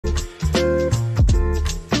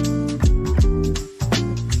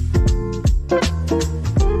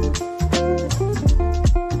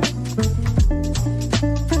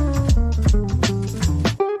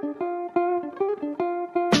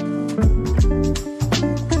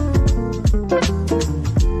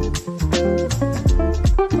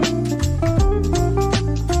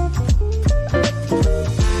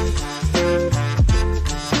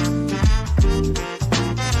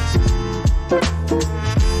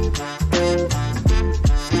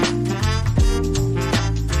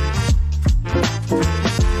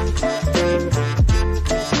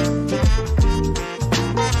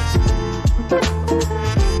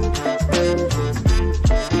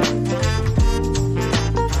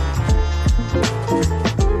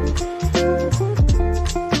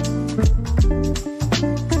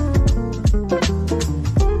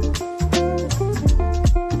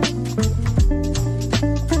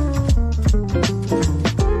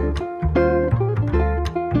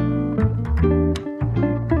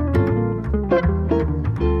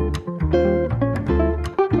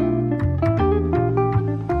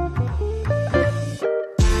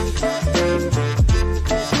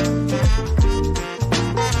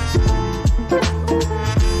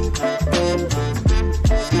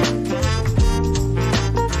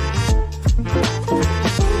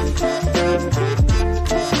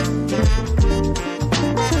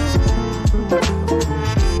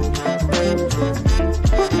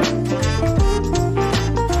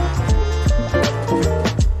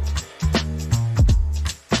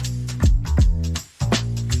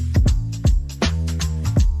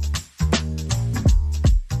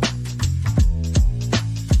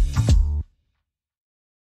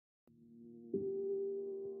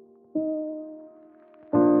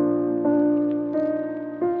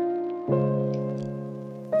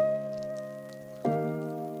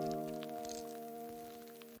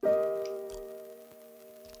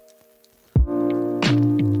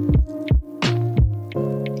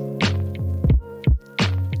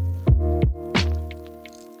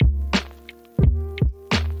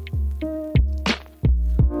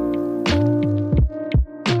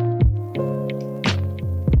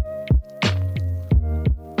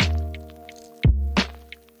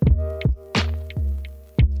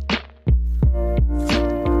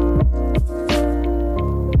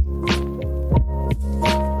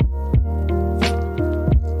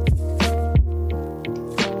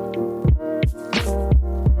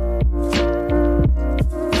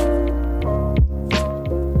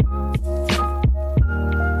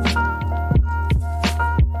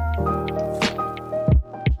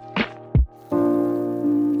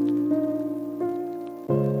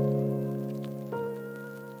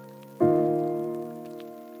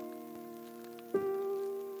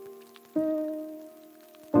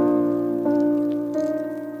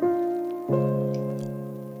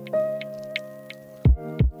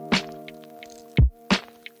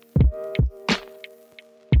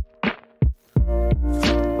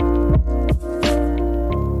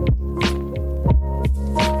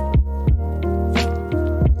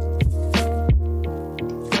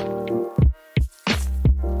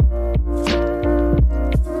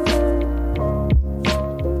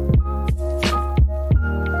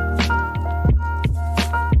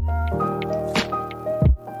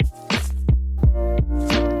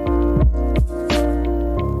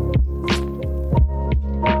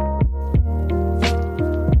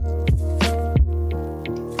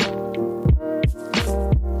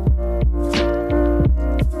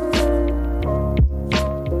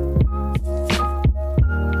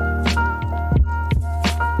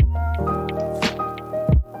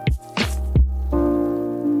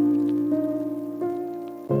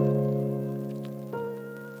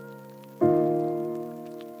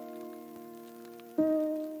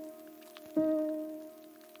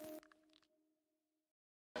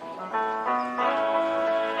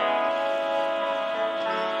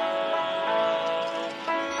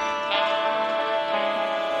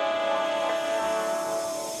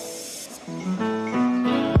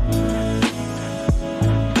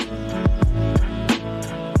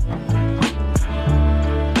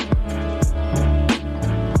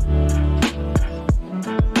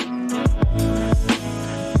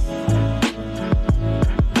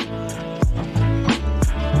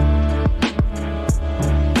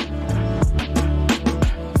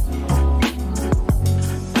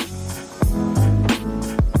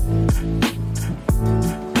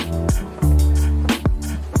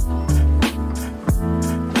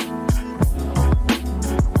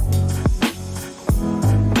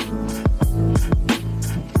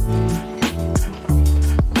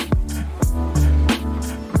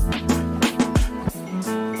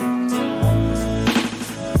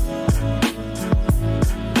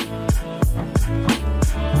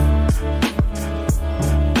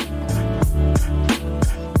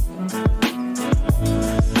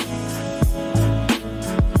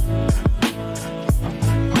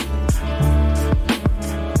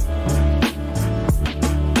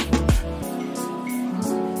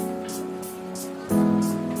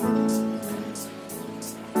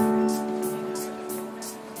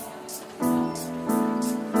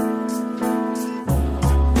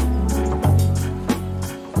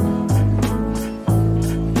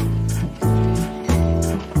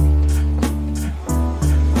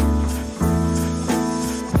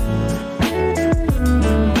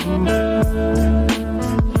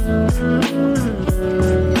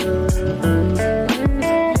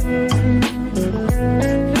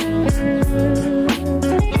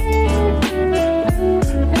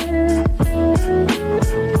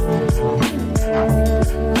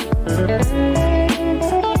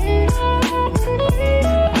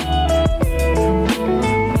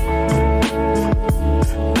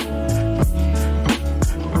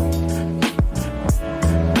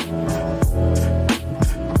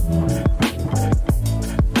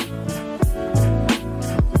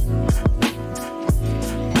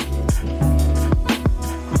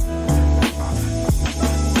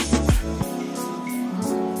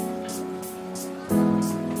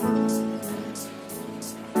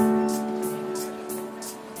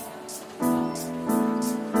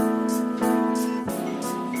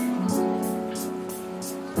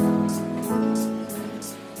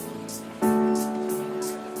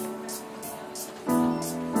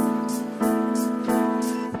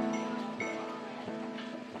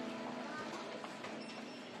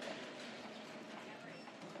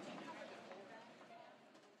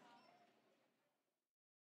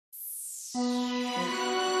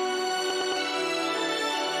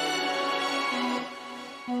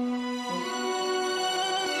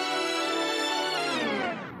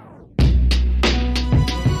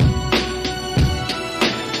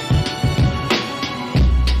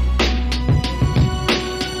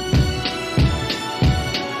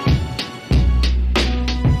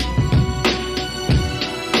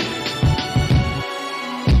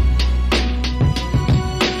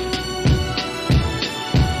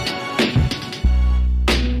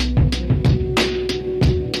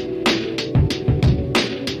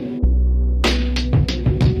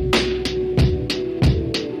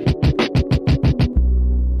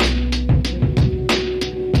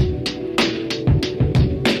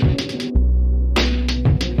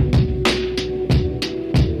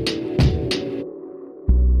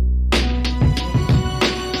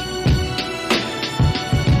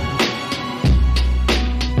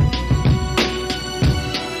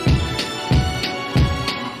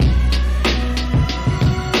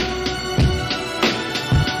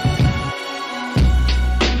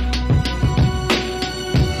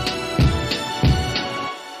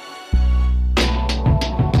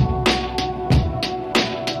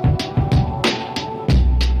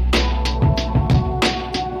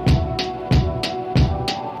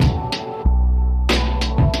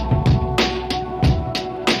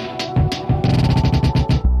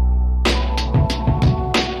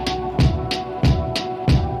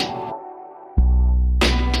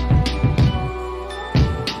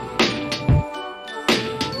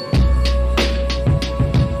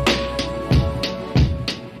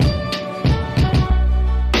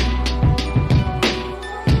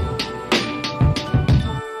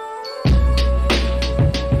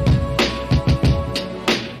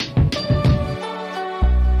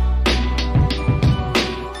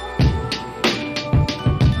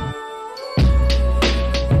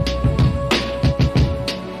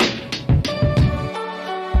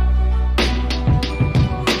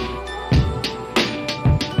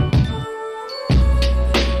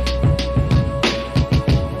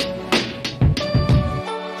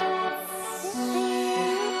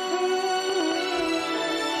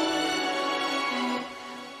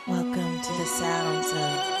sounds of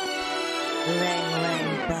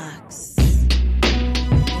Langbucks. Thank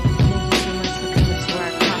you so much for coming to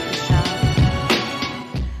our coffee shop.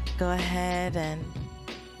 Go ahead and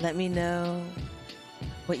let me know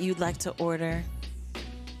what you'd like to order.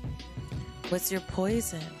 What's your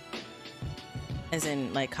poison? As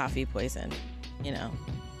in, like, coffee poison, you know,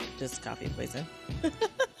 just coffee poison.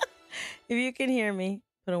 If you can hear me,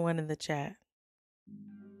 put a 1 in the chat.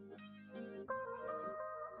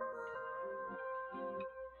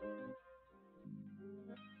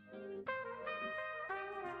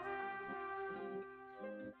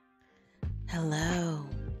 Hello.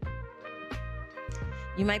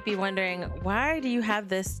 You might be wondering, why do you have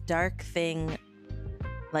this dark thing,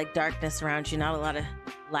 like darkness around you, not a lot of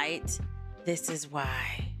light? This is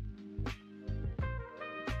why.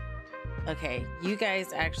 Okay, you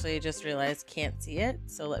guys actually just realized can't see it,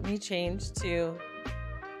 so let me change to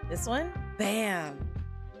this one. Bam.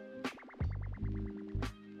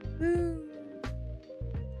 Woo.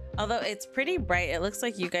 Although it's pretty bright, it looks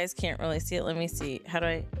like you guys can't really see it. Let me see. How do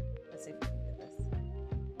I? Let's see if I can get this.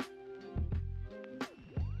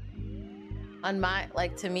 On my,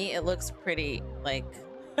 like, to me, it looks pretty, like,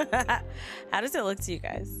 how does it look to you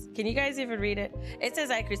guys? Can you guys even read it? It says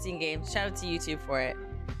AyChristeneGames. Shout out to YouTube for it.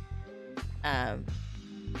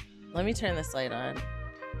 Let me turn this light on.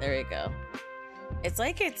 There we go. It's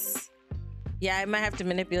like it's, yeah, I might have to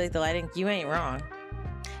manipulate the lighting. You ain't wrong.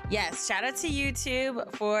 Yes, shout out to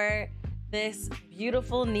YouTube for this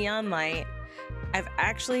beautiful neon light. I've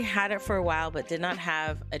actually had it for a while, but did not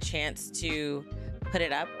have a chance to put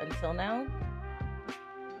it up until now.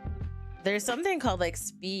 There's something called like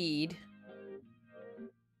speed.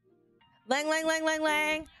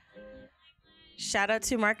 Lang. Shout out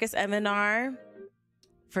to Marcus MNR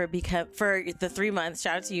for the 3 months.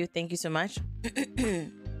 Shout out to you. Thank you so much.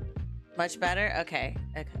 Much better. Okay.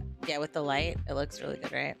 Yeah, with the light, it looks really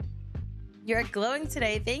good, right? You're glowing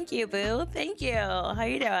today. Thank you, boo. Thank you. How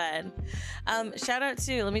you doing? Shout out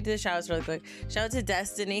to, let me do the shout outs really quick. Shout out to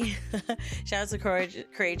Destiny. Shout out to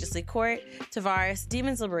Courageously Court, Tavares,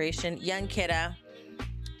 Demons Liberation, Young Kidda.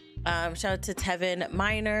 Shout out to Tevin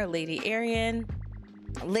Minor, Lady Arian.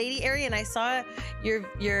 I saw your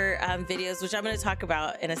videos, which I'm going to talk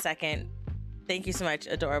about in a second. Thank you so much.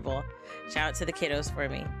 Adorable. Shout out to the kiddos for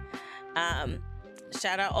me.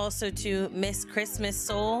 Shout out also to Miss Christmas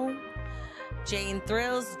Soul, Jane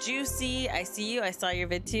Thrills, Juicy. I see you. I saw your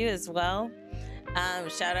vid too as well.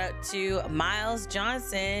 Shout out to Miles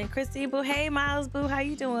Johnson, Christine Boo. Hey Miles Boo, how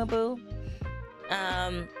you doing, boo?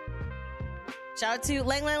 Shout out to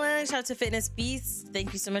Lang. Shout out to Fitness Beast.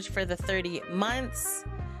 Thank you so much for the 30 months.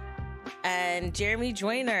 And Jeremy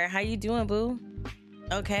Joyner, how you doing, boo?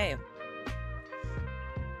 Okay.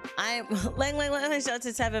 I'm Lang. Shout out to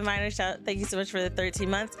Tevin Minor. Thank you so much for the 13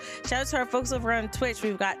 months. Shout out to our folks over on Twitch.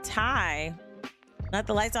 We've got Ty. Not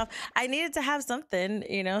the lights off. I needed to have something,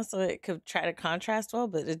 you know, so it could try to contrast well,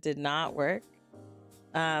 but it did not work.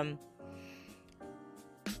 Hi,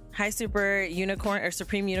 Super Unicorn or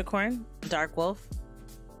Supreme Unicorn, Dark Wolf.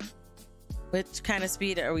 Which kind of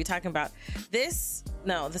speed are we talking about? This,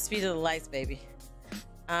 no, the speed of the lights, baby.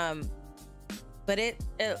 But it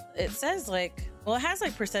says like, well, it has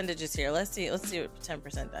like percentages here. Let's see what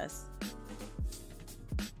 10% does.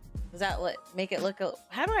 Does that make it look?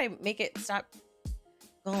 How do I make it stop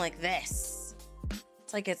going like this?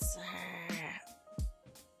 It's like it's.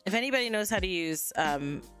 If anybody knows how to use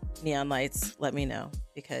neon lights, let me know,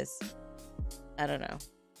 because I don't know.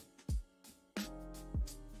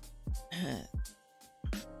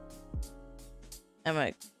 I'm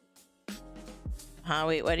like, huh?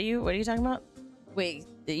 Wait, what are you talking about? Wait,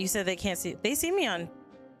 you said they can't see. They see me on.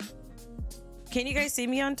 Can you guys see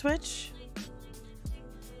me on Twitch?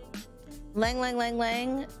 Lang.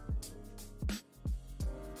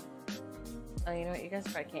 Oh, you know what? You guys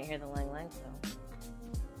probably can't hear the lang, so.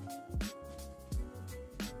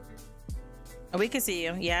 Oh, we can see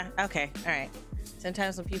you. Yeah. Okay. All right.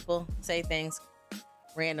 Sometimes when people say things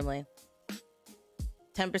randomly.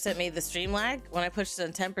 10% made the stream lag when I pushed it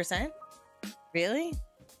on 10%. Really?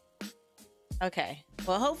 Okay.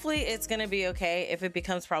 Well, hopefully it's going to be okay. If it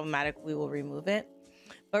becomes problematic, we will remove it.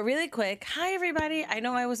 But really quick, hi everybody. I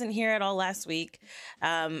know I wasn't here at all last week.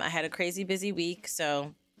 I had a crazy busy week,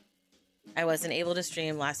 so I wasn't able to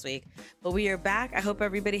stream last week. But we are back. I hope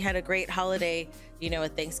everybody had a great holiday, you know,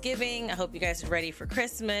 with Thanksgiving. I hope you guys are ready for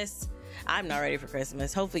Christmas. I'm not ready for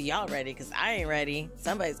Christmas. Hopefully y'all ready, because I ain't ready.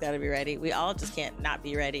 Somebody's got to be ready. We all just can't not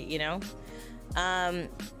be ready, you know?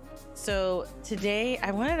 So today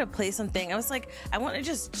I wanted to play something. I was like, I want to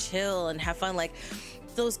just chill and have fun. Like,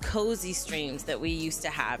 those cozy streams that we used to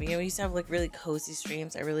have. You know, we used to have like really cozy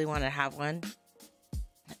streams. I really want to have one.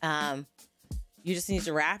 You just need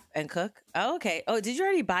to wrap and cook. Oh, okay. Oh, did you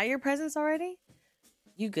already buy your presents already?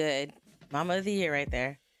 You good. Mama of the year right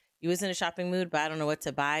there. You was in a shopping mood, but I don't know what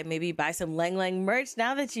to buy. Maybe buy some Lang Lang merch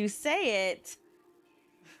now that you say it.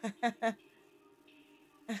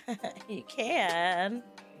 You can.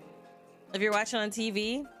 If you're watching on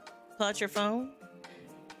TV, pull out your phone.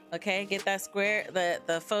 Okay, get that square,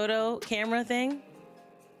 the photo camera thing.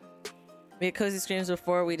 We had cozy streams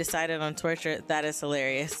before we decided on torture. That is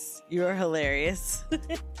hilarious. You're hilarious.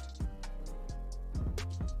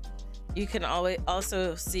 You can always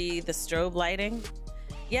also see the strobe lighting.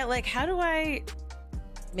 Yeah, like how do I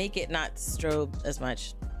make it not strobe as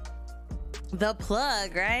much? The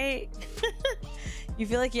plug, right? You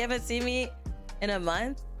feel like you haven't seen me in a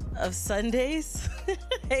month of Sundays?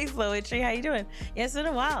 Hey, Flowetry, how you doing? Yeah, it's been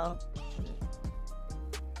a while.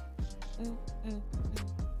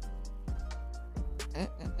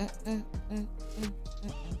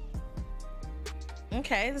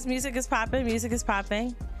 Okay, this music is popping. Music is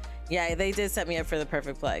popping. Yeah, they did set me up for the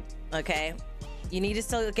perfect plug. Okay, you need to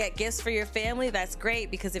still get gifts for your family. That's great,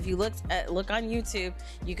 because if you look on YouTube,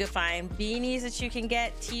 you can find beanies that you can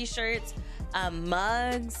get, t-shirts,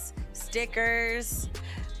 mugs, stickers.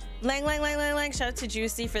 Lang, lang, lang, lang, lang. Shout out to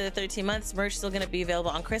Juicy for the 13 months. Merch still going to be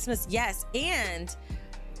available on Christmas. Yes, and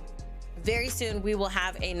very soon we will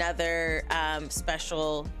have another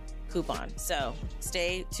special coupon. So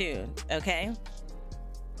stay tuned, okay?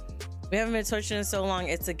 We haven't been tortured in so long.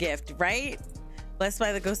 It's a gift, right? Blessed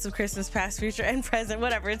by the ghosts of Christmas past, future, and present.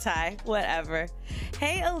 Whatever, Ty. Whatever.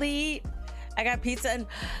 Hey, Elite. I got pizza and...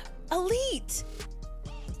 Elite!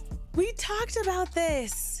 We talked about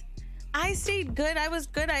this. I stayed good. I was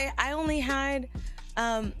good. I only had,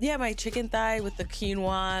 yeah, my chicken thigh with the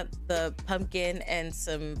quinoa, the pumpkin, and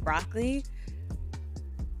some broccoli.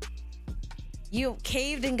 You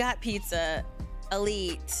caved and got pizza.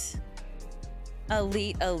 Elite.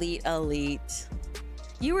 Elite, elite, elite.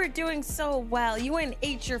 You were doing so well. You went and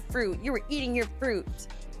ate your fruit. You were eating your fruit.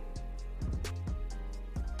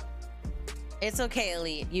 It's okay,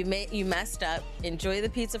 Elite. You messed up. Enjoy the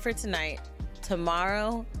pizza for tonight.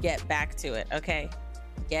 Tomorrow, get back to it, okay?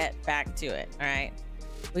 Get back to it, all right?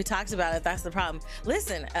 We talked about it. That's the problem.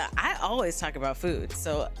 Listen, I always talk about food,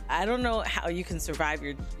 so I don't know how you can survive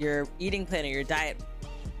your eating plan or your diet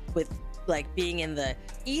with like being in the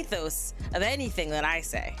ethos of anything that I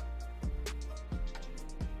say.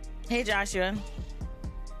 Hey, Joshua.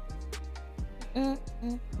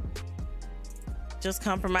 Just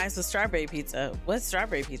compromise with strawberry pizza. What's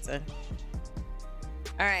strawberry pizza?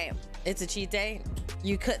 All right, it's a cheat day.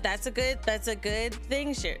 You could. That's a good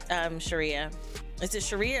thing, Sharia. Is it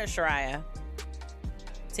Sharia or Sharia?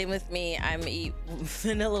 Same with me. I'm eat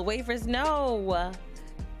vanilla wafers. No.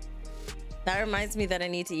 That reminds me that I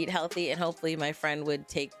need to eat healthy, and hopefully my friend would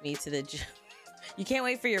take me to the gym. You can't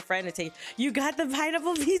wait for your friend to take. You got the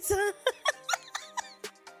pineapple pizza?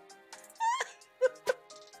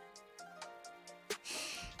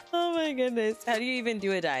 Oh my goodness. How do you even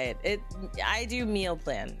do a diet? I do meal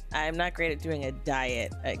plan. I'm not great at doing a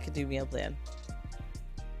diet. I could do meal plan.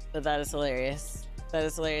 But that is hilarious. That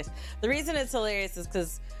is hilarious. The reason it's hilarious is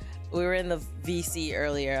because we were in the VC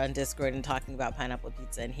earlier on Discord and talking about pineapple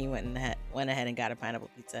pizza, and he went ahead and got a pineapple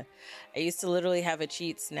pizza. I used to literally have a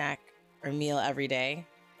cheat snack or meal every day.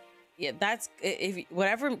 Yeah, that's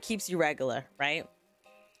whatever keeps you regular, right?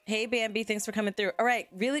 Hey Bambi, thanks for coming through. All right,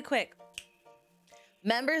 really quick.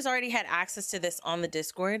 Members already had access to this on the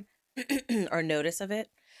Discord or notice of it,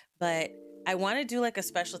 but I want to do like a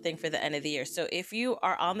special thing for the end of the year. So if you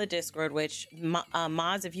are on the Discord, which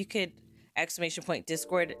mods, if you could !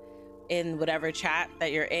 Discord in whatever chat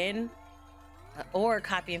that you're in, or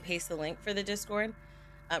copy and paste the link for the Discord,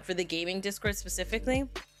 for the gaming Discord specifically.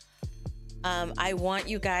 I want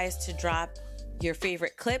you guys to drop your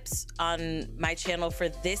favorite clips on my channel for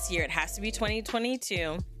this year. It has to be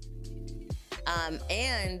 2022.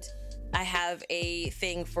 And I have a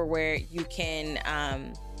thing for where you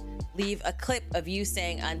can leave a clip of you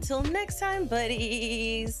saying, "Until next time,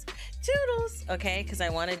 buddies, toodles," okay? Because I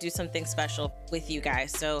want to do something special with you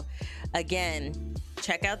guys. So again,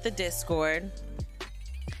 check out the Discord.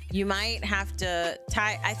 You might have to,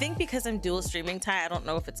 Ty, I think because I'm dual streaming, Ty, I don't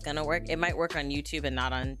know if it's gonna work. It might work on YouTube and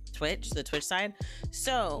not on Twitch, the Twitch side.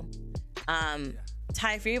 So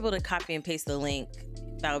Ty, if you're able to copy and paste the link,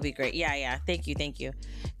 that would be great. Yeah, thank you.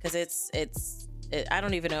 Because I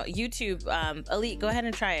don't even know. YouTube, Elite, go ahead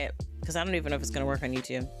and try it, because I don't even know if it's gonna work on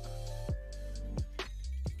YouTube.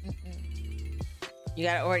 You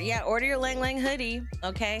gotta order, order your Lang Lang hoodie,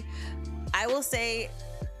 okay? I will say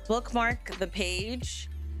bookmark the page.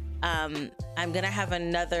 I'm gonna have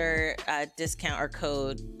another discount or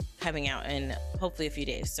code coming out in hopefully a few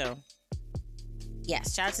days. So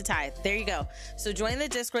yes, shout out to Ty. There you go. So join the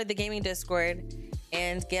Discord, the gaming Discord,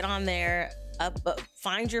 and get on there.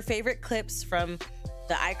 Find your favorite clips from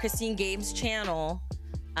the AyChristeneGames channel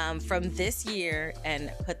from this year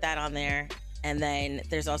and put that on there. And then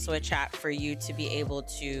there's also a chat for you to be able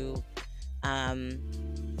to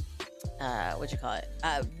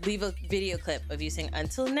leave a video clip of you saying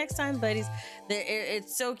 "until next time, buddies."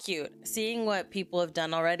 It's so cute seeing what people have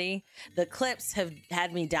done already. The clips have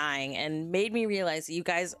had me dying and made me realize that you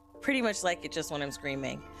guys pretty much like it just when I'm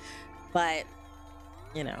screaming. But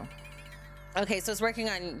you know, okay, so it's working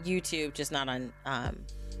on YouTube, just not on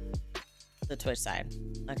the Twitch side.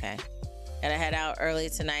 Okay, gotta head out early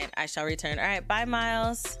tonight. I shall return. All right, bye,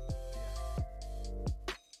 Miles.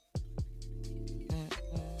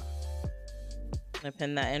 I'm gonna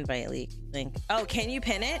pin that invite link. Oh, can you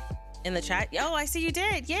pin it in the chat? Oh, I see you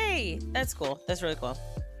did. Yay, that's cool. That's really cool.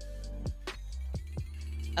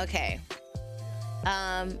 Okay.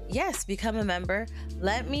 Yes, become a member.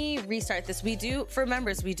 Let me restart this. For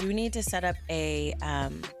members, we do need to set up a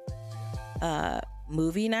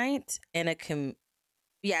movie night and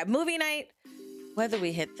movie night. Whether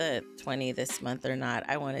we hit the 20 this month or not,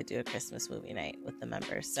 I want to do a Christmas movie night with the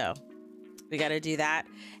members. So we got to do that.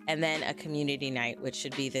 And then a community night, which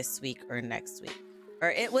should be this week or next week.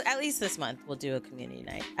 Or at least this month, we'll do a community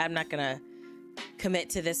night. I'm not going to commit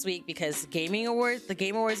to this week because the Game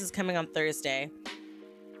Awards is coming on Thursday.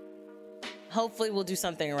 Hopefully we'll do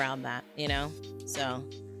something around that, you know? So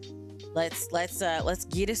let's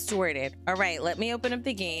get it sorted. All right, let me open up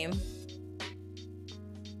the game.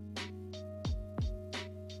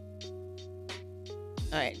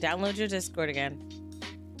 All right, download your Discord again.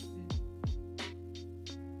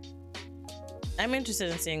 I'm interested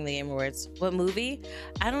in seeing the Game Awards. What movie?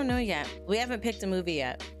 I don't know yet. We haven't picked a movie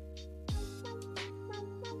yet.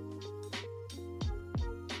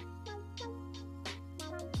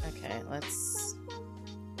 Okay, let's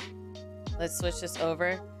switch this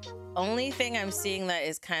over. Only thing I'm seeing that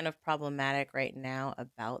is kind of problematic right now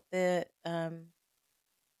about the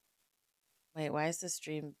wait, why is the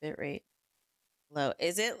stream bitrate low?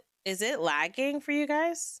 Is it lagging for you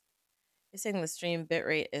guys? It's saying the stream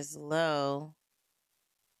bitrate is low,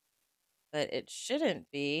 but it shouldn't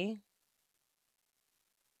be.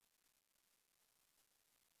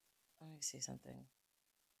 Let me see something.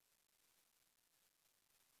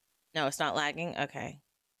 No, it's not lagging. Okay.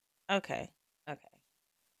 I'm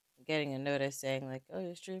getting a notice saying like, oh,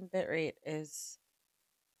 your stream bitrate is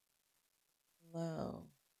low.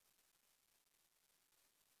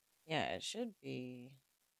 Yeah, it should be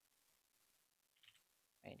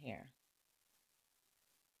right here.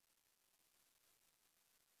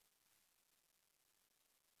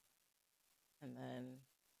 And then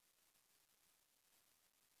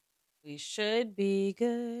we should be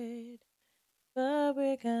good, but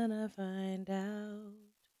we're gonna find out.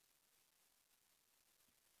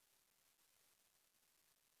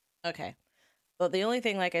 Okay. Well, the only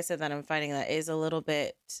thing, like I said, that I'm finding that is a little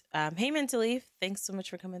bit, hey, Mentally, thanks so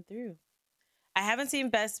much for coming through. I haven't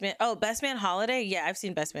seen Best Man Holiday. Yeah, I've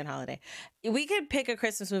seen Best Man Holiday. We could pick a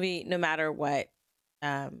Christmas movie no matter what.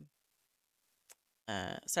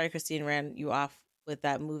 Sorry, Christine ran you off with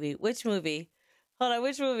that movie. Which movie? Hold on,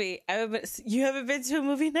 which movie? You haven't been to a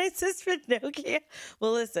movie night since Pinocchio?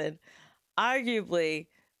 Well, listen, arguably,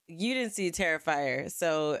 you didn't see Terrifier,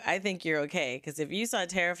 so I think you're okay. Because if you saw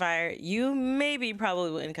Terrifier, you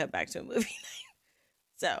probably wouldn't come back to a movie night.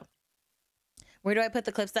 So, where do I put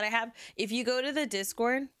the clips that I have? If you go to the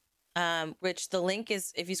Discord, which the link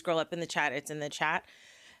is, if you scroll up in the chat, it's in the chat.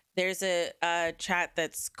 There's a chat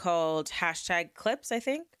that's called #clips, I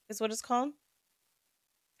think is what it's called.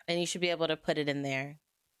 And you should be able to put it in there.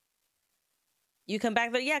 You come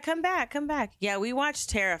back, but yeah, come back. Yeah, we watched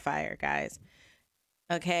Terrifier, guys.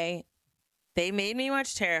 Okay. They made me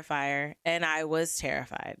watch Terrifier and I was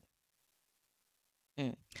terrified.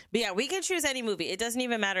 But yeah, we can choose any movie. It doesn't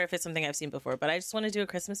even matter if it's something I've seen before, but I just want to do a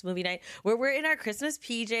Christmas movie night where we're in our Christmas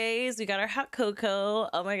PJs. We got our hot cocoa.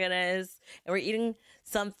 Oh my goodness. And we're eating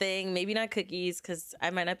something, maybe not cookies, because I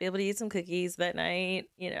might not be able to eat some cookies that night.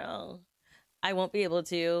 You know, I won't be able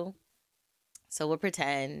to. So we'll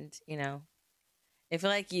pretend, you know. I feel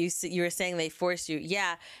like you were saying they forced you.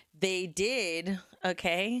 Yeah, they did.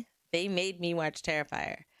 Okay. They made me watch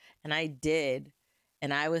Terrifier and I did.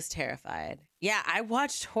 And I was terrified. Yeah, I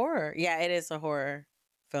watched horror. Yeah, it is a horror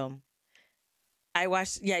film. You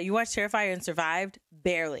watched Terrifier and survived?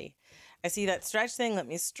 Barely. I see that stretch thing. Let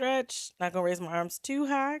me stretch. Not gonna raise my arms too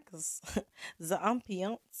high because the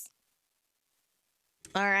ambiance.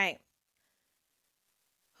 All right.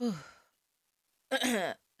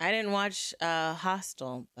 I didn't watch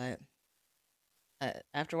Hostel, but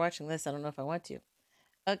after watching this, I don't know if I want to.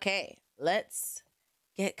 Okay, let's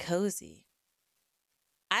get cozy.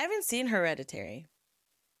 I haven't seen Hereditary.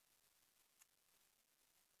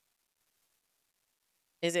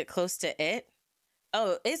 Is it close to it?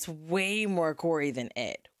 Oh, it's way more gory than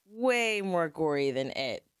it. Way more gory than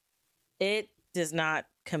it. It does not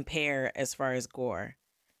compare as far as gore.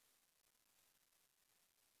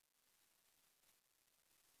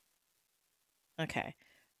 Okay.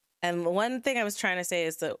 And one thing I was trying to say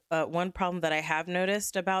is that one problem that I have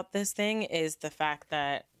noticed about this thing is the fact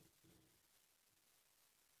that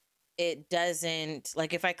it doesn't,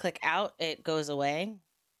 like if I click out, it goes away.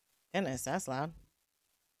 Goodness, that's loud.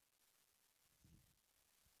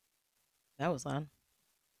 That was loud.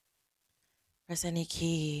 Press any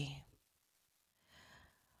key.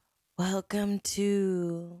 Welcome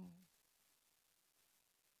to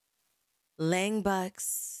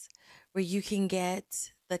Langbucks, where you can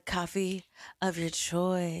get the coffee of your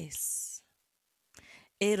choice.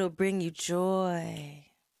 It'll bring you joy.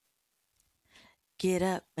 Get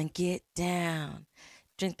up and get down.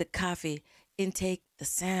 Drink the coffee, intake the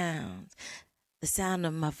sound. The sound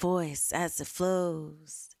of my voice as it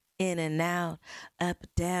flows. In and out, up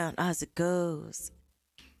and down as it goes.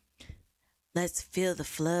 Let's feel the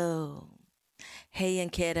flow. Hey,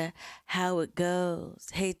 Anketa, how it goes.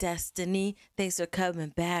 Hey, Destiny, thanks for coming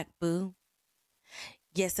back, boo.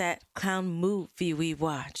 Yes, that clown movie we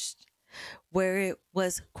watched, where it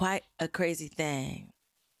was quite a crazy thing.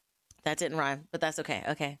 That didn't rhyme, but that's okay.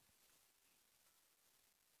 Okay.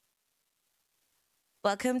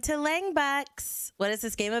 Welcome to Langbucks. What is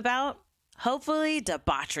this game about? Hopefully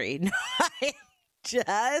debauchery. No, I'm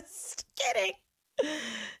just kidding.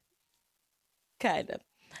 Kind of.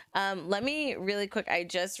 Let me really quick. I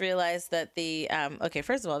just realized that the okay,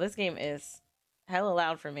 first of all, this game is hella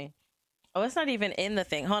loud for me. Oh, it's not even in the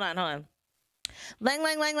thing. Hold on.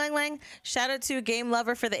 Lang. Shout out to Game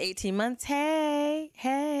Lover for the 18 months. Hey,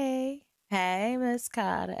 Miss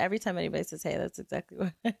Carter. Every time anybody says hey, that's exactly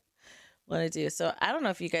what I want to do. So I don't know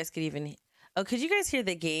if you guys could even. Oh, could you guys hear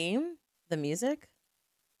the game? The music?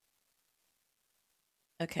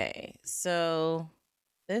 Okay, so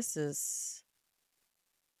this is.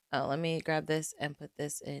 Oh, let me grab this and put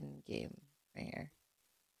this in game right here.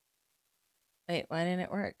 Wait, why didn't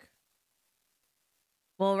it work?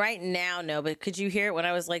 Well, right now, no, but could you hear it when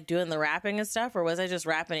I was like doing the rapping and stuff? Or was I just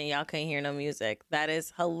rapping and y'all couldn't hear no music? That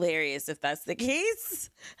is hilarious if that's the case.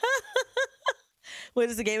 What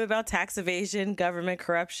is the game about? Tax evasion, government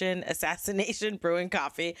corruption, assassination, brewing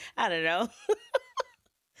coffee. I don't know.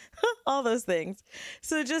 All those things.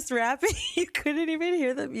 So just rapping, you couldn't even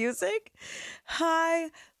hear the music?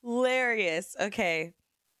 Hilarious. Okay.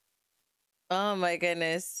 Oh my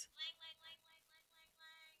goodness.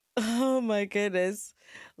 Oh my goodness.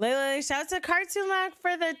 Layla, shout out to Cartoon Lock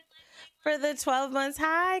for the 12 months.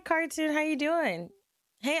 Hi, Cartoon. How you doing?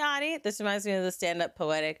 Hey, Audie. This reminds me of the stand-up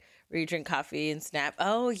poetic where you drink coffee and snap.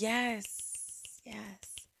 Oh, yes. Yes.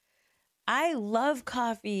 I love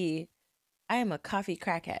coffee. I am a coffee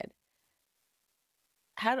crackhead.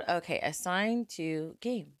 Okay, assign to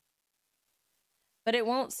game. But it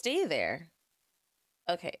won't stay there.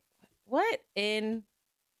 Okay. What in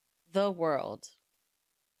the world?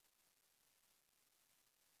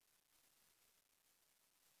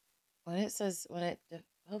 When it says,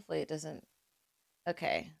 hopefully it doesn't.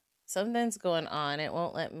 Okay. Something's going on. It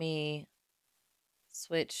won't let me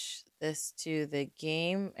switch this to the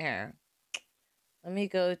game. Here. Let me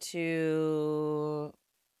go to.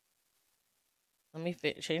 Let me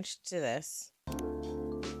change to this.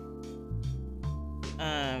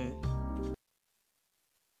 To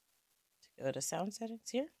go to sound settings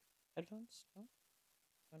here. Headphones. No.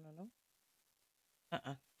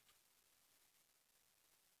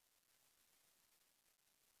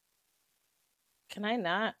 Can I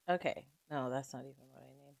not? Okay. No, that's not even what I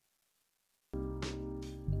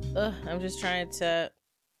need. I'm just trying to.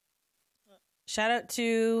 Shout out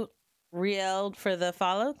to Riel for the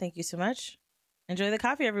follow. Thank you so much. Enjoy the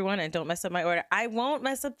coffee, everyone, and don't mess up my order. I won't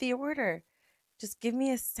mess up the order. Just give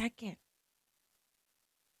me a second.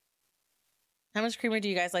 How much creamer do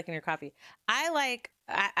you guys like in your coffee?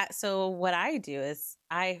 So what I do is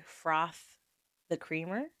I froth the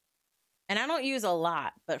creamer. And I don't use a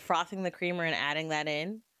lot, but frothing the creamer and adding that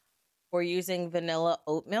in, or using vanilla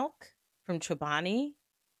oat milk from Chobani.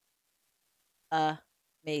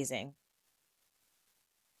 Amazing.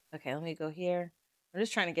 Okay, let me go here. I'm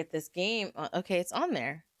just trying to get this game. Okay, it's on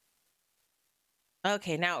there.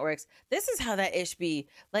 Okay, now it works. This is how that ish be.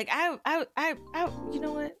 Like I you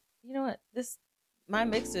know what? You know what? My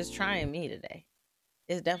mixer's trying me today.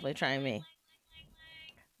 It's definitely trying me.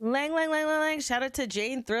 Lang. Shout out to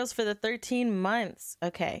Jane Thrills for the 13 months.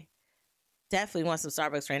 Okay. Definitely want some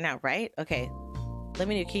Starbucks right now, right? Okay. Let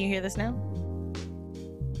me know. Can you hear this now?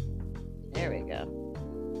 There we go.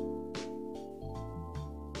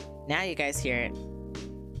 Now you guys hear it.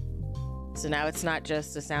 So now it's not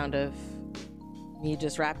just the sound of me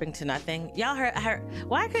just rapping to nothing. Y'all heard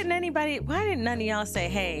why didn't none of y'all say,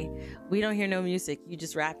 hey, we don't hear no music, you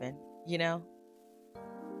just rapping, you know?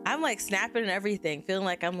 I'm like snapping and everything, feeling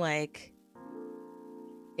like I'm like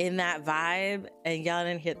in that vibe, and y'all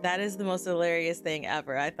didn't hear. That is the most hilarious thing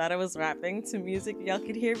ever. I thought I was rapping to music. Y'all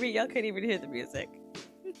could hear me. Y'all couldn't even hear the music.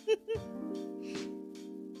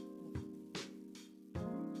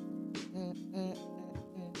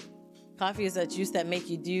 Coffee is a juice that make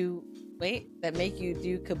you do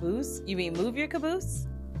caboose. You mean move your caboose?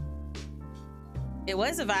 It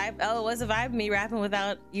was a vibe. Oh, it was a vibe. Me rapping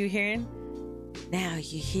without you hearing. Now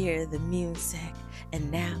you hear the music,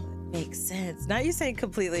 and now it makes sense. Now you're saying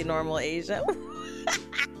completely normal, Asia.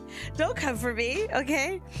 Don't come for me,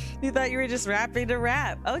 okay? You thought you were just rapping to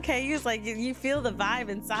rap. Okay, you was like, you feel the vibe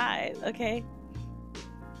inside, okay?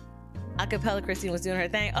 Acapella Christine was doing her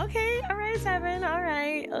thing. Okay, all right, Seven, all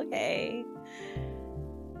right, okay.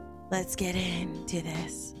 Let's get into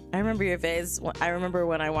this. I remember your vids. I remember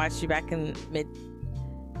when I watched you back in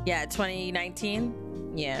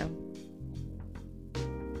 2019. Yeah.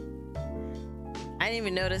 I didn't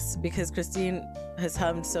even notice because Christine has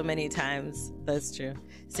hummed so many times. That's true.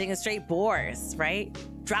 Singing straight bores, right?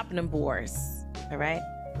 Dropping them bores. All right.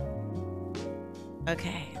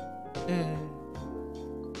 Okay.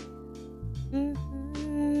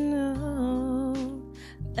 No.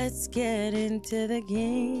 Let's get into the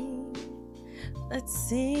game. Let's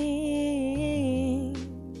sing.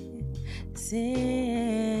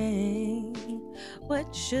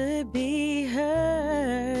 What should be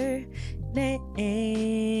her name?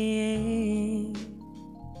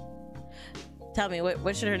 Tell me,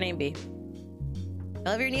 what should her name be?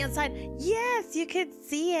 I love your neon sign. Yes, you could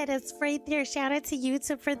see it. It's right there. Shout out to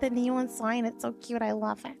YouTube for the neon sign. It's so cute. I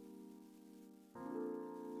love it.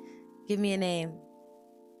 Give me a name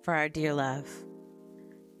for our dear love.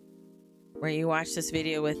 Where you watched this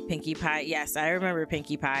video with Pinkie Pie. Yes, I remember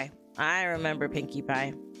Pinkie Pie. I remember Pinkie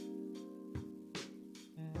Pie.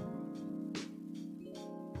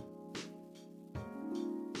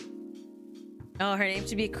 Oh, her name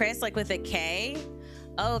should be Chris, like with a K.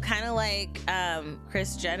 Oh, kind of like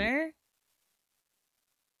Kris Jenner.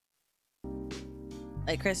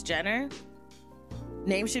 Like Kris Jenner.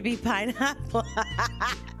 Name should be Pineapple.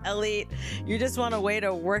 Elite, you just want a way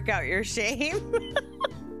to work out your shame.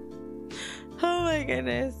 Oh my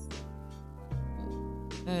goodness.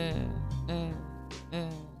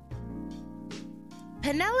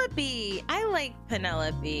 Penelope. I like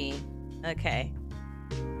Penelope. Okay.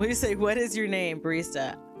 What do you say? What is your name,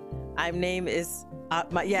 barista? Your name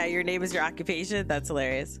is your occupation. That's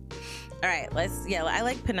hilarious. All right, I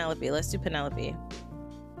like Penelope. Let's do Penelope.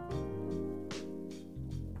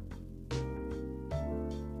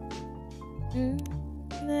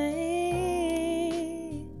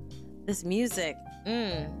 This music.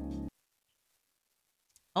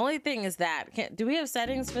 Only thing is that do we have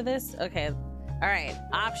settings for this? Okay. All right,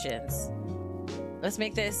 options. Let's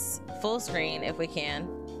make this full screen if we can.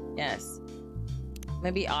 Yes.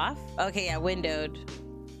 Maybe off? Okay, yeah, windowed.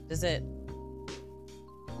 Does it?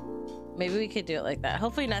 Maybe we could do it like that.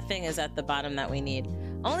 Hopefully nothing is at the bottom that we need.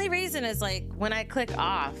 Only reason is like when I click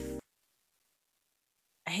off,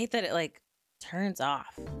 I hate that it like turns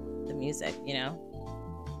off the music, you know?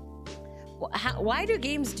 Why do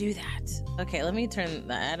games do that? Okay, let me turn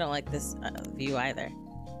that. I don't like this view either.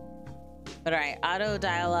 But all right, auto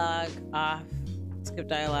dialogue off. Skip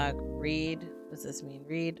dialogue. Read. What's this mean?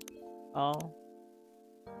 Read all.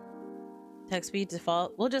 Text speed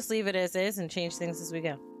default. We'll just leave it as is and change things as we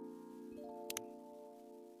go.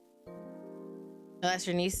 Oh, that's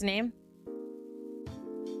your niece's name?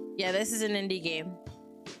 Yeah, this is an indie game.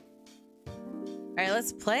 All right,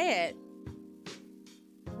 let's play it.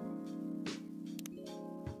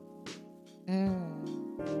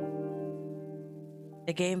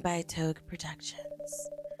 A game by Togue Productions.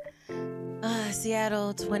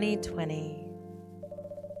 Seattle 2020.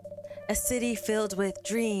 A city filled with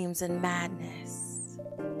dreams and madness.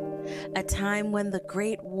 A time when the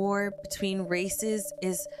great war between races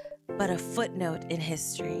is but a footnote in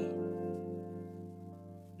history.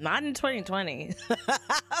 Not in 2020.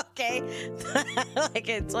 Okay. Like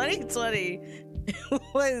in 2020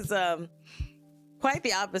 was quite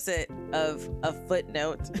the opposite of a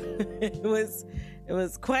footnote. It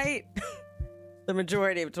was quite the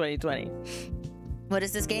majority of 2020. What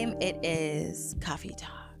is this game? It is Coffee Talk.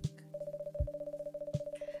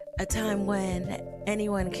 A time when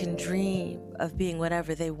anyone can dream of being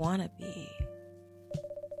whatever they want to be.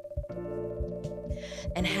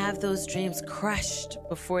 And have those dreams crushed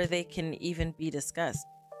before they can even be discussed.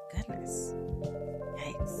 Goodness.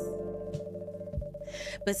 Yikes.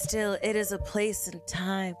 But still, it is a place and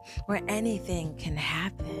time where anything can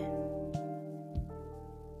happen.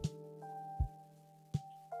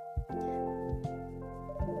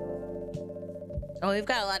 Oh, we've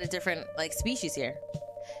got a lot of different species here.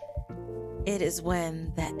 It is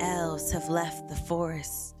when the elves have left the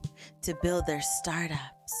forest to build their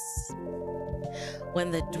startups.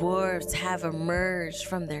 When the dwarves have emerged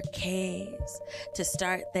from their caves to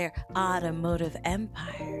start their automotive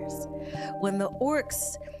empires. When the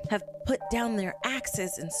orcs have put down their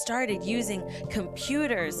axes and started using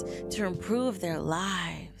computers to improve their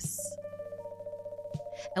lives.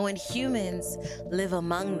 And when humans live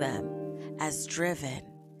among them as driven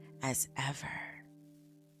as ever.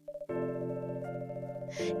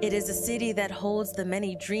 It is a city that holds the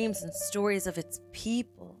many dreams and stories of its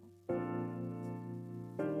people.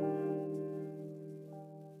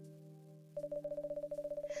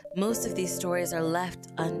 Most of these stories are left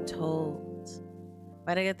untold.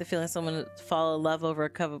 Why'd I get the feeling someone would fall in love over a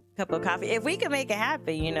cup of coffee? If we can make it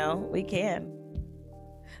happen, you know, we can.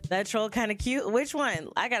 That troll kind of cute. Which one?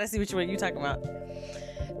 I gotta see which one you're talking about.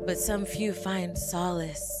 But some few find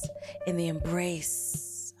solace in the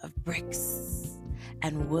embrace of bricks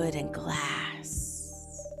and wood and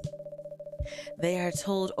glass. They are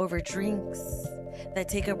told over drinks that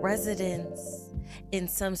take up residence in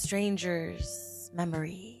some stranger's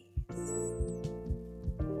memories.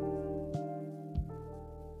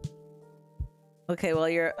 Okay, well,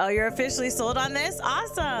 you're officially sold on this?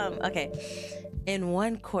 Awesome. Okay. In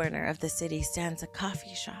one corner of the city stands a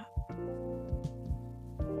coffee shop.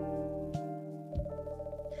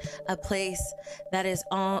 A place that is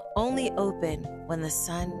only open when the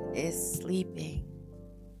sun is sleeping.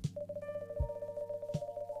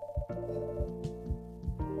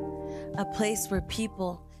 A place where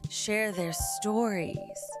people share their stories.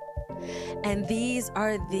 And these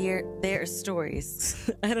are their stories.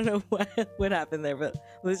 I don't know what happened there, but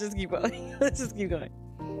let's just keep going. Let's just keep going.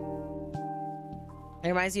 It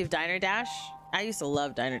reminds you of Diner Dash. I used to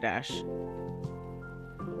love Diner Dash.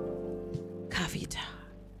 Coffee Talk.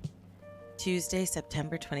 Tuesday,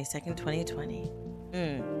 September 22nd, 2020.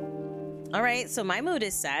 All right, so my mood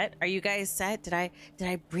is set. Are you guys set? Did I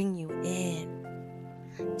bring you in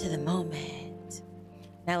to the moment?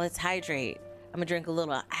 Now let's hydrate. I'm gonna drink a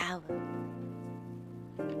little aloe.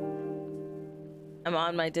 I'm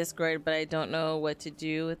on my Discord, but I don't know what to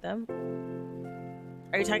do with them.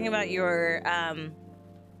 Are you talking about your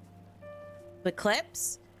the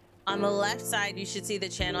clips? On the left side, you should see the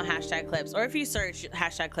channel #clips, or if you search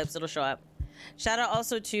 #clips, it'll show up. Shout out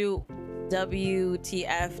also to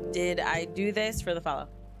WTF Did I Do This for the follow.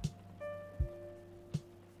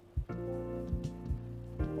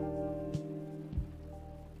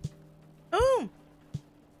 Ooh,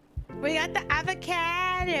 we got the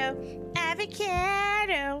avocado.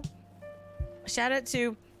 Shout out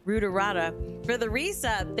to Ruderata for the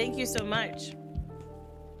resub. Thank you so much.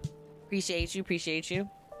 Appreciate you.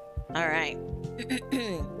 All right.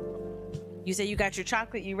 You say you got your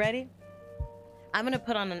chocolate. You ready? I'm gonna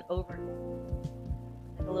put on a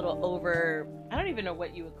little over. I don't even know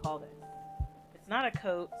what you would call this. It's not a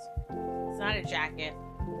coat. It's not a jacket.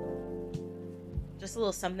 Just a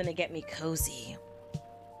little something to get me cozy.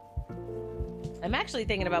 I'm actually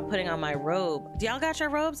thinking about putting on my robe. Do y'all got your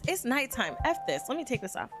robes? It's nighttime. F this. Let me take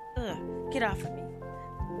this off. Ugh. Get off of me.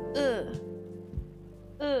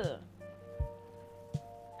 Ugh.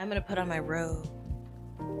 I'm gonna put on my robe.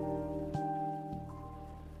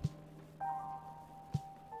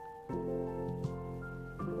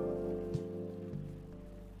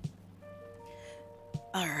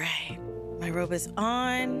 All right, my robe is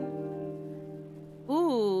on.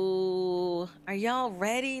 Ooh, are y'all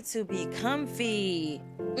ready to be comfy?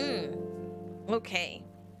 Okay.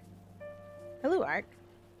 Hello, Ark.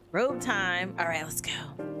 Robe time. All right, let's go.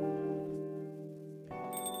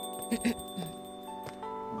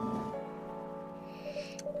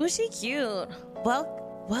 Oh, she cute.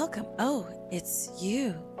 Welcome. Oh, it's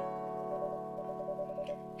you.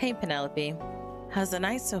 Hey, Penelope. How's the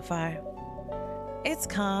night so far? It's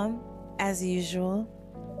calm, as usual.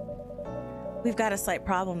 We've got a slight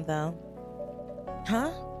problem, though.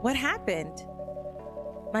 Huh? What happened?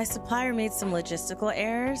 My supplier made some logistical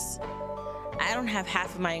errors. I don't have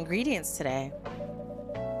half of my ingredients today.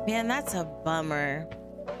 Man, that's a bummer.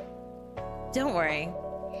 Don't worry.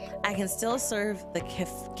 I can still serve the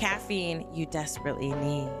caffeine you desperately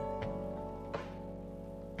need.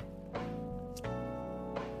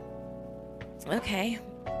 Okay.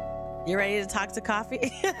 You ready to talk to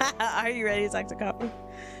Coffee? Are you ready to talk to Coffee?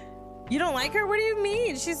 You don't like her? What do you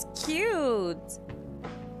mean? She's cute.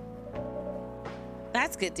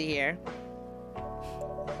 That's good to hear.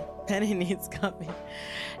 Penny needs coffee.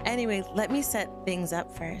 Anyway, let me set things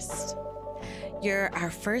up first. You're our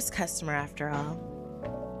first customer after all.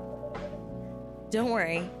 Don't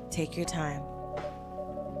worry, take your time.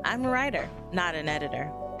 I'm a writer, not an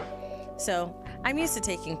editor. So I'm used to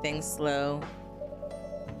taking things slow.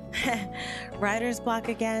 Writer's block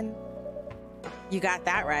again? You got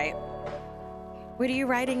that right. What are you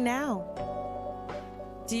writing now?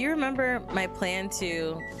 Do you remember my plan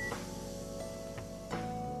to...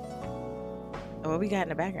 Oh, what we got in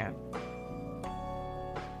the background?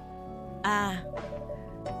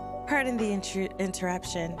 Pardon the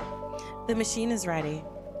interruption. The machine is ready.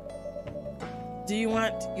 Do you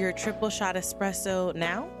want your triple shot espresso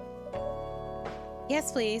now?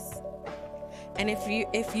 Yes, please. And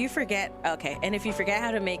if you forget, okay. And if you forget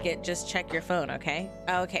how to make it, just check your phone, okay?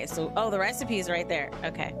 Okay, so, oh, the recipe is right there.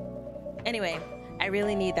 Okay. Anyway, I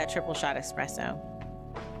really need that triple shot espresso.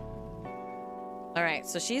 All right,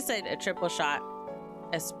 so she said a triple shot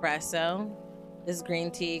espresso. This is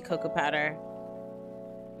green tea, cocoa powder,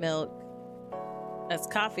 milk. That's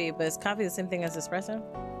coffee, but is coffee the same thing as espresso?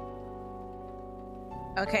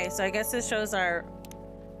 Okay, so I guess this shows our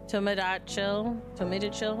tomato chill.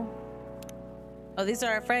 Oh, these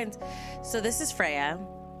are our friends. So this is Freya.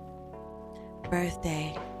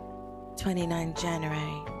 Birthday, 29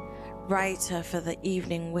 January. Writer for the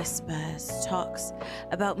Evening Whispers. Talks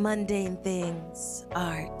about mundane things,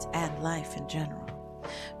 art, and life in general.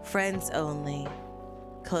 Friends only.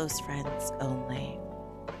 Close friends only.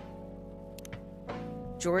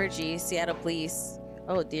 Georgie, Seattle Police.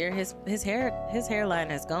 Oh dear, his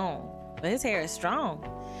hairline is gone, but his hair is strong.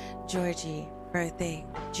 Georgie, birthday,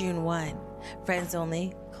 June 1. Friends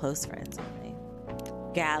only, close friends only.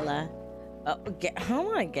 Gala.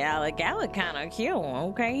 Oh my Gala. Gala kind of cute.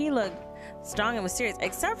 Okay, he looked strong and mysterious.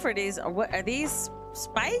 Except for these, what are these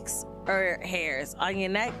spikes or hairs on your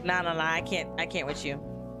neck? No, I can't with you.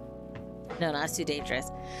 No, it's too dangerous.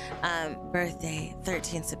 Birthday,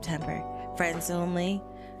 13 September. Friends only,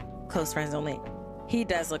 close friends only. He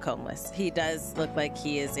does look homeless. He does look like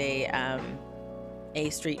he is a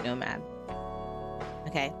street nomad.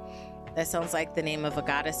 Okay. That sounds like the name of a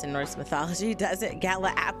goddess in Norse mythology, does it?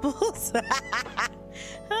 Gala apples?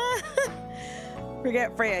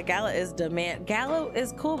 Forget Freya. Gala is demand. Gala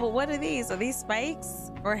is cool, but what are these? Are these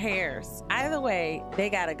spikes or hairs? Either way, they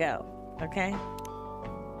gotta go. Okay?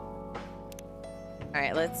 All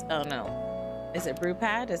right, let's... Oh, no. Is it brew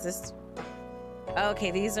pad? Is this...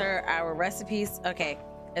 Okay, these are our recipes. Okay.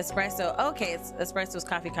 Espresso. Okay, it's espresso's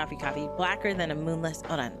coffee. Blacker than a moonless...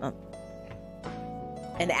 Hold on. Oh.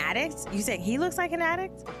 An addict? You saying he looks like an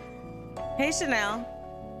addict? Hey, Chanel.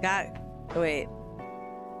 Wait.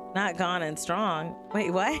 Not gone and strong.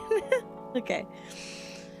 Wait, what? Okay.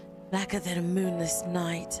 Blacker than a moonless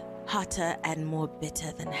night. Hotter and more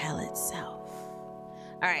bitter than hell itself.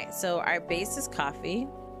 All right, so our base is coffee.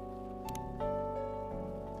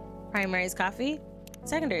 Primary is coffee.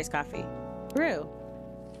 Secondary is coffee. Brew.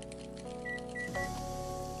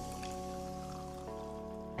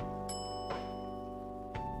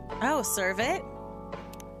 Oh, serve it.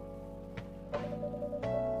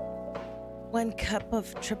 1 cup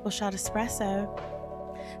of triple shot espresso.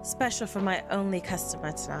 Special for my only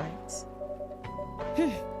customer tonight.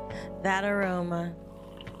 That aroma.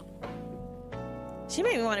 She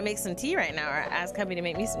made me want to make some tea right now, or ask hubby to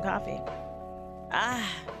make me some coffee. Ah,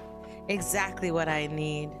 exactly what I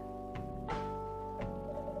need.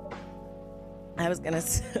 I was gonna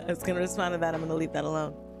respond to that. I'm gonna leave that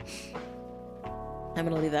alone. I'm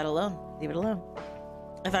gonna leave that alone. Leave it alone.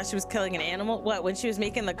 I thought she was killing an animal. What, when she was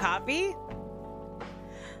making the coffee?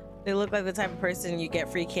 They look like the type of person you get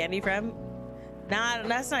free candy from. Nah,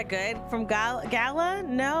 that's not good. From Gala?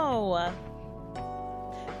 No.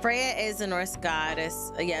 Freya is a Norse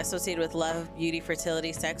goddess, associated with love, beauty,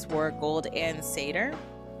 fertility, sex, war, gold, and satyr.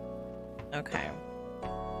 Okay.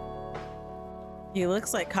 He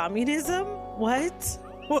looks like communism? What?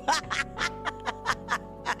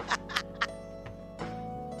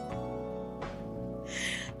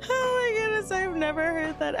 Oh my goodness, I've never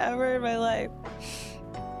heard that ever in my life.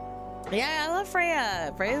 Yeah, I love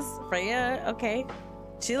Freya. Freya, okay.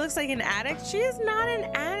 She looks like an addict. She is not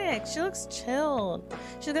an addict. She looks chilled.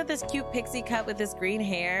 She's got this cute pixie cut with this green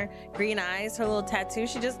hair, green eyes, her little tattoo.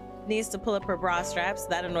 She just needs to pull up her bra straps.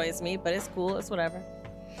 That annoys me, but it's cool. It's whatever.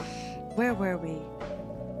 Where were we?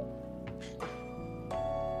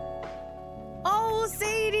 Oh,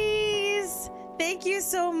 Sadie's. Thank you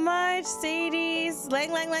so much, Sadie's. Lang.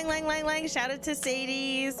 Shout out to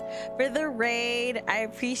Sadie's for the raid. I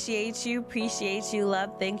appreciate you,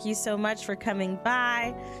 love. Thank you so much for coming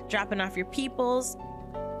by, dropping off your peoples.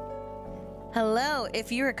 Hello,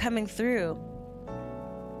 if you are coming through.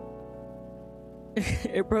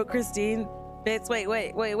 It broke, Christine. Bits. Wait.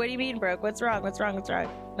 What do you mean broke? What's wrong?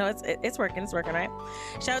 No, it's working, right?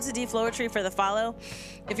 Shout out to D Flowetry for the follow.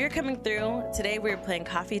 If you're coming through, today we're playing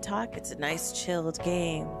Coffee Talk. It's a nice chilled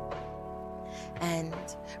game. And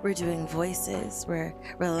we're doing voices, we're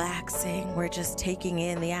relaxing, we're just taking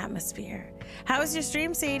in the atmosphere. How was your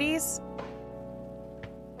stream, Sadies?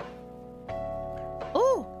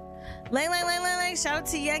 Ooh, Lang. Shout out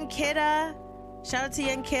to Young Kidda.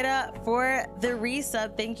 For the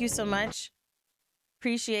resub. Thank you so much.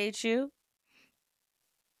 Appreciate you.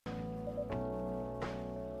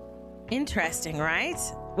 Interesting, right?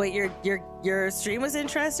 Wait, your stream was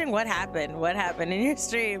interesting? What happened in your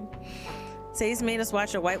stream? Say's made us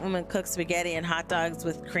watch a white woman cook spaghetti and hot dogs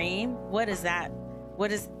with cream. What is that?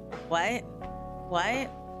 What is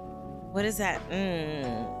that?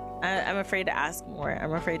 I'm afraid to ask more.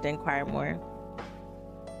 I'm afraid to inquire more.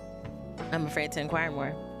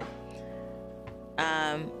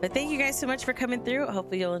 But thank you guys so much for coming through.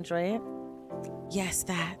 Hopefully you'll enjoy it. Yes,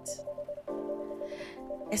 that.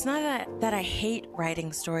 It's not that I hate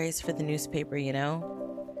writing stories for the newspaper, you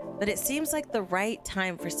know, but it seems like the right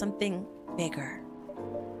time for something bigger.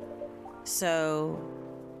 So,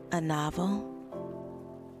 a novel?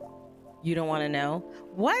 You don't want to know?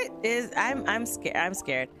 What is... I'm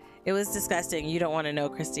scared. It was disgusting. You don't want to know,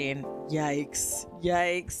 Christine. Yikes.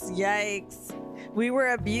 We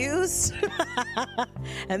were abused.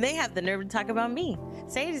 And they have the nerve to talk about me.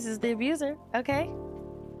 Sadie's is the abuser. Okay.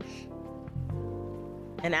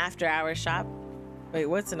 An after-hour shop. Wait,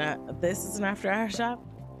 this is an after-hour shop?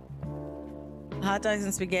 Hot dogs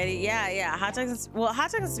and spaghetti. Yeah. Hot dogs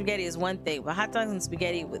and spaghetti is one thing, but hot dogs and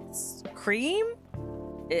spaghetti with cream?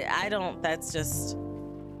 That's just...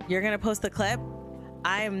 You're gonna post the clip?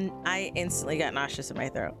 I instantly got nauseous in my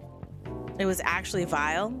throat. It was actually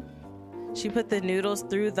vile. She put the noodles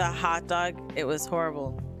through the hot dog. It was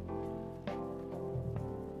horrible.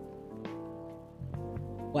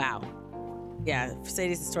 Wow. Yeah,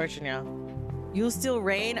 Sadie's is torturing y'all. You'll still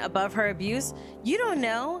reign above her abuse? You don't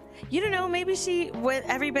know. Maybe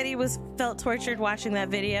everybody felt tortured watching that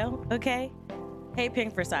video. Okay. Hey,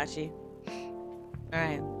 Pink Versace. All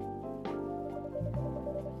right.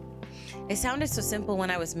 It sounded so simple when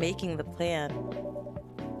I was making the plan.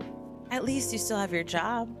 At least you still have your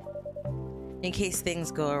job. In case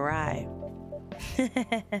things go awry.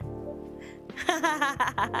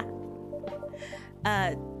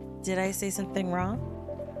 Did I say something wrong?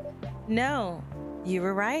 No, you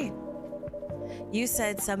were right. You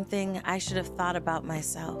said something I should have thought about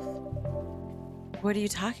myself. What are you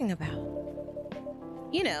talking about?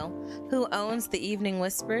 You know, who owns the Evening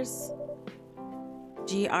Whispers?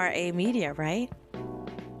 GRA Media, right?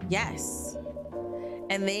 Yes.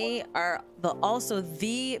 And they are also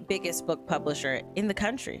the biggest book publisher in the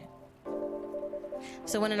country.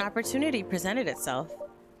 So when an opportunity presented itself,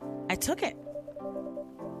 I took it.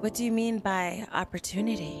 What do you mean by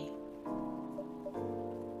opportunity?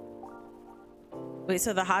 Wait,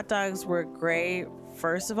 so the hot dogs were gray,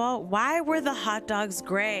 first of all? Why were the hot dogs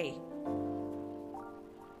gray?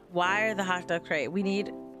 Why are the hot dogs gray? We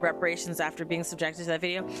need reparations after being subjected to that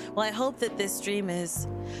video. Well, I hope that this stream is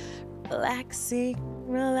relaxing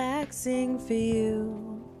for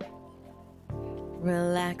you.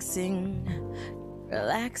 Relaxing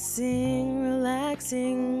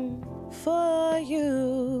for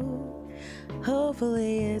you.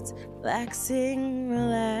 Hopefully it's relaxing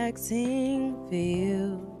for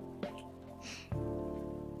you.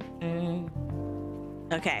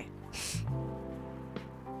 Okay.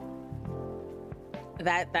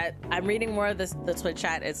 That I'm reading more of the Twitch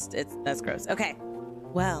chat. That's gross. Okay.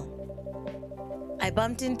 Well, I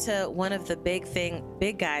bumped into one of the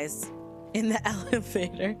big guys in the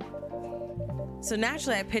elevator. So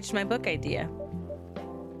naturally I pitched my book idea.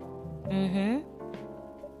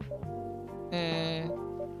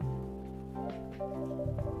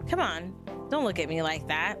 Come on, don't look at me like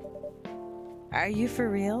that. Are you for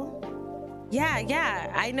real?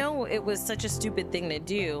 Yeah, I know it was such a stupid thing to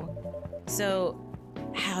do. So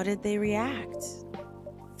how did they react?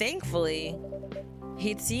 Thankfully,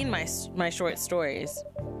 he'd seen my short stories,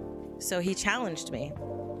 so he challenged me.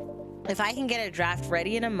 If I can get a draft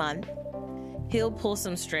ready in a month, he'll pull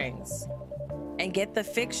some strings and get the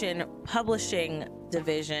fiction publishing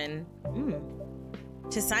division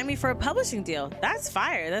to sign me for a publishing deal. That's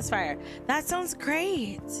fire. That's fire. That sounds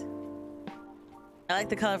great. I like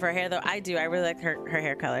the color of her hair, though. I do. I really like her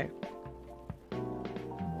hair color.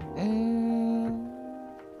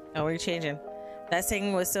 Oh, we're changing. That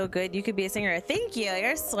singing was so good. You could be a singer. Thank you.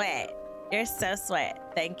 You're sweet. You're so sweet.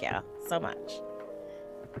 Thank you so much.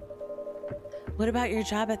 What about your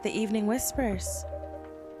job at the Evening Whispers?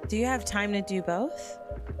 Do you have time to do both?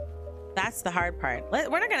 That's the hard part. We're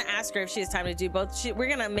not going to ask her if she has time to do both. We're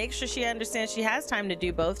going to make sure she understands she has time to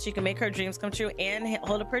do both. She can make her dreams come true and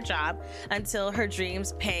hold up her job until her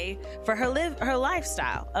dreams pay for her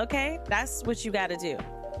lifestyle. Okay? That's what you got to do.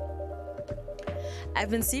 I've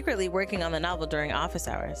been secretly working on the novel during office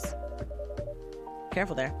hours.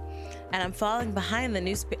 Careful there. And I'm falling behind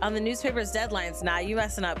on the newspaper's deadlines. Nah, you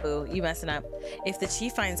messing up, boo. You messing up. If the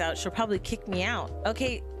chief finds out, she'll probably kick me out.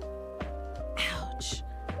 Okay. Ouch.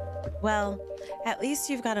 Well, at least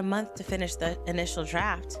you've got a month to finish the initial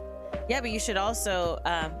draft. Yeah, but you should also,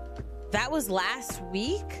 that was last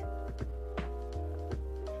week?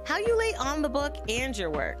 How you late on the book and your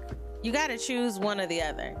work? You got to choose one or the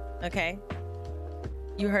other, okay?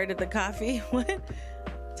 You heard of the coffee? What?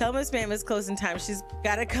 Tell Miss Ma'am it's closing time. She's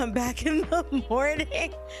got to come back in the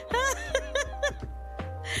morning.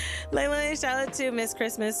 Lifeline, shout out to Miss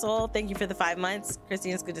Christmas Soul. Thank you for the 5 months.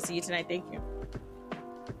 Christine, it's good to see you tonight. Thank you.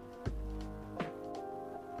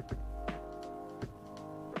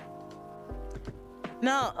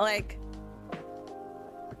 No, like,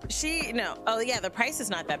 oh yeah, the price is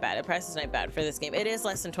not that bad. The price is not bad for this game. It is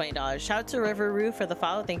less than $20. Shout out to River Roo for the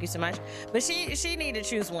follow. Thank you so much. But she need to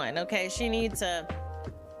choose one, okay? She needs to,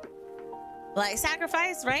 like,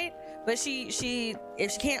 sacrifice, right? But if she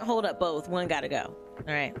can't hold up both, one gotta go.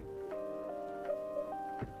 All right.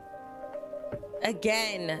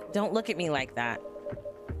 Again, don't look at me like that.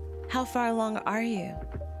 How far along are you?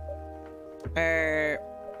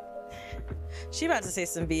 She about to say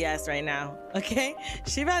some BS right now, okay?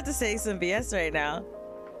 She about to say some BS right now.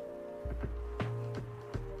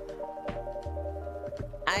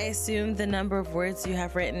 I assume the number of words you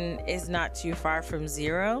have written is not too far from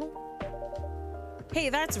 0. Hey,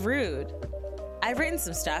 that's rude. I've written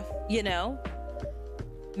some stuff, you know.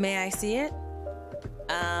 May I see it?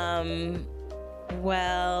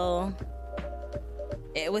 Well,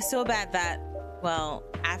 it was so bad that, well,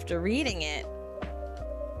 after reading it,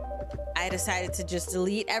 I decided to just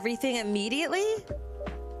delete everything immediately.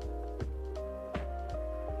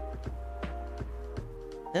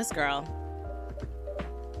 This girl.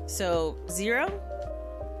 So 0?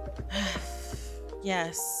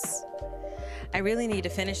 Yes. I really need to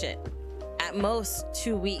finish it. At most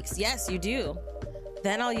 2 weeks. Yes, you do.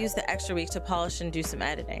 Then I'll use the extra week to polish and do some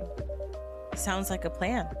editing. Sounds like a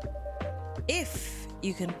plan. If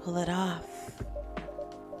you can pull it off.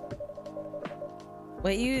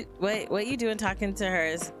 What you doing talking to her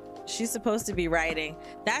is she's supposed to be writing.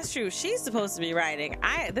 That's true. She's supposed to be writing.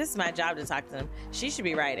 This is my job to talk to them. She should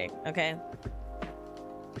be writing, okay?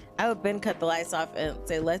 I would then cut the lights off and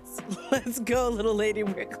say, let's go, little lady,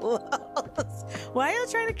 we're close. Why are you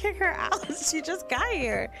trying to kick her out? She just got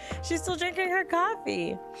here. She's still drinking her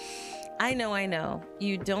coffee. I know.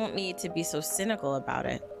 You don't need to be so cynical about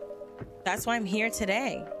it. That's why I'm here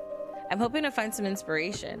today. I'm hoping to find some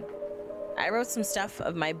inspiration. I wrote some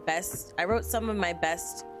of my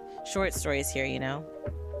best short stories here, you know.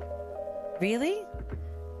 Really?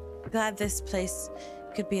 Glad this place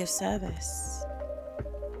could be of service.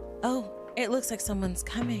 Oh, it looks like someone's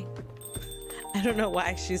coming. I don't know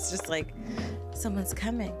why she's just like, someone's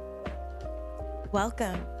coming.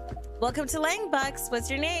 Welcome. Welcome to Langbucks. What's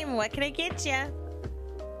your name? What can I get you?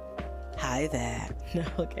 Hi there. No,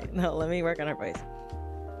 okay. No, let me work on her voice.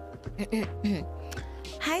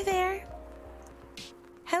 Hi there.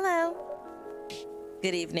 Hello.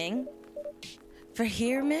 Good evening. For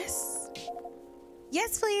here, miss?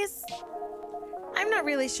 Yes, please. I'm not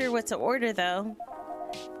really sure what to order, though.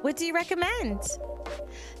 What do you recommend?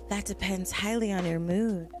 That depends highly on your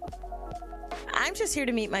mood. I'm just here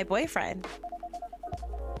to meet my boyfriend.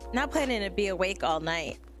 Not planning to be awake all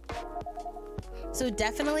night. So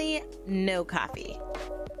definitely no coffee.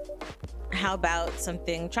 How about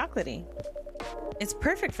something chocolatey? It's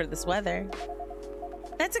perfect for this weather.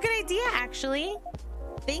 That's a good idea, actually.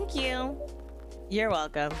 Thank you. You're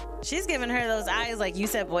welcome. She's giving her those eyes like you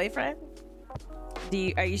said boyfriend.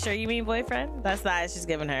 Are you sure you mean boyfriend? That's the eyes she's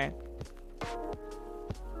giving her.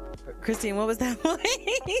 Christine, what was that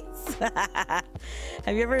voice?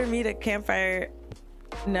 Have you ever met a campfire?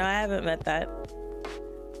 No, I haven't met that.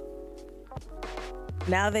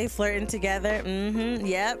 Now they flirting together. Mm-hmm.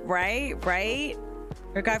 Yep. Right.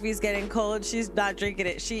 Her coffee's getting cold. She's not drinking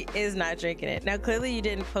it. She is not drinking it. Now, clearly you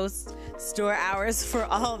didn't post store hours for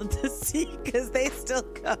all to see because they still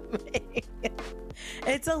coming.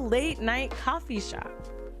 It's a late night coffee shop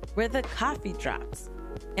where the coffee drops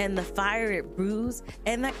and the fire it brews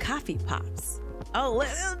and the coffee pops. Oh,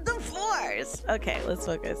 the floors. Okay, let's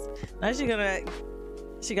focus. Now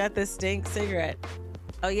she got this stink cigarette.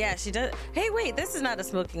 Oh yeah, she does. Hey, wait, this is not a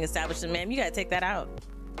smoking establishment, ma'am. You gotta take that out.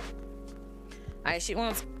 All right, she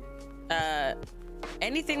wants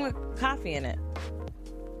anything with coffee in it.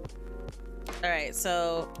 All right,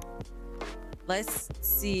 so let's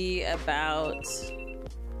see about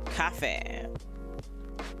coffee.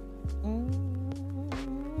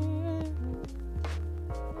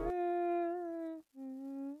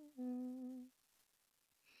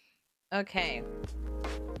 Okay.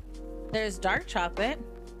 There's dark chocolate,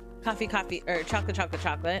 coffee, or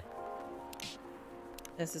chocolate.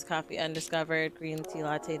 This is coffee undiscovered, green tea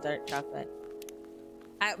latte, dark chocolate.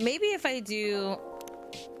 Maybe if I do,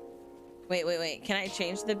 wait. Can I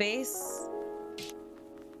change the base?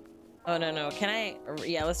 Oh, no. Can I?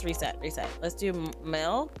 Yeah, let's reset. Let's do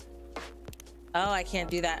milk. Oh, I can't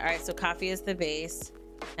do that. All right, so coffee is the base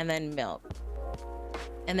and then milk.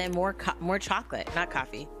 And then more chocolate, not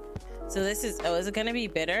coffee. So this is, is it gonna be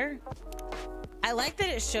bitter? I like that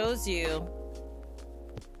it shows you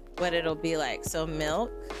what it'll be like. So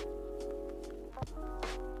milk.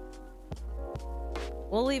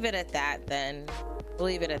 We'll leave it at that then. We'll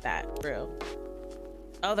leave it at that, brew.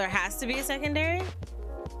 Oh, there has to be a secondary?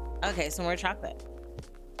 Okay, so more chocolate.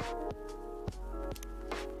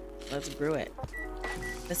 Let's brew it.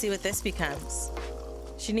 Let's see what this becomes.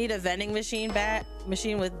 She need a vending machine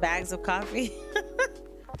with bags of coffee.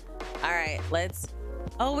 All right,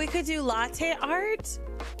 oh, we could do latte art.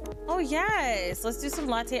 Oh yes, let's do some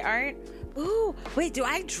latte art. Ooh, wait, do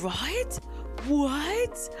I draw it?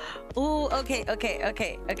 What? Ooh, okay.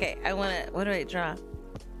 What do I draw?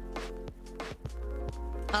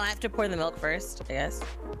 Oh, I have to pour the milk first, I guess.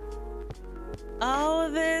 Oh,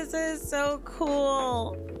 this is so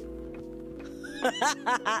cool.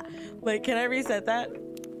 Wait, can I reset that?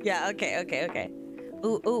 Yeah, okay.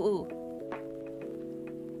 Ooh.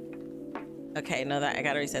 Okay, no, I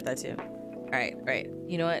gotta reset that too. All right.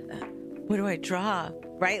 You know what? What do I draw?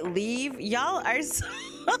 Right, leave? Y'all are so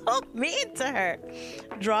mean to her.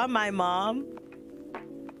 Draw my mom.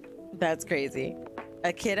 That's crazy.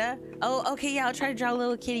 A kidda? Oh, okay, yeah, I'll try to draw a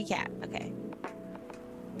little kitty cat. Okay.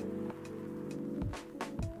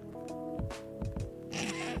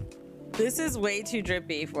 This is way too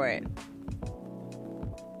drippy for it.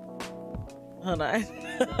 Hold on.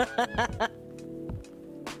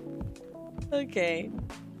 Okay.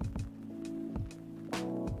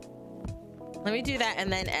 Let me do that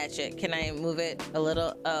and then etch it. Can I move it a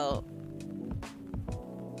little? Oh.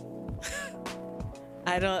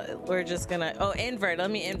 We're just gonna, invert.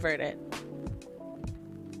 Let me invert it.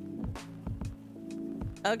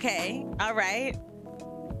 Okay, all right.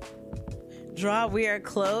 Draw, we are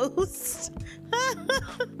closed.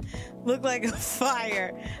 Look like a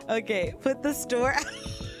fire. Okay, put the store.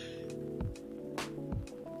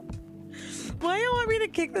 Why do you want me to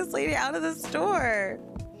kick this lady out of the store?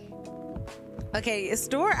 Okay,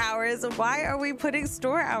 store hours. Why are we putting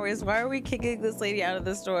store hours? Why are we kicking this lady out of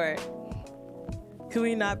the store? Can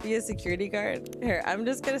we not be a security guard? Here, I'm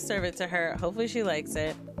just gonna serve it to her. Hopefully she likes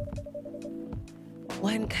it.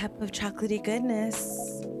 1 cup of chocolatey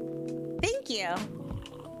goodness. Thank you.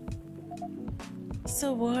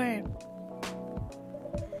 So warm.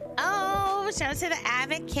 Oh, shout out to the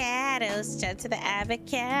avocados. Shout out to the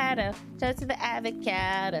avocado. Shout out to the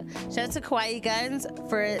avocado. Shout out to Kawaii Guns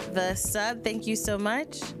for the sub. Thank you so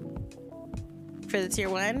much for the tier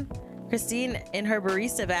 1. Christine in her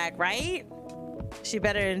barista bag, right? She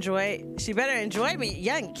better enjoy me.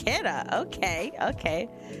 Young kidda. Okay.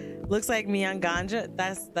 Looks like me on ganja.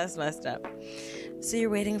 That's messed up. So you're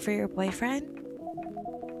waiting for your boyfriend?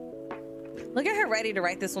 Look at her ready to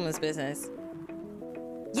write this woman's business.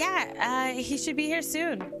 Yeah, he should be here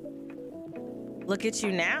soon. Look at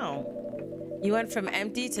you now. You went from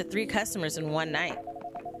empty to 3 customers in one night.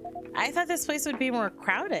 I thought this place would be more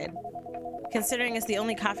crowded, considering it's the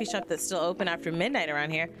only coffee shop that's still open after midnight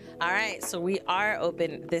around here. All right, so we are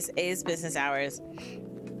open. This is business hours.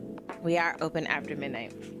 We are open after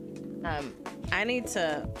midnight. I need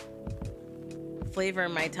to flavor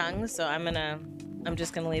my tongue, so I'm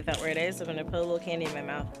just gonna leave that where it is. I'm gonna put a little candy in my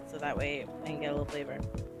mouth, so that way I can get a little flavor.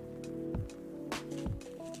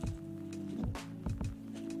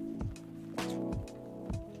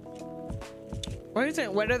 What do you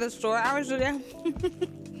think? What are the store hours today?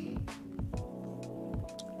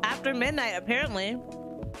 After midnight, apparently.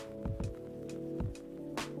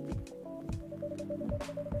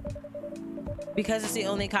 Because it's the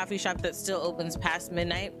only coffee shop that still opens past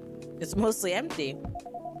midnight, it's mostly empty.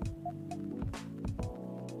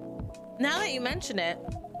 Now that you mention it,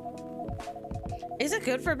 is it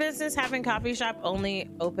good for business having coffee shop only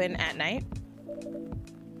open at night?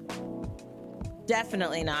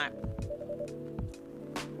 Definitely not.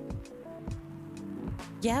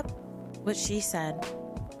 Yep, what she said.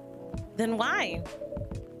 Then why?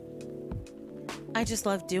 I just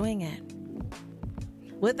love doing it.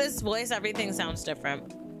 With this voice, everything sounds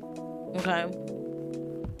different. Okay.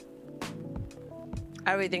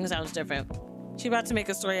 Everything sounds different. She about to make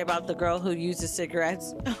a story about the girl who uses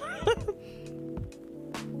cigarettes.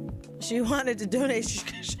 She wanted to donate.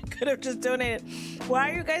 She could have just donated.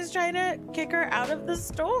 Why are you guys trying to kick her out of the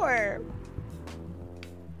store?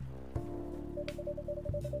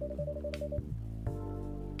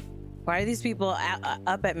 Why are these people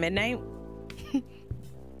up at midnight?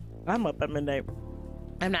 I'm up at midnight.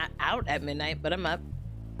 I'm not out at midnight, but I'm up.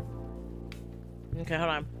 Okay, hold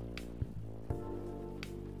on.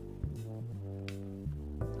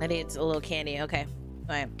 I need a little candy. Okay.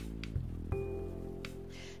 All right.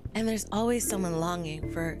 And there's always someone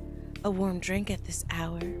longing for a warm drink at this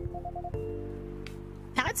hour.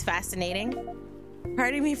 That's fascinating.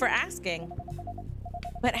 Pardon me for asking.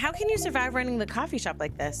 But how can you survive running the coffee shop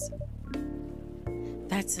like this?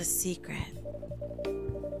 That's a secret.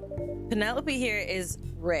 Penelope here is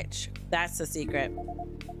rich. That's the secret.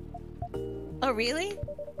 Oh, really?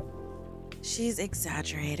 She's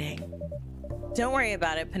exaggerating. Don't worry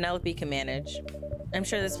about it. Penelope can manage. I'm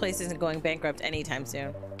sure this place isn't going bankrupt anytime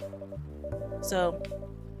soon. So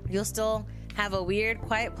you'll still have a weird,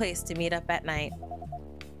 quiet place to meet up at night.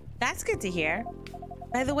 That's good to hear.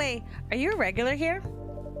 By the way, are you a regular here?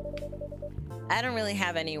 I don't really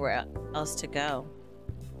have anywhere else to go.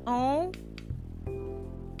 Oh.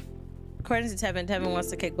 According to Tevin, Tevin wants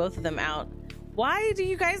to kick both of them out. Why do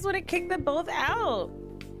you guys want to kick them both out?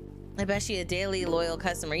 I bet she a daily loyal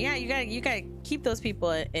customer. Yeah, you gotta keep those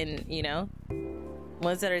people in, you know,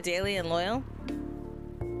 ones that are daily and loyal.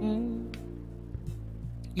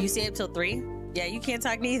 You stay up till 3? Yeah, you can't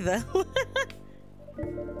talk neither.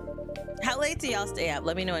 How late do y'all stay up?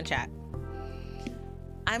 Let me know in chat.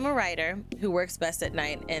 I'm a writer who works best at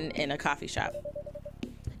night and in a coffee shop.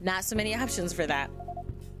 Not so many options for that.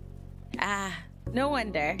 Ah, no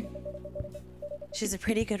wonder. She's a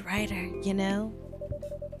pretty good writer, you know?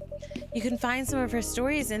 You can find some of her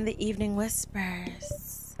stories in the Evening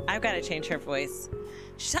Whispers. I've got to change her voice.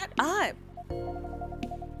 Shut up.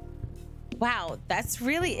 Wow, that's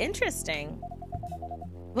really interesting.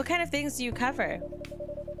 What kind of things do you cover?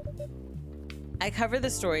 I cover the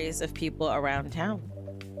stories of people around town.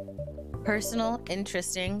 Personal,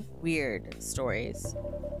 interesting, weird stories.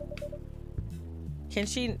 Can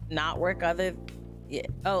she not work other... Yeah.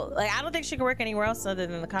 Oh, like, I don't think she can work anywhere else other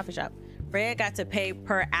than the coffee shop. Freya got to pay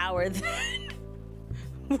per hour then.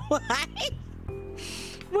 Why?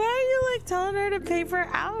 Why are you like telling her to pay per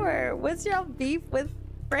hour? What's your beef with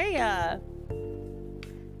Freya?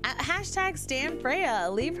 Hashtag stand Freya.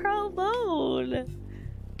 Leave her alone.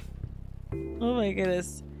 Oh my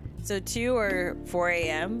goodness. So 2 or 4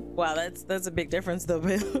 a.m. Wow, that's a big difference though.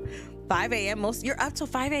 5 a.m. You're up till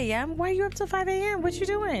 5 a.m. Why are you up till 5 a.m.? What you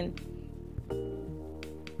doing?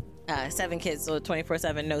 7 kids, so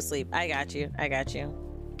 24/7, no sleep. I got you.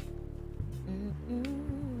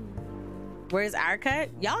 Where's our cut?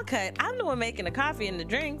 Y'all cut. I'm the one making the coffee and the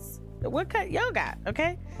drinks. What cut y'all got?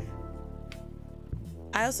 Okay.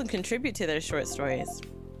 I also contribute to their short stories.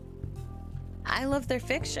 I love their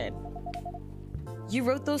fiction. You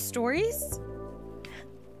wrote those stories?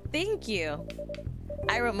 Thank you.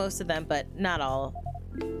 I wrote most of them, but not all.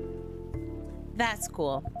 That's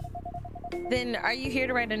cool. Then are you here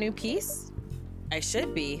to write a new piece? I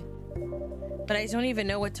should be, but I don't even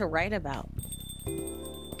know what to write about.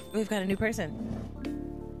 We've got a new person.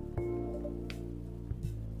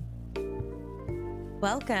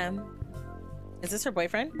 Welcome. Is this her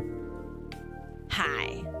boyfriend?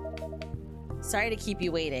 Hi. Sorry to keep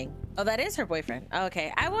you waiting. Oh, that is her boyfriend. Oh,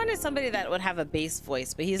 okay. I wanted somebody that would have a bass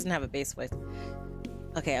voice, but he doesn't have a bass voice.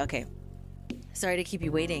 Okay. Sorry to keep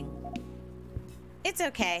you waiting. It's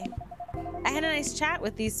okay. I had a nice chat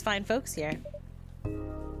with these fine folks here.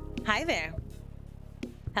 Hi there.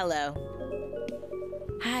 Hello.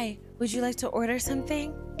 Hi, would you like to order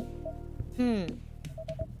something?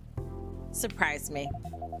 Surprise me.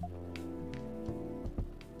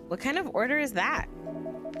 What kind of order is that?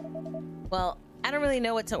 Well, I don't really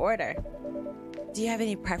know what to order. Do you have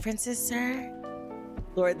any preferences, sir?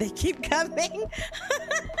 Lord, they keep coming.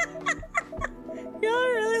 Y'all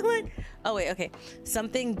are really like, oh wait, okay.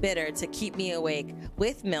 Something bitter to keep me awake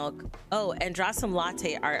with milk. Oh, and draw some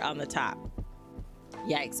latte art on the top.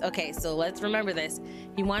 Yikes. Okay, so let's remember this.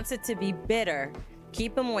 He wants it to be bitter.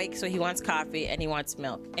 Keep him awake, so he wants coffee and he wants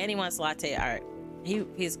milk and he wants latte art.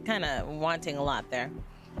 He's kind of wanting a lot there.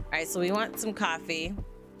 All right, so we want some coffee.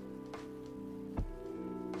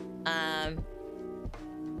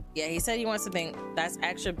 Yeah, he said he wants something that's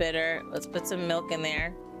extra bitter. Let's put some milk in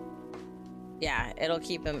there. Yeah, it'll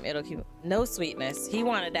keep him, no sweetness. He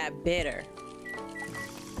wanted that bitter.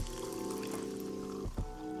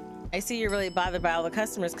 I see you're really bothered by all the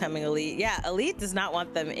customers coming, Elite. Yeah, Elite does not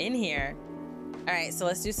want them in here. All right, so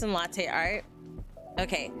let's do some latte art.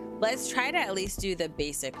 Okay, let's try to at least do the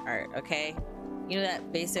basic art, okay? You know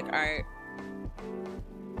that basic art?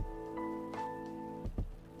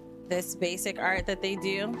 This basic art that they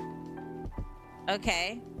do?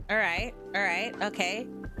 Okay, all right, okay.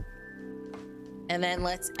 And then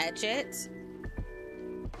let's etch it.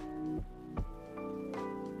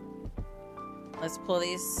 Let's pull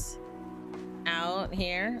these out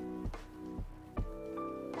here.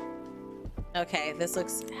 Okay, this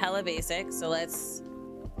looks hella basic. So let's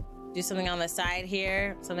do something on the side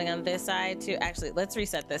here, something on this side too. Actually, let's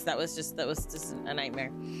reset this. That was just a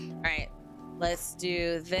nightmare. All right, let's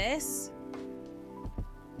do this.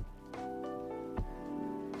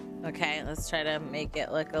 Okay, let's try to make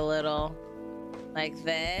it look a little like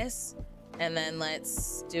this. And then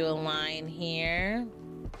let's do a line here.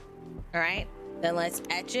 All right, then let's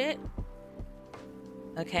etch it.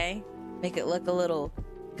 Okay, make it look a little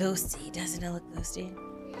ghosty. Doesn't it look ghosty?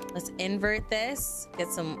 Let's invert this, get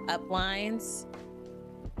some up lines.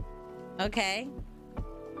 Okay,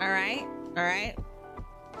 all right.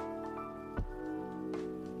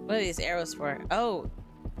 What are these arrows for? Oh,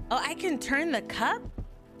 I can turn the cup?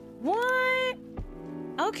 What?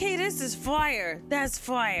 Okay, this is fire. That's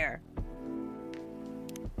fire.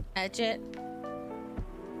 Etch it.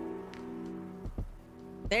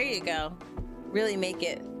 There you go. Really make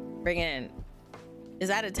it, bring it in. Is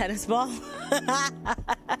that a tennis ball?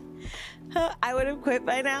 I would have quit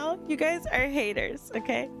by now. You guys are haters,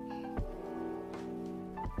 okay?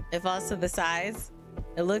 It falls to the size.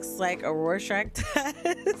 It looks like a Rorschach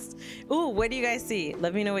test. Ooh, what do you guys see?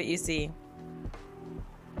 Let me know what you see.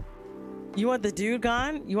 You want the dude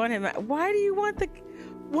gone? You want him? Why do you want the...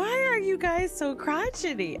 Why are you guys so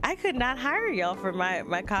crotchety? I could not hire y'all for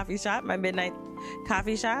my coffee shop, my midnight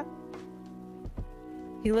coffee shop.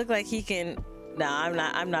 He looked like he can... No,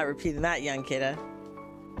 I'm not repeating that, young kidda.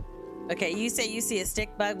 Okay, you say you see a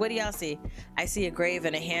stick bug. What do y'all see? I see a grave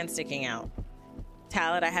and a hand sticking out.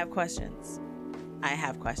 Talent, I have questions. I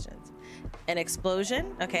have questions. An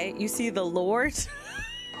explosion. Okay, you see the Lord.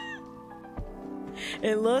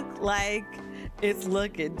 It looked like it's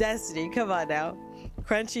looking. Destiny, come on now.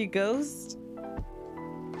 Crunchy ghost.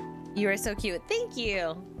 You are so cute. Thank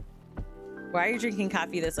you. Why are you drinking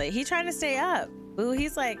coffee this late? He's trying to stay up. Ooh,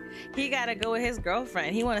 he's like, he gotta go with his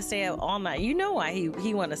girlfriend. He want to stay up all night. You know why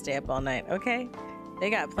he want to stay up all night, okay? They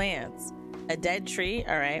got plans. A dead tree.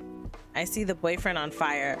 All right. I see the boyfriend on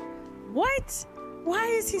fire. What? Why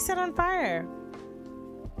is he set on fire?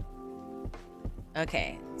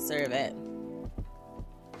 Okay, serve it.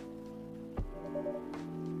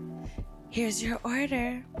 Here's your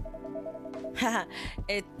order.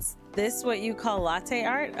 It's this what you call latte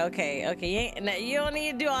art? Okay, you don't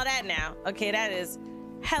need to do all that now. Okay, that is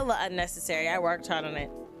hella unnecessary. I worked hard on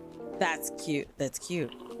it. That's cute. That's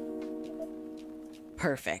cute.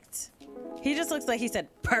 Perfect. He just looks like he said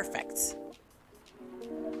perfect.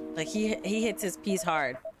 Like he hits his piece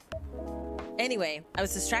hard. Anyway, I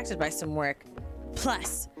was distracted by some work.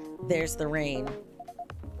 Plus, there's the rain.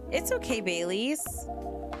 It's okay, Baileys.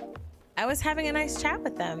 I was having a nice chat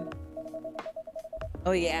with them.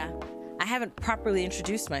 Oh yeah, I haven't properly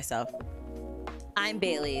introduced myself. I'm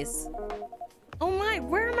Baileys. Oh my,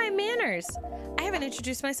 where are my manners? I haven't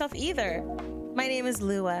introduced myself either. My name is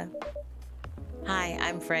Lua. Hi,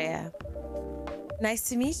 I'm Freya. Nice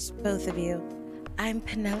to meet both of you. I'm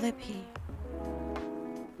Penelope.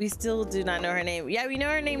 We still do not know her name. Yeah, we know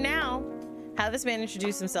her name now. How this man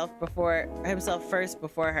introduced himself first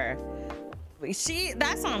before her.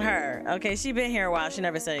 That's on her. Okay, she been here a while. She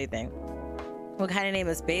never said anything. What kind of name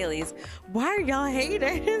is Bailey's? Why are y'all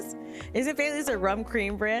haters? Isn't Bailey's a rum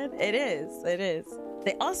cream brand? It is. It is.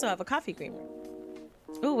 They also have a coffee creamer.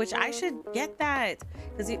 Ooh, which I should get that.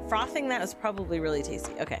 Because frothing that is probably really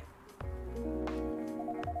tasty. Okay.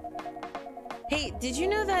 Hey, did you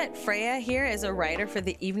know that Freya here is a writer for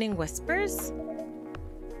the Evening Whispers?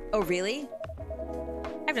 Oh, really?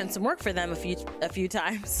 I've done some work for them a few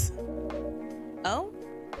times. Oh,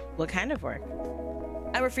 what kind of work?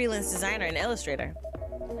 I'm a freelance designer and illustrator.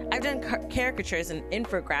 I've done caricatures and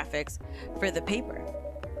infographics for the paper.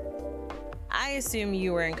 I assume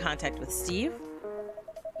you were in contact with Steve?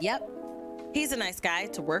 Yep. He's a nice guy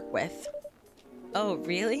to work with. Oh,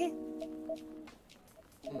 really?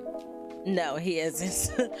 No, he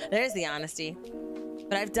isn't. There's the honesty.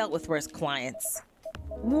 But I've dealt with worse clients.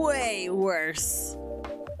 Way worse.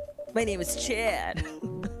 My name is Chad.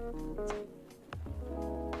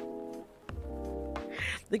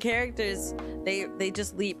 The characters, they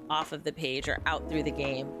just leap off of the page or out through the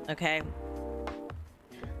game, okay?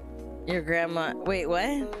 Your grandma, wait,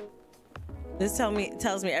 what? This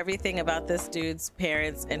tells me everything about this dude's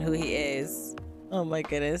parents and who he is. Oh my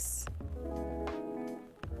goodness.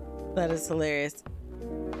 That is hilarious.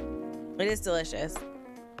 It is delicious.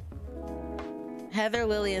 Heather,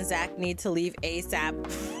 Lily, and Zach need to leave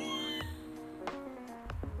ASAP.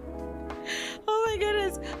 Oh my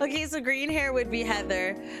goodness. Okay, so green hair would be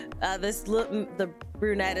Heather. The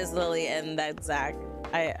brunette is Lily, and that's Zach.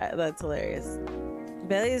 That's hilarious.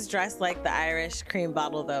 Billy is dressed like the Irish cream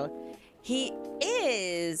bottle, though. He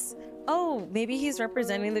is. Oh, maybe he's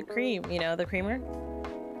representing the cream. You know, the creamer.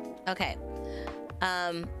 Okay.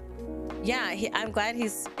 Yeah, I'm glad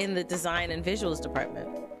he's in the design and visuals department.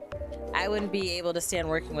 I wouldn't be able to stand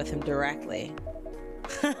working with him directly.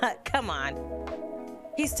 Come on.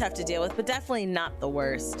 He's tough to deal with, but definitely not the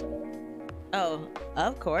worst. Oh,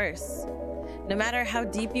 of course. No matter how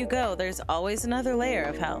deep you go, there's always another layer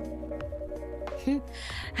of hell.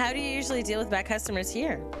 How do you usually deal with bad customers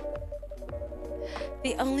here?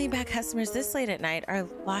 The only bad customers this late at night are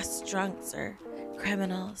lost drunks or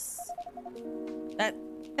criminals.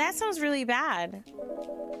 That sounds really bad.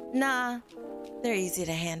 Nah, they're easy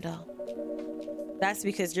to handle. That's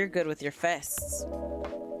because you're good with your fists.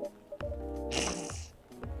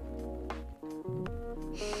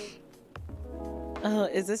 Oh,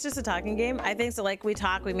 is this just a talking game? I think so. Like, we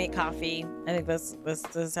talk, we make coffee. I think this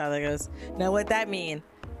is how that goes. Now, what that mean?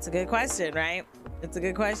 It's a good question, right? It's a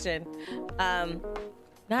good question.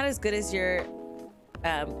 Not as good as your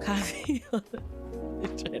coffee.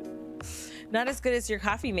 Not as good as your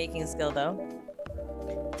coffee making skill, though.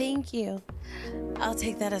 Thank you. I'll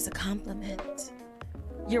take that as a compliment.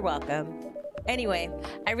 You're welcome. Anyway,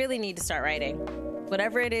 I really need to start writing.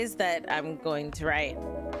 Whatever it is that I'm going to write.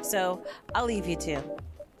 So I'll leave you two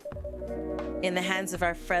in the hands of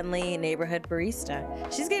our friendly neighborhood barista.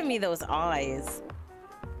 She's giving me those eyes.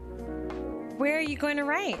 Where are you going to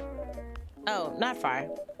write? Oh, not far.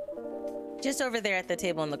 Just over there at the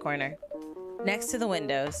table in the corner. Next to the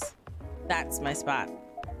windows. That's my spot.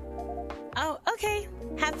 Oh, okay.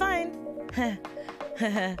 Have fun.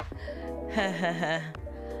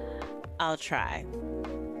 I'll try.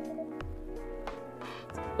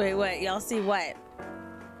 Wait, what? Y'all see what?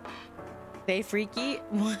 They freaky?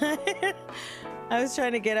 What? I was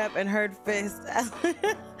trying to get up and heard fist.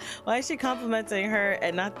 Why is she complimenting her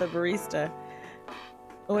and not the barista?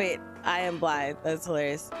 Wait, I am blind. That's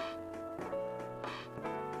hilarious.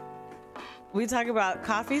 We talk about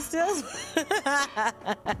coffee still?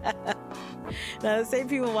 Now the same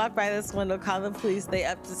people walk by this window, call the police, they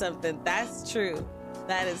up to something. That's true.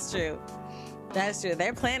 That is true. That's true.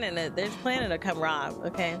 They're planning it. They're planning to come rob,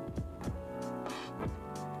 okay?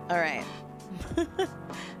 All right.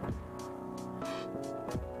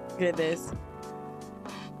 Goodness.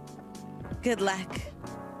 Good luck.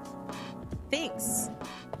 Thanks.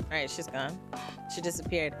 All right, she's gone. She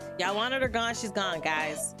disappeared. Y'all wanted her gone? She's gone,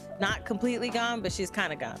 guys. Not completely gone, but she's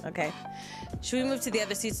kind of gone. Okay. Should we move to the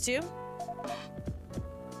other seats too?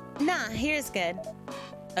 Nah, here's good.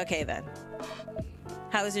 Okay then.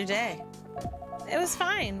 How was your day? It was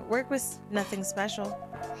fine. Work was nothing special.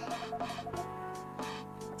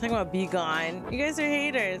 Talking about be gone. You guys are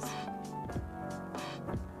haters.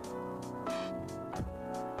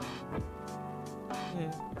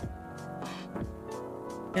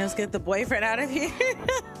 Let's get the boyfriend out of here.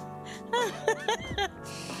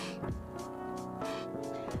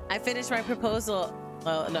 I finished my proposal.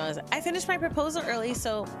 Oh, no. I finished my proposal early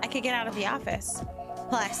so I could get out of the office.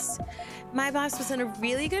 Plus, my boss was in a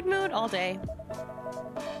really good mood all day.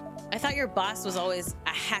 I thought your boss was always a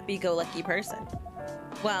happy-go-lucky person.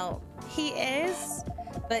 Well, he is,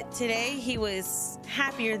 but today he was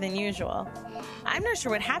happier than usual. I'm not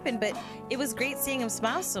sure what happened, but it was great seeing him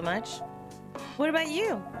smile so much. What about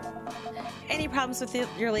you? Any problems with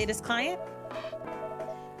your latest client?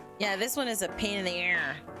 Yeah, this one is a pain in the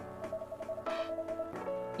ear.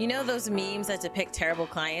 You know those memes that depict terrible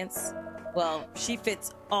clients? Well, she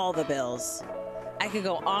fits all the bills. I could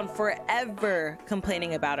go on forever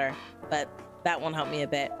complaining about her, but that won't help me a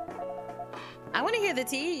bit. I want to hear the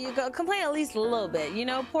tea. You go complain at least a little bit. You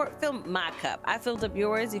know, fill my cup. I filled up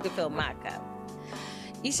yours. You can fill my cup.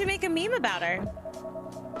 You should make a meme about her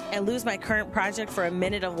and lose my current project for a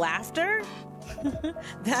minute of laughter.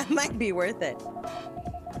 That might be worth it.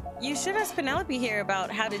 You should ask Penelope here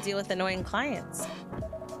about how to deal with annoying clients.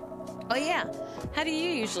 Oh yeah, how do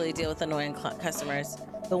you usually deal with annoying customers?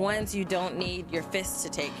 The ones you don't need your fists to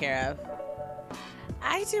take care of.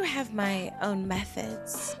 I do have my own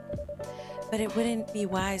methods, but it wouldn't be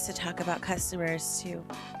wise to talk about customers to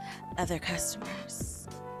other customers.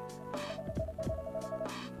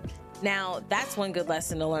 Now, that's one good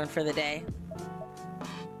lesson to learn for the day.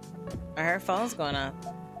 Her phone's going off.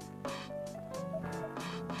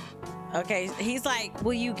 Okay, he's like,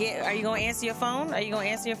 are you gonna answer your phone? Are you gonna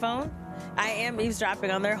answer your phone? I am eavesdropping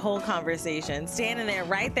on their whole conversation, standing there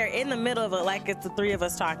right there in the middle of it like it's the three of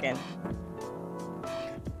us talking.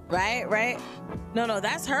 Right? No,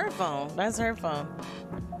 that's her phone. That's her phone.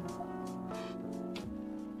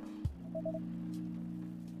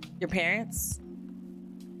 Your parents?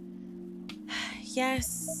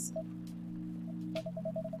 Yes.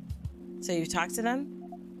 So you talked to them?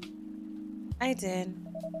 I did.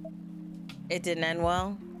 It didn't end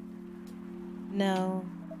well? No.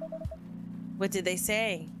 What did they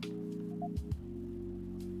say?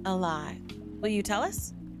 A lot. Will you tell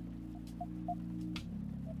us?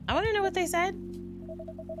 I want to know what they said.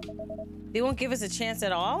 They won't give us a chance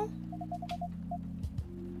at all?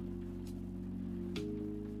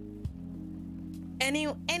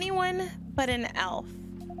 Anyone but an elf.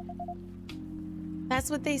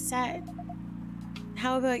 That's what they said.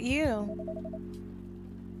 How about you?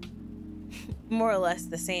 More or less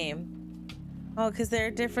the same. Oh, because they're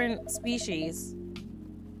different species.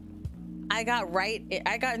 I got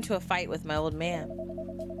into a fight with my old man.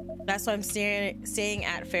 That's why I'm staying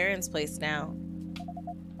at Farron's place now.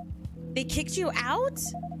 They kicked you out?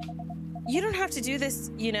 You don't have to do this,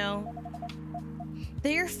 you know.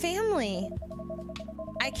 They're your family.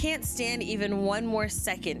 I can't stand even one more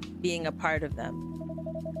second being a part of them.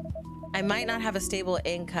 I might not have a stable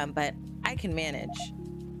income, but I can manage.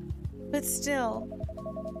 But still,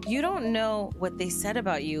 you don't know what they said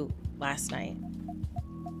about you last night.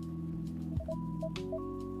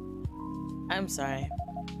 I'm sorry.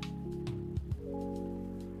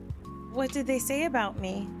 What did they say about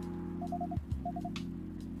me?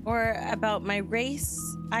 Or about my race,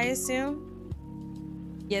 I assume?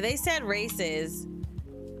 Yeah, they said races.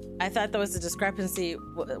 I thought there was a discrepancy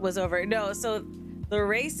was over. No, so the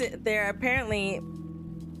race, they're apparently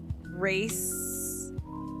race,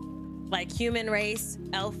 like human race,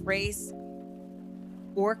 elf race,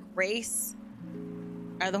 orc race.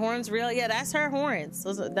 Are the horns real? Yeah, that's her horns.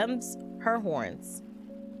 Them's her horns.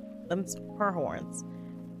 Them's her horns.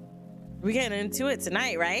 We're getting into it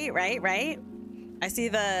tonight, right? Right? I see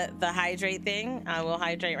the hydrate thing. I will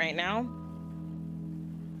hydrate right now.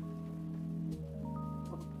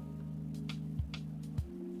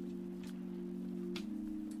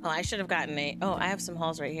 Oh, I should have gotten I have some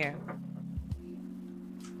halls right here.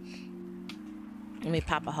 Let me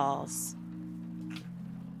pop a halls.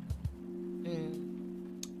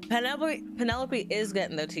 Penelope is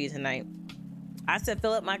getting the tea tonight. I said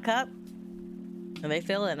fill up my cup, and they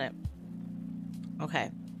fill in it. Okay.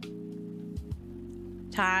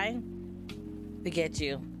 Ty, forget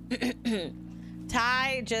you.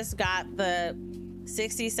 Ty just got the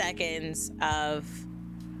 60 seconds of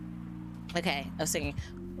singing.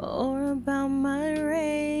 Or about my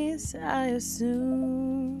race, I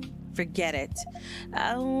assume. Forget it.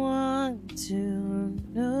 I want to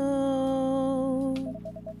know.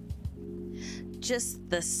 Just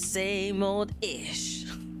the same old ish.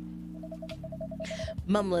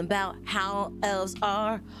 Mumbling about how elves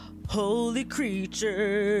are holy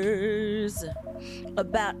creatures,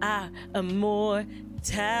 about our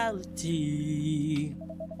immortality,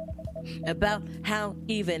 about how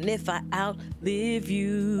even if I outlive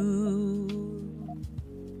you.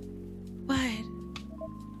 What?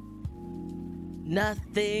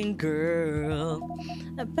 Nothing, girl.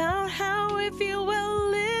 About how if you will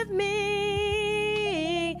live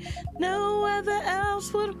me, no other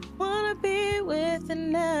else would wanna be with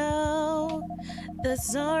an elf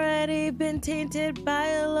that's already been tainted by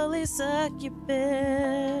a lowly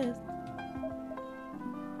succubus.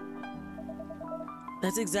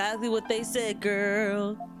 That's exactly what they said,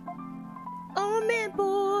 girl. Oh man,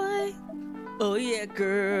 boy. Oh yeah,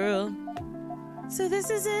 girl. So this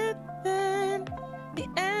is it then. The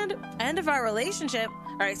end of our relationship.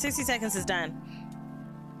 All right, 60 seconds is done.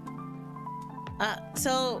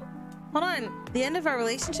 So Hold on. The end of our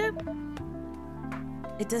relationship?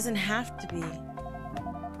 It doesn't have to be.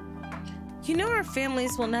 You know our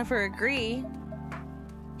families will never agree.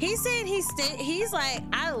 He's saying he's like,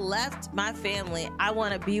 I left my family. I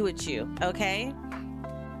want to be with you, okay?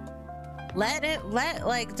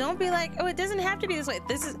 Like, don't be like, oh, it doesn't have to be this way.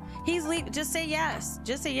 He's leaving. Just say yes.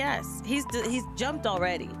 Just say yes. He's jumped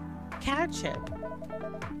already. Catch him.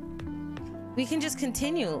 We can just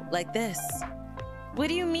continue like this. What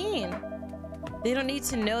do you mean? They don't need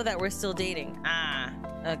to know that we're still dating. Ah,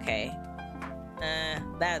 okay.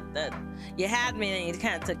 That you had me and you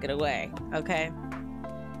kind of took it away. Okay.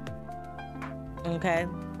 Okay.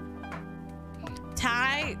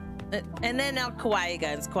 Ty, and then now kawaii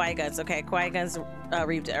guns. Okay, kawaii guns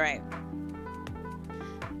reaped it. All right.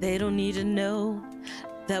 They don't need to know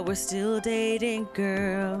that we're still dating,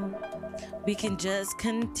 girl. We can just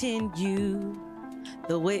continue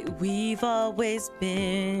the way we've always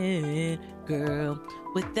been, girl,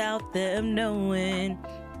 without them knowing.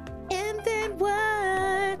 And then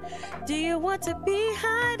what? Do you want to be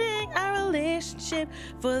hiding our relationship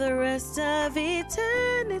for the rest of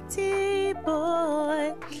eternity,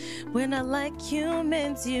 boy? We're not like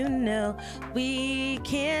humans, you know. We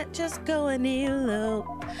can't just go and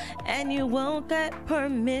elope. And you won't get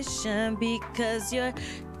permission because you're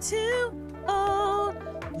too old.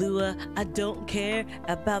 Lua, I don't care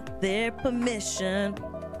about their permission.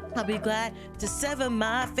 I'll be glad to sever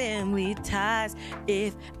my family ties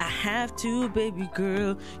if I have to, baby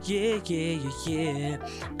girl. Yeah.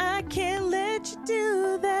 I can't let you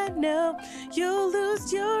do that, no. You'll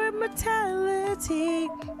lose your immortality.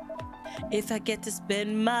 If I get to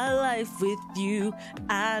spend my life with you,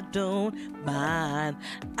 I don't mind.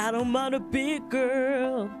 I don't mind a big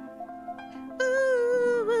girl.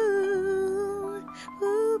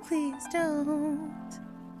 Ooh, please don't.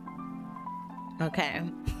 Okay.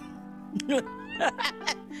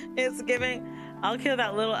 It's giving. I'll kill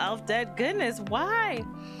that little elf dead. Goodness, why?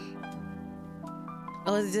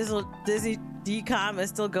 Oh, is this Disney DCOM is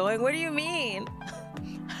still going? What do you mean?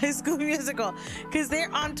 High School Musical? Because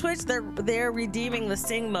they're on Twitch. They're redeeming the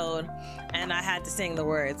sing mode, and I had to sing the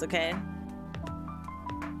words. Okay.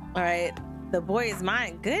 All right. The boy is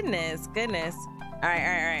mine. Goodness. All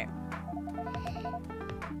right.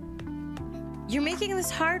 You're making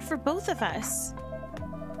this hard for both of us.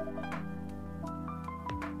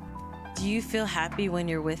 Do you feel happy when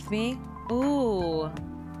you're with me? Ooh.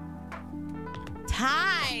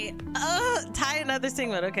 Ty! Oh, Ty, another sing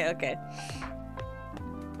mode. Okay.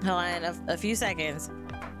 Hold on, a few seconds.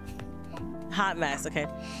 Hot mess, okay.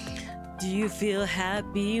 Do you feel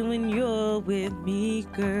happy when you're with me,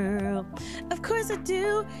 girl? Of course I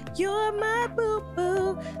do. You're my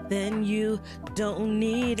boo-boo. Then you don't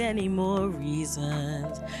need any more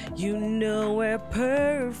reasons. You know we're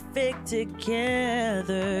perfect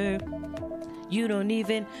together. You don't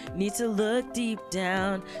even need to look deep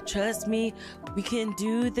down. Trust me, we can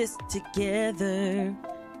do this together.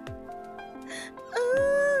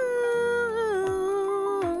 Ooh.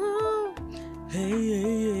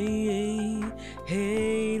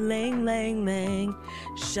 Hey, Lang.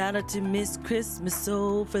 Shout out to Miss Christmas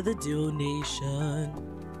Soul for the donation.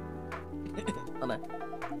 Hold on.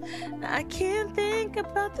 I can't think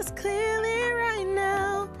about this clearly right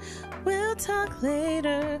now. We'll talk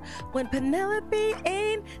later when Penelope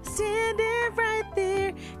ain't standing right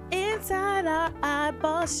there inside our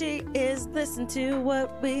eyeballs. She is listening to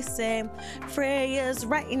what we say. Freya's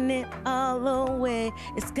writing it all away.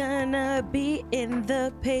 It's gonna be in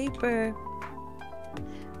the paper.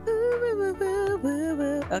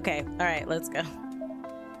 Ooh. Okay, all right, let's go.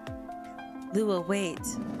 Lua, wait.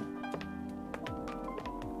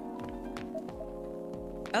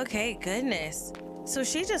 Okay, goodness. So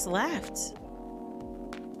she just left.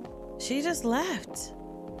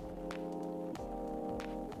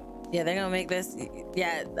 Yeah, they're gonna make this.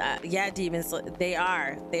 Yeah, demons. They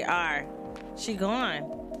are. She gone.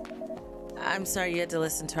 I'm sorry you had to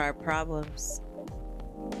listen to our problems.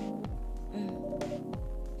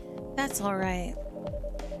 That's all right.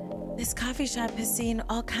 This coffee shop has seen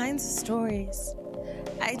all kinds of stories.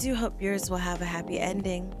 I do hope yours will have a happy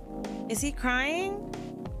ending. Is he crying?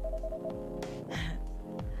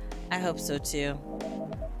 I hope so too.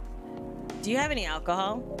 Do you have any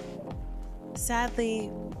alcohol? Sadly,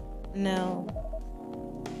 no.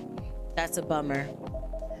 That's a bummer.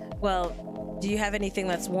 Well, do you have anything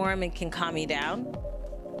that's warm and can calm me down?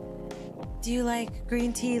 Do you like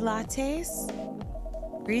green tea lattes?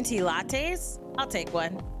 Green tea lattes? I'll take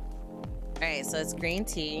one. All right, so it's green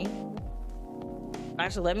tea.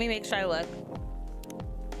 Actually, let me make sure I look.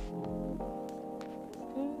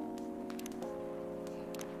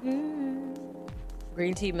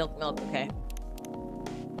 Green tea, milk, okay.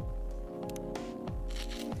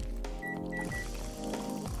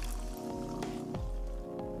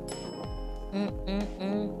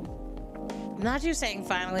 Not you saying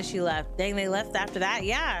finally she left. Dang, they left after that?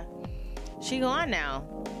 Yeah. She gone now.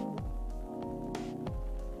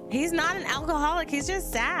 He's not an alcoholic, he's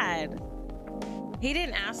just sad. He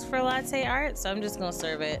didn't ask for latte art, so I'm just gonna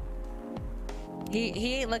serve it.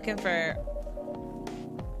 He ain't looking for...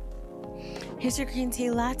 Here's your green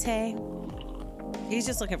tea latte. He's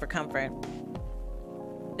just looking for comfort.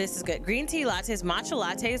 This is good. Green tea lattes, matcha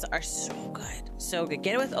lattes are so good. So good.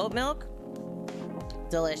 Get it with oat milk.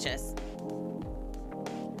 Delicious.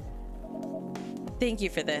 Thank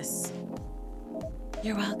you for this.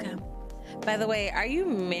 You're welcome. By the way, are you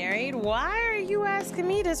married? Why are you asking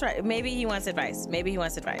me this? Right? Maybe he wants advice. Maybe he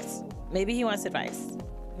wants advice. Maybe he wants advice.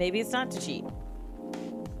 Maybe it's not to cheat.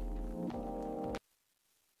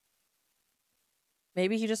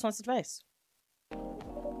 Maybe he just wants advice.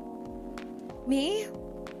 Me?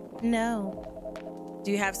 No.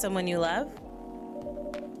 Do you have someone you love?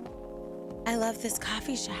 I love this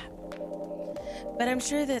coffee shop. But I'm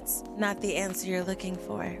sure that's not the answer you're looking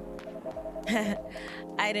for.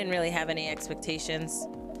 I didn't really have any expectations.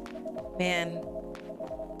 Man,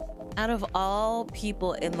 out of all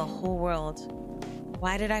people in the whole world,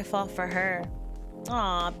 why did I fall for her?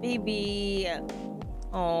 Aw, baby.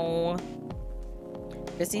 Oh.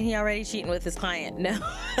 Christine, he already cheating with his client. No.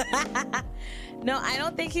 No, I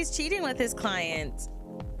don't think he's cheating with his client.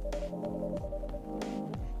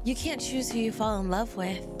 You can't choose who you fall in love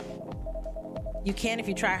with. You can if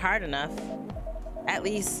you try hard enough. At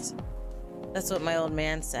least, that's what my old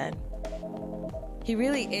man said. He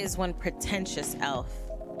really is one pretentious elf.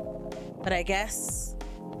 But I guess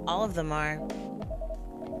all of them are.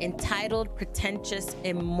 Entitled, pretentious,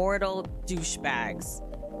 immortal douchebags.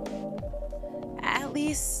 At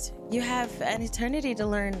least you have an eternity to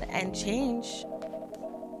learn and change.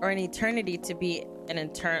 Or an eternity to be an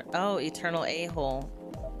eternal a-hole.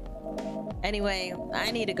 Anyway, I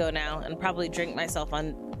need to go now and probably drink myself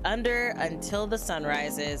under until the sun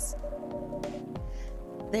rises.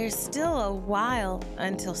 There's still a while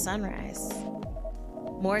until sunrise.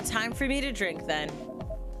 More time for me to drink then.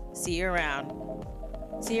 See you around.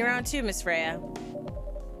 See you around too, Miss Freya.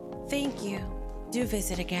 Thank you. Do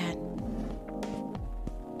visit again.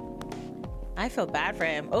 I feel bad for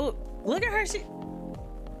him. Oh, look at her.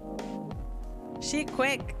 She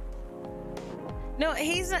quick. No,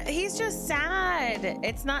 he's just sad.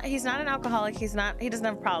 He's not an alcoholic. He doesn't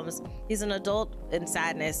have problems. He's an adult in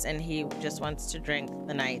sadness and he just wants to drink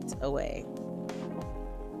the night away.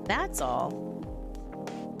 That's all.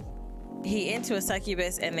 He into a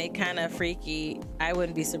succubus and they kind of freaky. I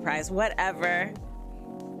wouldn't be surprised. Whatever.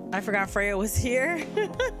 I forgot Freya was here.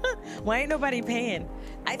 Why ain't nobody paying?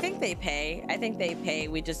 I think they pay.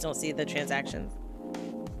 We just don't see the transactions.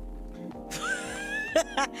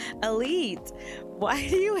 Elite, why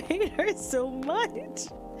do you hate her so much?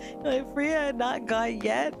 Like, Freya not gone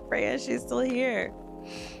yet? Freya, she's still here.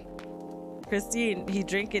 Christine, he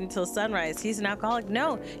drinking till sunrise. He's an alcoholic.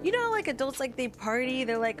 No, you know, like adults, like they party.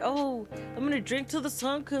 They're like, oh, I'm gonna drink till the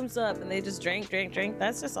sun comes up, and they just drink.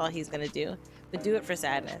 That's just all he's gonna do. But do it for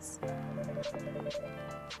sadness.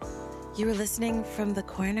 You were listening from the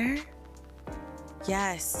corner?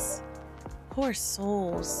 Yes. Poor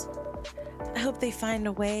souls. I hope they find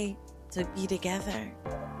a way to be together.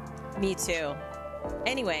 Me too.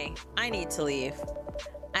 Anyway, I need to leave.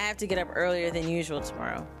 I have to get up earlier than usual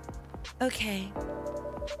tomorrow. Okay.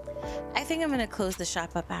 I think I'm gonna close the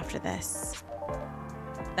shop up after this.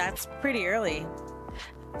 That's pretty early.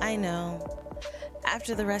 I know.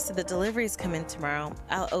 After the rest of the deliveries come in tomorrow,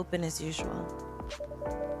 I'll open as usual.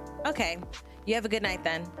 Okay. You have a good night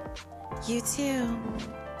then. You too.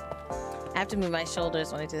 I have to move my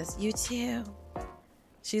shoulders when I do this. You too.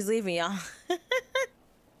 She's leaving, y'all.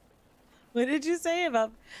 What did you say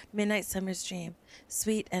about Midnight Summer's Dream?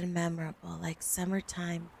 Sweet and memorable, like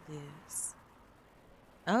summertime blues.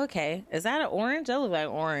 Okay. Is that an orange? That looks like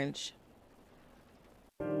orange.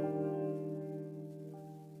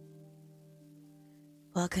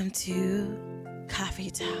 Welcome to Coffee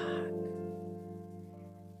Talk.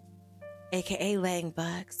 AKA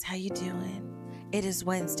Langbucks. How you doing? It is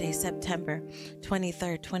Wednesday, September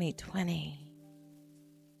 23rd, 2020.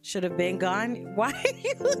 Should have been gone. Why are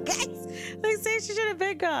you guys like say she should have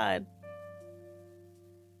been gone?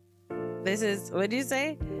 This is, what did you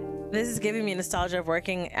say? This is giving me nostalgia of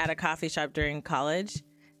working at a coffee shop during college.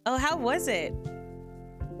 Oh, how was it?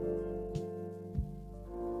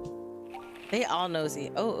 They all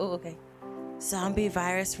nosy. Oh, okay. Zombie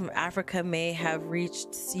virus from Africa may have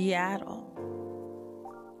reached Seattle.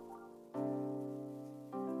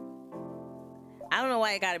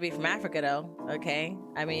 why it got to be from Africa, though. Okay,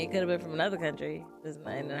 I mean, it could have been from another country. It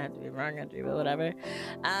doesn't have to be from our country, but whatever.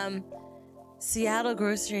 Seattle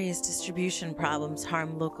groceries distribution problems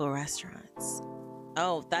harm local restaurants.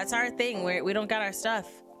 Oh, that's our thing. We don't got our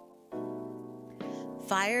stuff.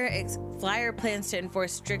 Flyer plans to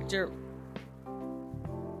enforce stricter.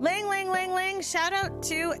 Lang. Shout out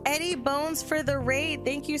to Eddie Bones for the raid.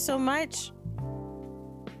 Thank you so much.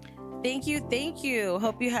 Thank you.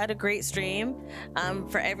 Hope you had a great stream.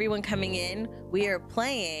 For everyone coming in, we are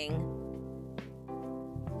playing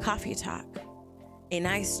Coffee Talk, a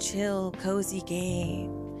nice, chill, cozy game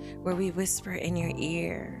where we whisper in your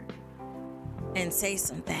ear and say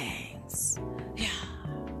some things. Yeah.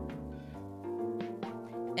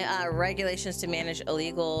 Regulations to manage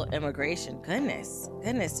illegal immigration. Goodness,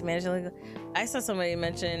 to manage illegal. I saw somebody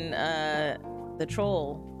mention the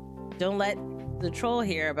troll. Don't let the troll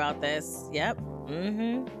hear about this. Yep.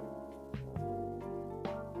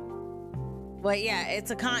 Well, yeah, it's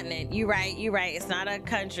a continent. You're right. It's not a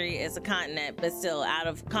country, it's a continent. But still, out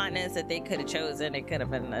of continents that they could have chosen, it could have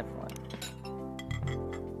been another one.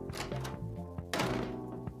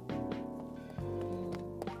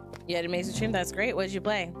 You had an amazing stream. That's great. What did you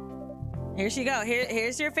play? Here she go.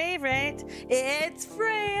 Here's your favorite. It's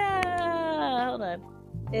Freya. Hold on.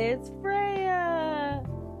 It's Freya.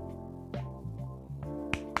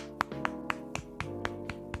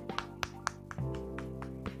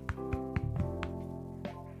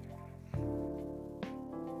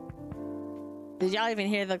 Did y'all even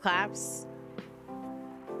hear the claps?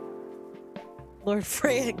 Lord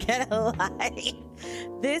Freya, get a life.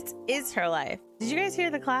 This is her life. Did you guys hear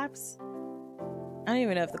the claps? I don't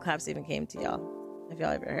even know if the claps even came to y'all. If y'all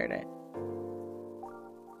ever heard it.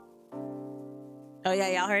 Oh yeah,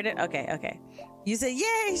 y'all heard it? Okay. You said,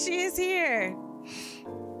 yay, she is here.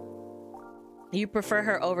 You prefer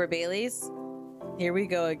her over Bailey's? Here we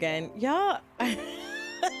go again. Y'all.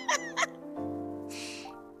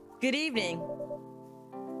 Good evening.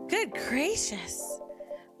 Good gracious.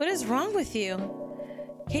 What is wrong with you?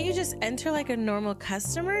 Can't you just enter like a normal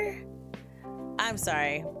customer? I'm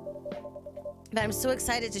sorry, but I'm so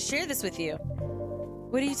excited to share this with you.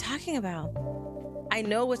 What are you talking about? I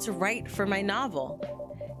know what's right for my novel.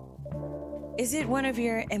 Is it one of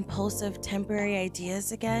your impulsive temporary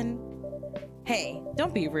ideas again? Hey,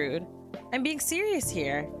 don't be rude. I'm being serious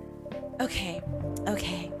here. Okay.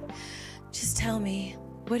 Just tell me,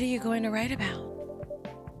 what are you going to write about?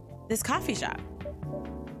 This coffee shop.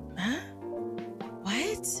 Huh?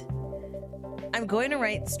 What? I'm going to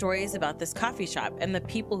write stories about this coffee shop and the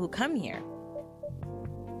people who come here.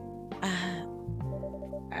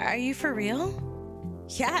 Are you for real?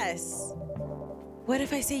 Yes. What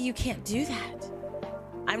if I say you can't do that?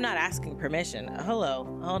 I'm not asking permission.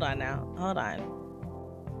 Hello. Hold on now. Hold on.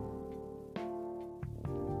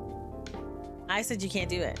 I said you can't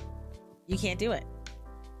do it. You can't do it.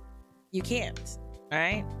 You can't. All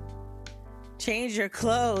right? Change your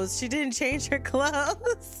clothes. She didn't change her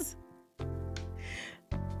clothes.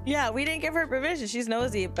 Yeah, we didn't give her permission. She's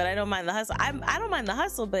nosy, but I don't mind the hustle. I don't mind the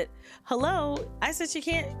hustle, but hello, I said she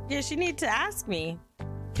can't. Yeah, she need to ask me.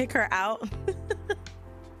 Kick her out.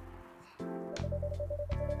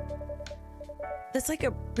 That's like a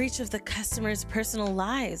breach of the customer's personal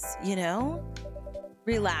lives, you know?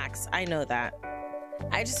 Relax, I know that.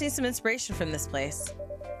 I just need some inspiration from this place.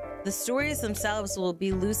 The stories themselves will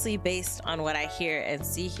be loosely based on what I hear and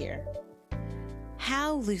see here.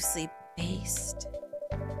 How loosely based?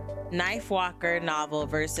 Knife Walker novel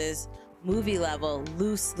versus movie level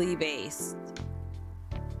loosely based.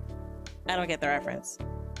 I don't get the reference.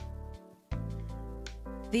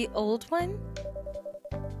 The old one?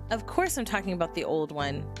 Of course I'm talking about the old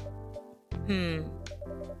one.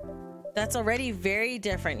 That's already very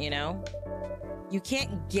different, you know? You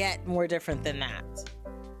can't get more different than that.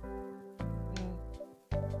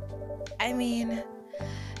 I mean,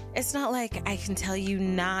 it's not like I can tell you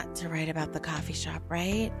not to write about the coffee shop,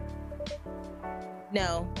 right?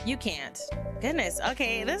 No, you can't. Goodness,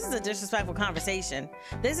 okay, this is a disrespectful conversation.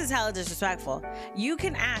 This is hella disrespectful. You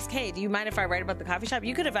can ask, hey, do you mind if I write about the coffee shop?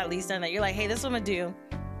 You could have at least done that. You're like, hey, this is what I'm gonna do.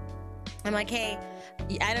 I'm like, hey,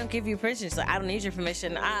 I don't give you permission, so I don't need your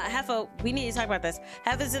permission. Heffa, we need to talk about this.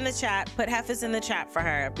 Heffa's in the chat. Put Heffa's in the chat for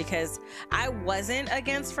her because I wasn't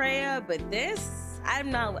against Freya, but this, I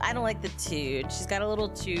don't like the toot. She's got a little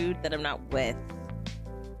toot that I'm not with.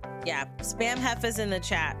 Yeah, spam Heffa's in the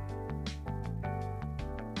chat.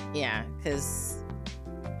 Yeah, because,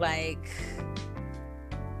 like,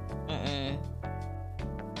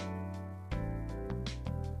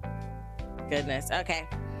 Goodness, okay.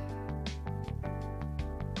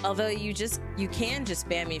 Although you can just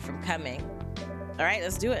ban me from coming. All right,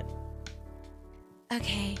 let's do it.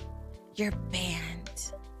 Okay, you're banned.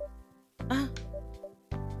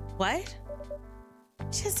 What?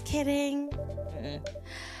 Just kidding.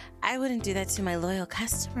 I wouldn't do that to my loyal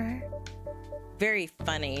customer. Very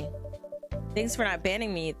funny. Thanks for not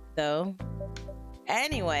banning me, though.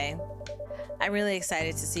 Anyway, I'm really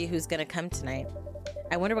excited to see who's gonna come tonight.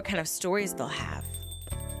 I wonder what kind of stories they'll have.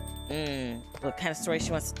 What kind of story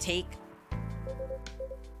she wants to take.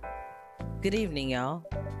 Good evening, y'all.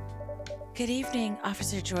 Good evening,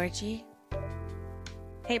 Officer Georgie.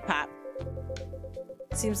 Hey, Pop.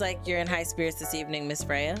 Seems like you're in high spirits this evening, Miss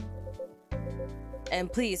Freya.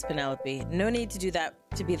 And please, Penelope, no need to do that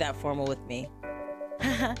to be that formal with me.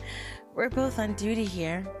 We're both on duty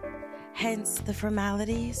here, hence the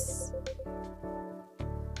formalities.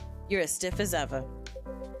 You're as stiff as ever.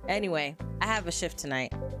 Anyway, I have a shift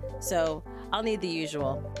tonight, so I'll need the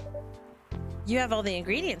usual. You have all the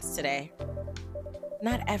ingredients today.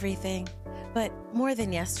 Not everything, but more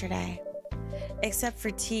than yesterday. Except for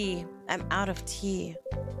tea, I'm out of tea.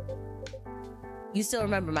 You still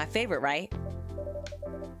remember my favorite, right?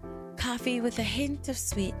 Coffee with a hint of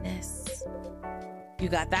sweetness. You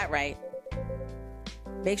got that right.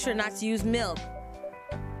 Make sure not to use milk.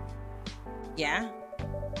 Yeah?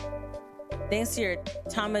 Thanks to your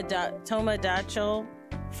Tomodachi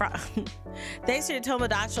Thanks to your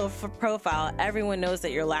Tomodachi profile, everyone knows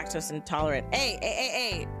that you're lactose intolerant.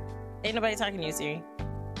 Hey! Ain't nobody talking to you, Siri.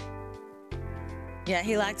 Yeah,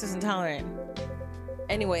 he lactose intolerant.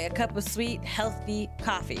 Anyway, a cup of sweet, healthy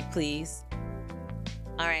coffee, please.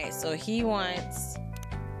 All right, so he wants,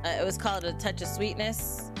 it was called a touch of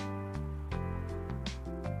sweetness.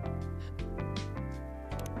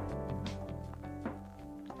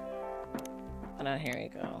 Oh, no, here we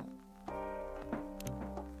go.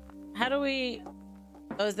 How do we,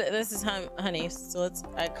 oh, this is honey. So it's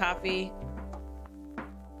coffee.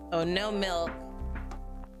 Oh, no milk.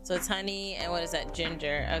 So it's honey and what is that?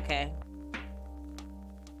 Ginger. Okay.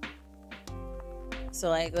 So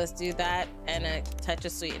like, let's do that and a touch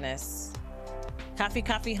of sweetness.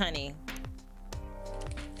 Coffee, honey.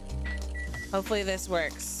 Hopefully this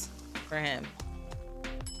works for him.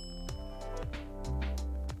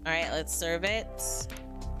 All right, let's serve it.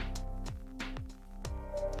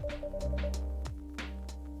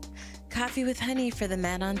 Coffee with honey for the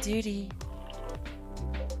man on duty.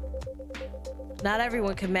 Not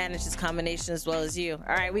everyone can manage this combination as well as you.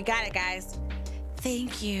 All right, we got it, guys.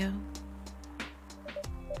 Thank you.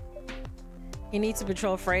 He needs to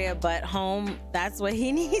patrol Freya, but home, that's what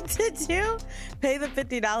he needs to do. Pay the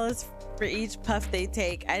 $50 for each puff they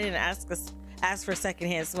take. I didn't ask for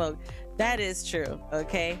secondhand smoke. That is true,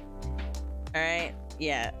 okay? All right,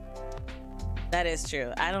 yeah. That is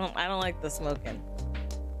true. I don't like the smoking.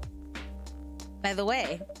 By the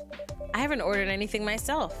way, I haven't ordered anything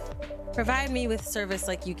myself. Provide me with service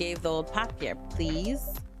like you gave the old pop here, please.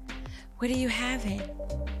 What are you having?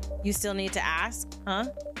 You still need to ask, huh?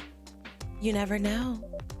 You never know.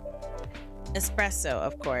 Espresso,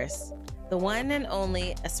 of course. The one and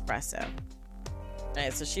only espresso. All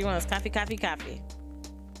right, so she wants coffee.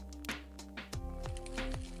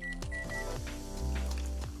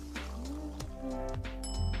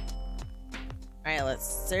 All right,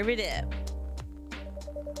 let's serve it up.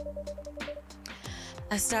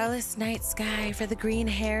 A starless night sky for the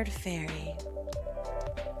green-haired fairy.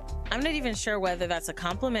 I'm not even sure whether that's a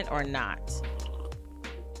compliment or not.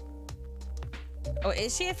 Oh,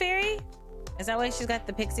 is she a fairy? Is that why she's got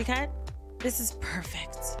the pixie cut? This is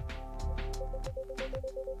perfect.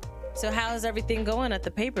 So how's everything going at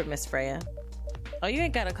the paper, Miss Freya? Oh, you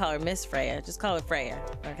ain't gotta call her Miss Freya. Just call her Freya,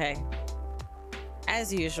 okay?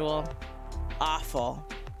 As usual, awful.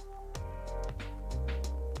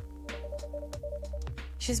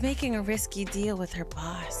 She's making a risky deal with her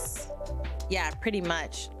boss. Yeah, pretty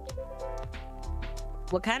much.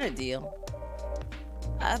 What kind of deal?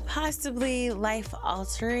 A possibly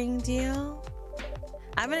life-altering deal.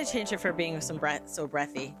 I'm gonna change her for being so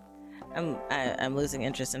breathy. I'm losing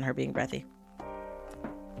interest in her being breathy.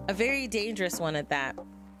 A very dangerous one at that.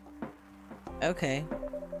 Okay.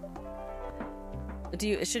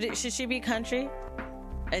 Should she be country?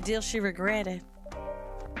 A deal she regretted.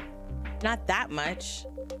 Not that much.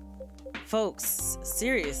 Folks,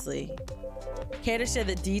 seriously. Care to share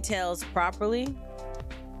the details properly?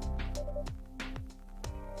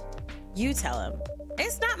 You tell him.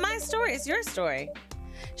 It's not my story, it's your story.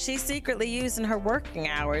 She's secretly using her working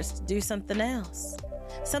hours to do something else.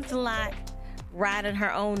 Something like writing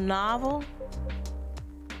her own novel.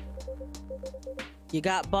 You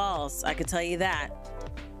got balls, I could tell you that.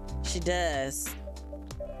 She does.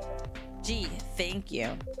 Gee, thank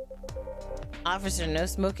you. Officer, no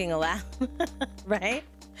smoking allowed. Right?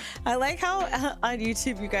 I like how on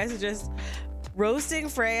YouTube you guys are just roasting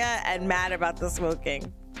Freya and mad about the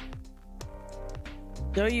smoking.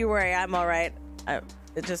 Don't you worry, I'm all right.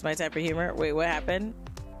 It's just my type of humor. Wait, what happened?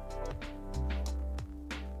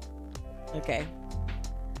 Okay.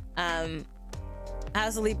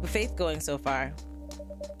 How's the leap of faith going so far?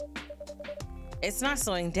 It's not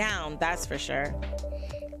slowing down, that's for sure.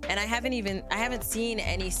 And I haven't seen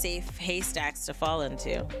any safe haystacks to fall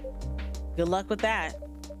into. Good luck with that.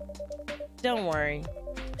 Don't worry.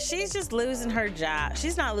 She's just losing her job.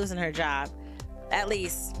 She's not losing her job. At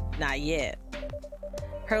least not yet.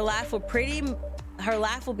 Her laugh will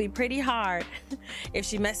be pretty hard if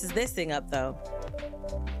she messes this thing up though.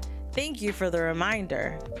 Thank you for the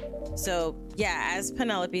reminder. So yeah, as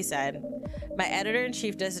Penelope said, my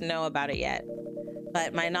editor-in-chief doesn't know about it yet,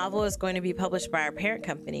 but my novel is going to be published by our parent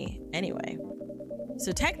company anyway.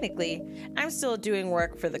 So technically, I'm still doing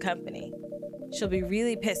work for the company. She'll be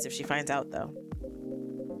really pissed if she finds out though.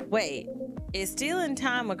 Wait, is stealing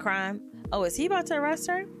time a crime? Oh, is he about to arrest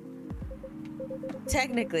her?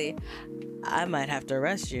 Technically, I might have to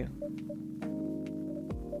arrest you.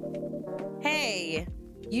 Hey,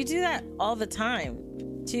 you do that all the time,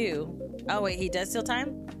 too. Oh wait, he does steal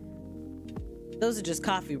time? Those are just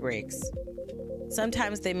coffee breaks.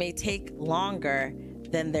 Sometimes they may take longer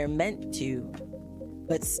than they're meant to,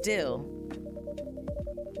 but still.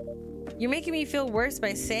 You're making me feel worse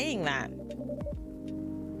by saying that.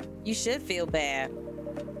 You should feel bad.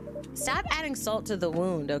 Stop adding salt to the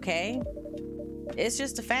wound, okay? It's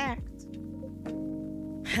just a fact.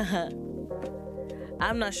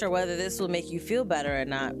 I'm not sure whether this will make you feel better or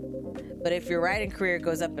not, but if your writing career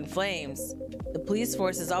goes up in flames, the police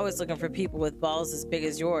force is always looking for people with balls as big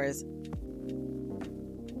as yours.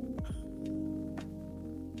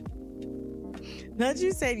 Not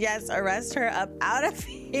you said yes, arrest her up out of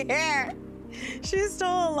here. She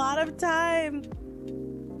stole a lot of time.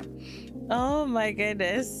 Oh my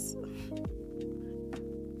goodness.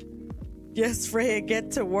 Yes, Freya,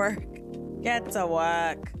 get to work. Get to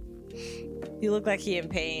work. You look like he in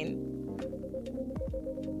pain.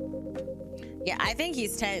 Yeah, I think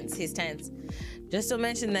he's tense. He's tense. Just don't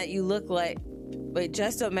mention that you look like... Wait,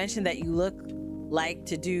 just don't mention that you look like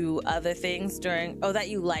to do other things during... Oh, that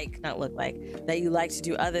you like, not look like. That you like to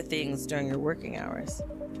do other things during your working hours.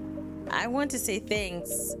 I want to say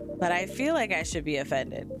thanks, but I feel like I should be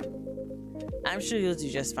offended. I'm sure you'll do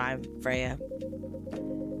just fine, Freya.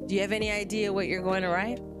 Do you have any idea what you're going to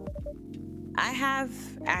write? I have,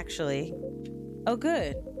 actually. Oh,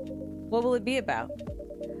 good. What will it be about?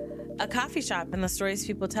 A coffee shop and the stories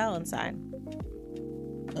people tell inside.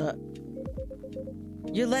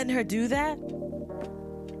 You're letting her do that?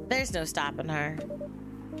 There's no stopping her.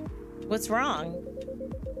 What's wrong?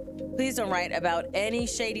 Please don't write about any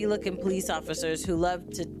shady-looking police officers who love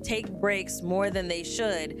to take breaks more than they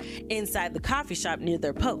should inside the coffee shop near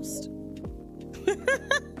their post.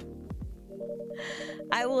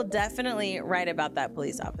 I will definitely write about that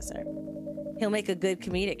police officer. He'll make a good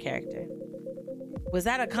comedic character. Was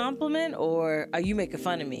that a compliment or are you making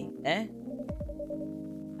fun of me, eh?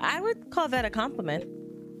 I would call that a compliment.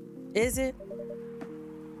 Is it?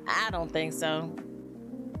 I don't think so.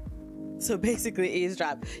 So basically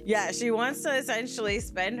eavesdrop. Yeah, she wants to essentially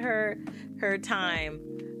spend her time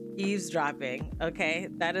eavesdropping, okay?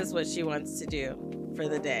 That is what she wants to do for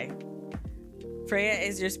the day. Freya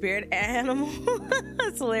is your spirit animal.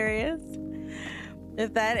 That's hilarious.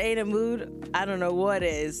 If that ain't a mood, I don't know what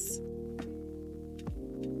is.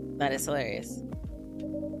 That is hilarious.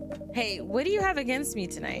 Hey, what do you have against me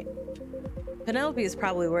tonight? Penelope is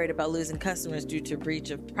probably worried about losing customers due to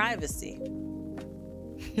breach of privacy.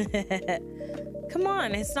 Come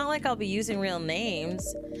on, it's not like I'll be using real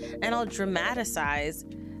names, and I'll dramatize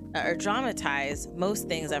most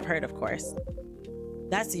things I've heard, of course.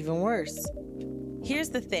 That's even worse.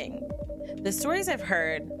 Here's the thing. The stories I've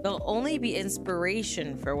heard, they'll only be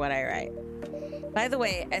inspiration for what I write. By the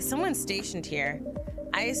way, as someone stationed here,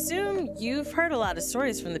 I assume you've heard a lot of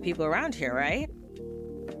stories from the people around here, right?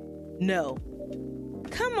 No.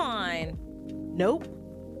 Come on. Nope.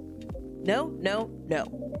 No, no, no.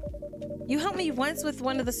 You helped me once with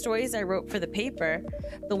one of the stories I wrote for the paper,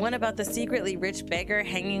 the one about the secretly rich beggar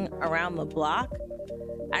hanging around the block.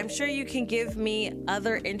 I'm sure you can give me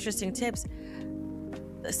other interesting tips.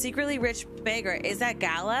 The secretly rich beggar, is that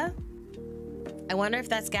Gala? I wonder if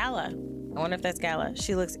that's Gala.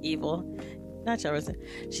 She looks evil. Not sure.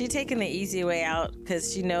 She taking the easy way out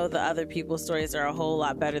because she know the other people's stories are a whole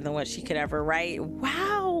lot better than what she could ever write.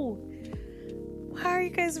 Wow. Why are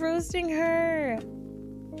you guys roasting her?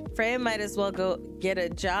 Freya might as well go get a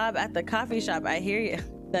job at the coffee shop. I hear you.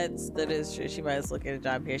 That is true. She might as well get a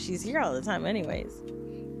job here. She's here all the time anyways.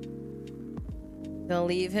 Don't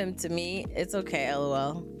leave him to me. It's okay,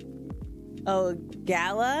 lol. Oh,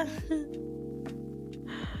 Gala?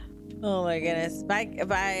 Oh my goodness.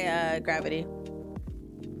 Bye, Gravity.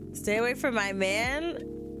 Stay away from my man.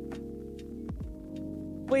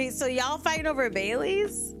 Wait, so y'all fighting over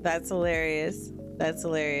Bailey's? That's hilarious. That's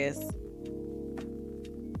hilarious.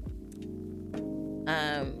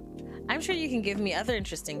 I'm sure you can give me other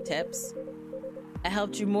interesting tips. I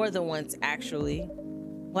helped you more than once, actually.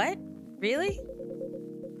 What? Really?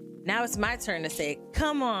 Now it's my turn to say,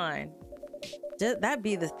 come on. That'd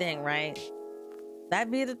be the thing, right?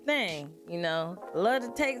 That'd be the thing, you know? Love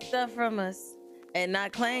to take stuff from us and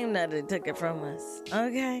not claim that they took it from us,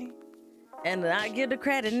 okay? And not give the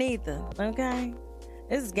credit neither, okay?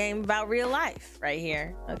 This is a game about real life right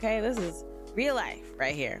here, okay? This is real life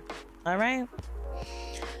right here, all right?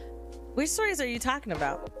 Which stories are you talking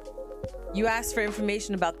about? You asked for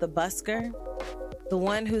information about the busker? The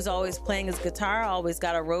one who's always playing his guitar, always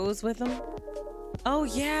got a rose with him? Oh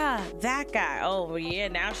yeah, that guy. Oh yeah,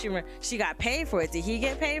 now she got paid for it. Did he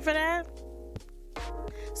get paid for that?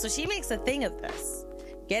 So she makes a thing of this.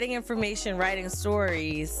 Getting information, writing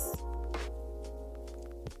stories.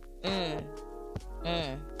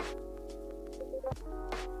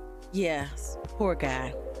 Yes, poor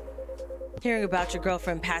guy. Hearing about your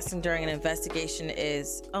girlfriend passing during an investigation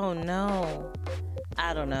is, oh no,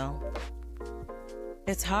 I don't know.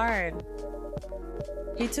 It's hard.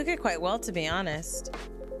 He took it quite well, to be honest.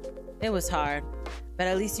 It was hard, but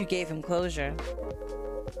at least you gave him closure.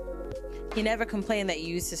 He never complained that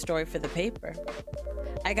you used his story for the paper.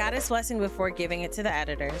 I got his blessing before giving it to the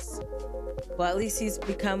editors. Well, at least he's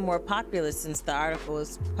become more popular since the article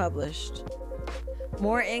was published.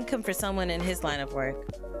 More income for someone in his line of work.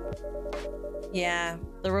 Yeah,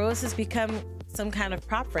 the rose has become some kind of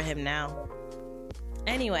prop for him now.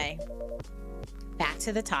 Anyway, back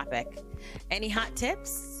to the topic. Any hot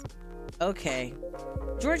tips? Okay.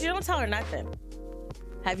 George, you don't tell her nothing.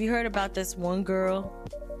 Have you heard about this one girl?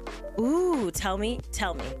 Ooh, tell me.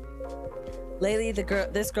 Lately,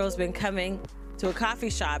 this girl's been coming to a coffee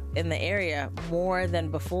shop in the area more than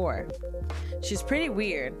before. She's pretty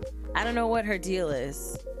weird. I don't know what her deal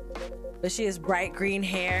is, but she has bright green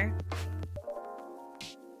hair.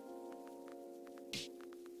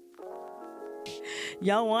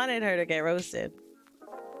 Y'all wanted her to get roasted.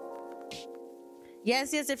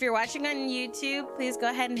 Yes, if you're watching on YouTube, please go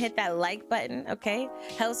ahead and hit that like button, okay?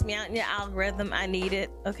 Helps me out in your algorithm. I need it,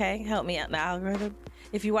 okay? Help me out in the algorithm.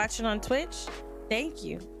 If you're watching on Twitch, thank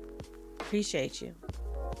you. Appreciate you.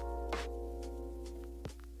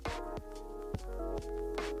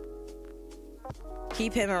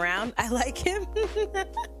 Keep him around. I like him.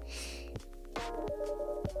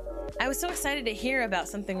 I was so excited to hear about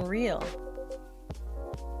something real.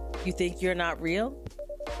 You think you're not real?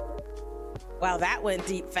 Wow, that went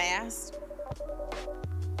deep fast.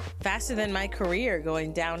 Faster than my career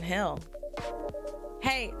going downhill.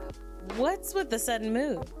 Hey, what's with the sudden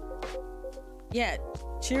mood? Yeah,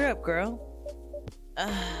 cheer up, girl.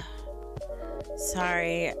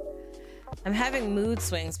 Sorry. I'm having mood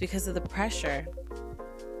swings because of the pressure.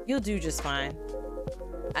 You'll do just fine.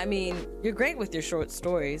 I mean, you're great with your short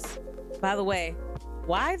stories. By the way,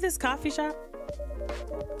 why this coffee shop?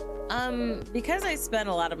 Because I spend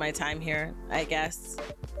a lot of my time here, I guess.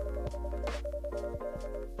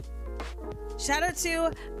 Shout out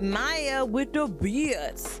to Maya with the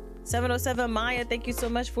beats. 707 Maya, thank you so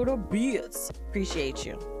much for the beats. Appreciate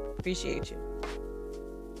you.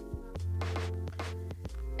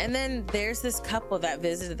 And then there's this couple that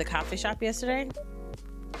visited the coffee shop yesterday.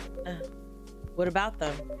 What about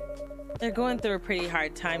them? They're going through a pretty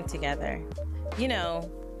hard time together. You know,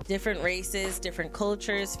 different races, different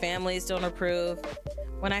cultures, families don't approve.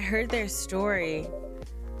 When I heard their story,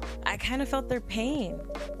 I kind of felt their pain.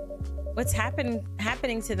 What's happening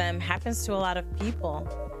to them happens to a lot of people.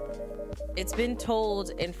 It's been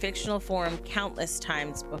told in fictional form countless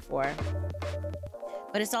times before.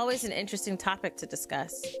 But it's always an interesting topic to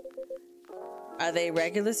discuss. Are they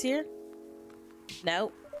regulars here?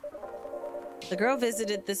 Nope. The girl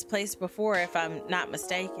visited this place before, if I'm not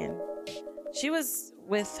mistaken. She was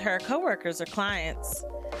with her coworkers or clients,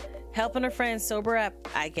 helping her friends sober up,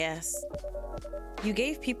 I guess. You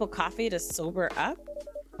gave people coffee to sober up?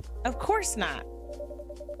 Of course not.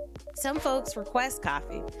 Some folks request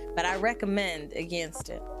coffee, but I recommend against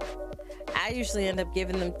it. I usually end up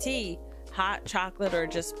giving them tea, hot chocolate, or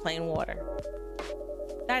just plain water.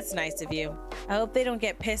 That's nice of you. I hope they don't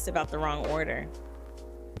get pissed about the wrong order.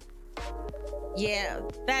 Yeah,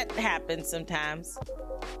 that happens sometimes.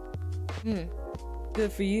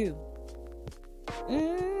 Good for you.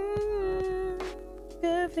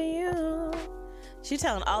 Good for you. She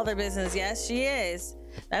telling all their business. Yes, she is.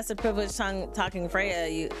 That's a privileged talking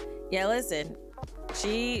Freya. Yeah, listen.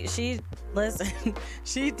 She listen.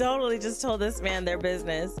 She totally just told this man their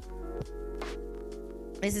business.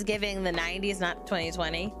 This is giving the 90s, not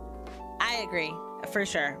 2020. I agree. For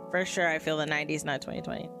sure. For sure, I feel the 90s, not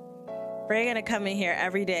 2020. Freya gonna come in here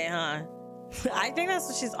every day, huh? I think that's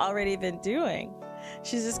what she's already been doing.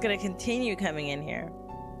 She's just gonna continue coming in here.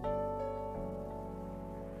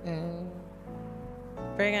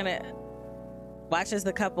 Freya gonna watch as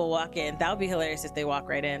the couple walk in. That would be hilarious if they walk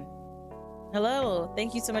right in. Hello,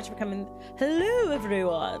 thank you so much for coming. Hello,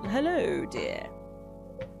 everyone. Hello, dear.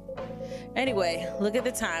 Anyway, look at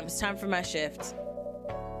the time. It's time for my shift.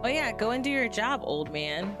 Oh yeah, go and do your job, old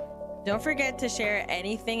man. Don't forget to share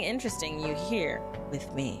anything interesting you hear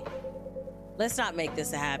with me. Let's not make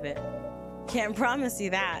this a habit. Can't promise you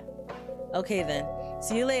that. Okay then.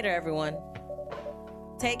 See you later, everyone.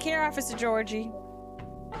 Take care, Officer Georgie.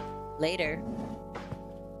 Later.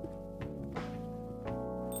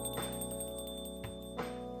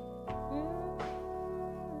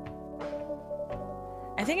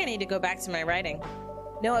 I think I need to go back to my writing.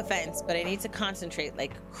 No offense, but I need to concentrate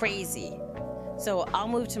like crazy. So I'll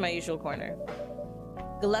move to my usual corner.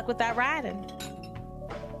 Good luck with that writing.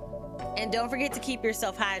 And don't forget to keep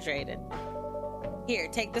yourself hydrated. Here,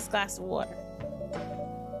 take this glass of water.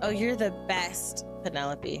 Oh, you're the best,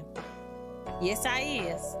 Penelope. Yes, I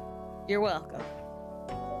is. You're welcome.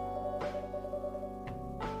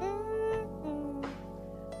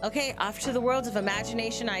 Okay, off to the world of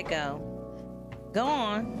imagination I go. Go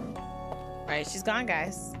on. All right, she's gone,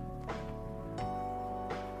 guys.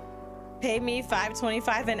 Pay me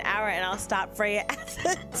 $5.25 an hour and I'll stop Freya at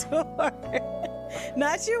the door.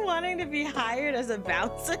 Not you wanting to be hired as a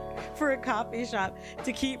bouncer for a coffee shop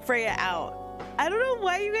to keep Freya out. I don't know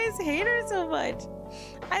why you guys hate her so much.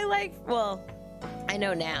 Well, I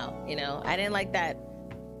know now, you know, I didn't like that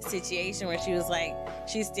situation where she was like,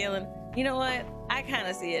 she's stealing. You know what? I kind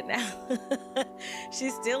of see it now.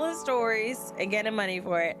 She's stealing stories and getting money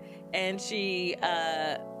for it. And she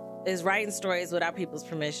is writing stories without people's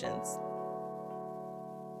permissions.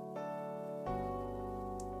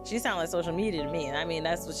 She sounds like social media to me. I mean,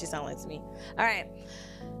 that's what she sounds like to me. All right.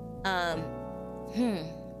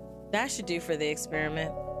 That should do for the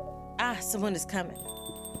experiment. Ah, someone is coming.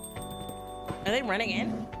 Are they running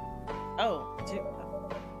in? Oh, dude.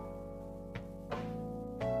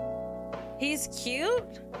 He's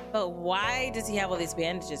cute, but why does he have all these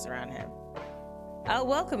bandages around him? Oh,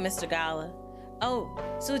 welcome, Mr. Gala. Oh,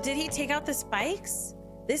 so did he take out the spikes?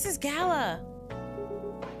 This is Gala.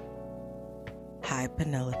 Hi,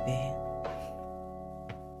 Penelope.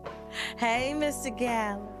 Hey, Mr.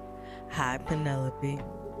 Gala. Hi, Penelope.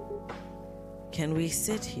 Can we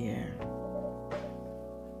sit here?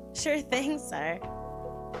 Sure thing, sir.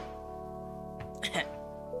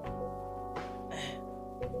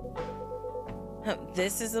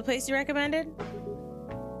 This is the place you recommended?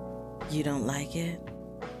 You don't like it?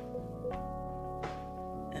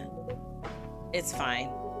 It's fine.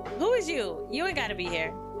 Who is you? You ain't gotta be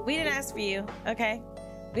here. We didn't ask for you, okay?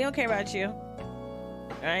 We don't care about you.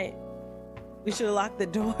 All right? We should have locked the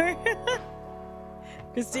door.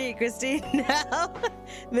 Christine, now.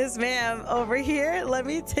 Miss ma'am, over here, let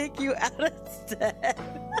me take you out instead.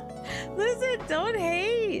 Listen, don't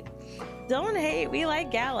hate. Don't hate. We like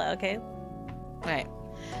Gala, okay? All right.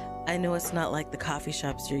 I know it's not like the coffee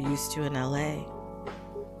shops you're used to in LA,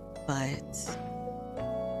 but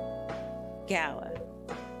Gala,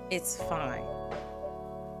 it's fine.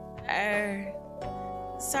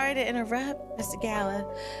 Sorry to interrupt, Mr. Gala.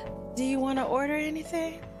 Do you want to order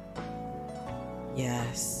anything?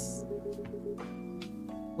 Yes.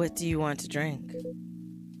 What do you want to drink?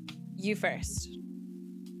 You first.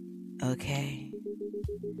 Okay.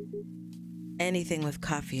 Anything with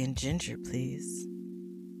coffee and ginger, please.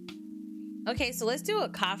 Okay, so let's do a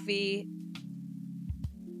coffee,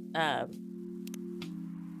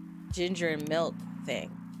 ginger and milk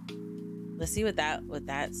thing. Let's see what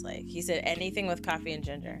that's like. He said anything with coffee and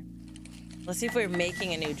ginger. Let's see if we're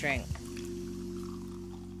making a new drink.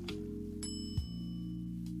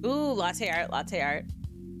 Ooh, latte art.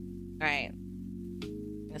 All right.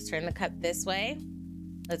 Let's turn the cup this way.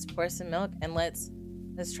 Let's pour some milk and let's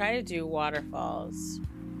try to do waterfalls.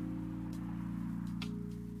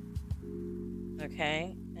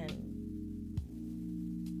 Okay, and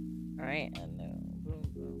all right, and boom,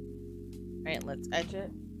 boom. All right, let's edge it.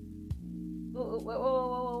 Ooh,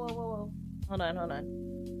 whoa. Hold on.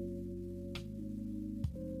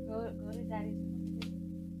 Go to daddy's room.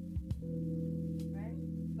 Right?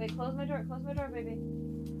 Wait, close my door, baby.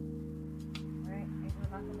 Alright, we're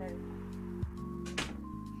not gonna.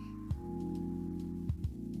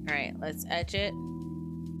 Alright, let's etch it.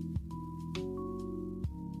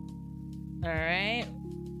 Alright.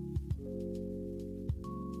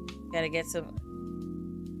 Gotta get some.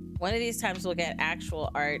 One of these times we'll get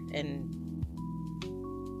actual art and.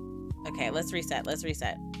 Okay, let's reset.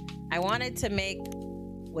 I wanted to make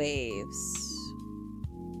waves.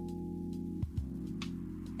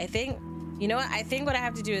 I think, you know what? I think what I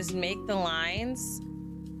have to do is make the lines.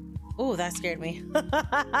 Oh, that scared me.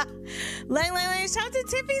 Lang, shout out to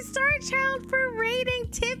Tiffy Starchild for rating.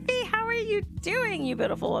 Tiffy, how are you doing, you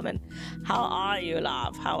beautiful woman? How are you,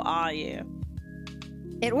 love? How are you?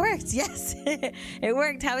 It worked, yes. It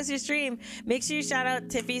worked. How was your stream? Make sure you shout out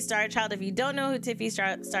Tiffy Starchild if you don't know who Tiffy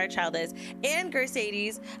Starchild is. And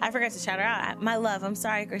Gersades. I forgot to shout her out. My love. I'm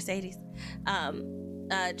sorry, Gersades.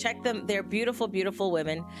 Check them. They're beautiful, beautiful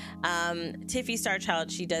women. Tiffy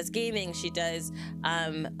Starchild, she does gaming. She does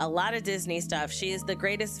a lot of Disney stuff. She is the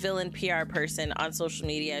greatest villain PR person on social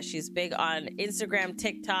media. She's big on Instagram,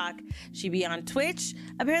 TikTok. She be on Twitch.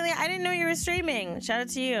 Apparently, I didn't know you were streaming. Shout out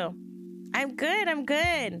to you. I'm good.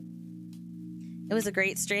 It was a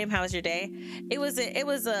great stream. How was your day? It was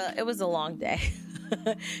a long day.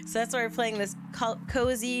 So that's why we're playing this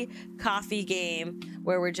cozy coffee game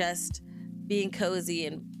where we're just being cozy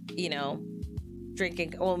and, you know,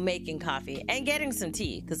 drinking, well, making coffee and getting some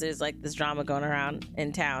tea because there's like this drama going around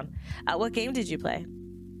in town. What game did you play?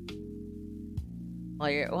 While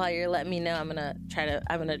you're letting me know, I'm gonna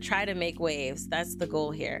try to make waves. That's the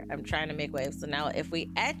goal here. I'm trying to make waves. So now if we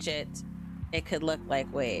etch it, it could look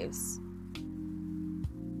like waves.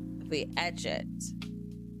 If we etch it,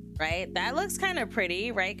 right? That looks kind of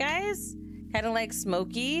pretty, right, guys? Kind of like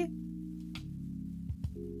smoky.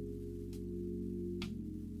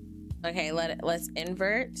 Okay, let's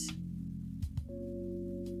invert.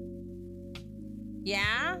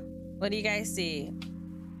 Yeah? What do you guys see?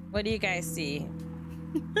 What do you guys see?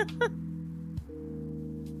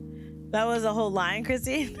 That was a whole line,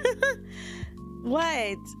 Christine.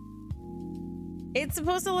 What? It's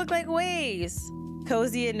supposed to look like waves.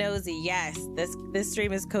 Cozy and nosy. Yes, this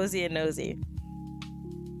stream is cozy and nosy.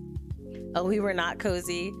 Oh, we were not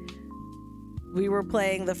cozy. We were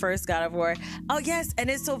playing the first God of War. Oh yes, and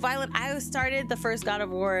it's so violent. I started the first God of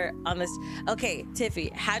War on this. Okay,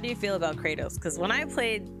 Tiffy, how do you feel about Kratos? Because when I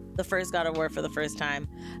played the first God of War for the first time,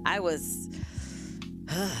 I was,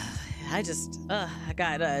 I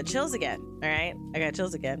got chills again. All right, I got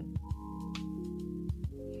chills again.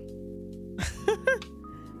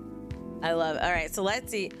 I love it. All right, so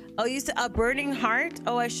let's see. Oh, you said a burning heart?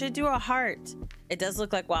 Oh, I should do a heart. It does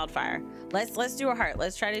look like wildfire. Let's do a heart.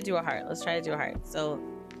 Let's try to do a heart. Let's try to do a heart. So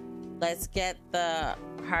let's get the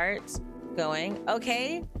heart going.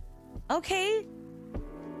 Okay. Okay.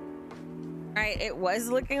 All right, it was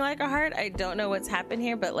looking like a heart. I don't know what's happened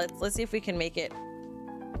here, but let's see if we can make it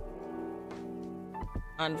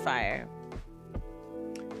on fire.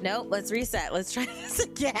 Nope, let's reset. Let's try this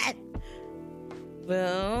again.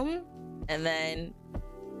 Boom. And then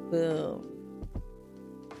boom.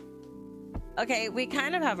 Okay, we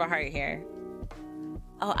kind of have a heart here.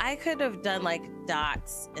 Oh, I could have done like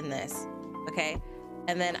dots in this. Okay.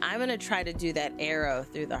 And then I'm gonna try to do that arrow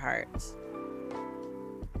through the heart.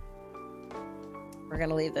 We're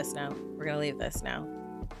gonna leave this now. We're gonna leave this now.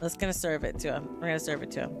 Let's gonna serve it to him. We're gonna serve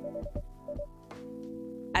it to him.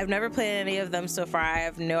 I've never played any of them so far. I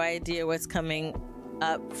have no idea what's coming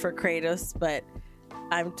up for Kratos, but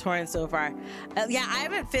I'm torn so far. Yeah, I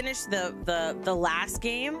haven't finished the last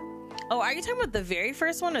game. Oh, are you talking about the very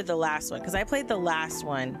first one or the last one? Because I played the last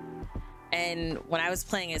one, and when I was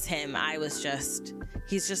playing as him, I was just,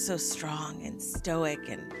 he's just so strong and stoic,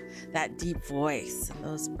 and that deep voice and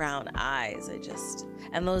those brown eyes,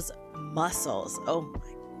 and those muscles. Oh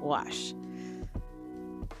my gosh.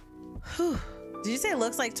 Whew. Did you say it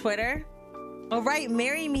looks like Twitter? Oh, right,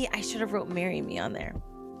 marry me. I should have wrote marry me on there.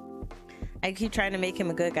 I keep trying to make him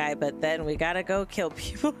a good guy, but then we gotta go kill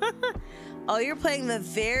people. Oh, you're playing the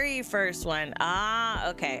very first one. Ah,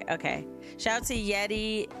 okay, okay. Shout out to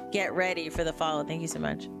Yeti. Get ready for the follow. Thank you so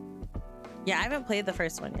much. Yeah, I haven't played the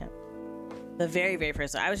first one yet. The very, very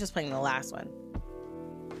first one. I was just playing the last one.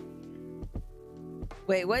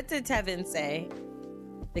 Wait, what did Tevin say?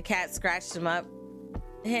 The cat scratched him up.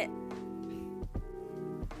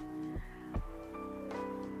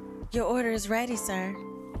 Your order is ready, sir.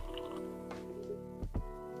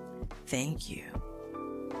 Thank you.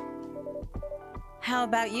 How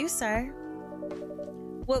about you, sir?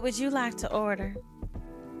 What would you like to order?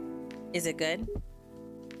 Is it good?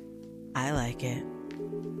 I like it.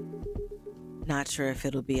 Not sure if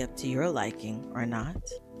it'll be up to your liking or not.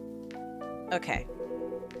 Okay.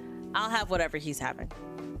 I'll have whatever he's having.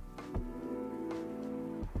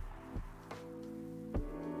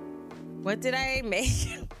 What did I make?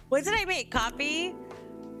 What did I make? Coffee?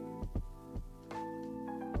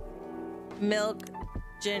 Milk,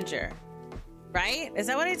 ginger. Right? Is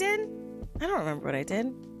that what I did? I don't remember what I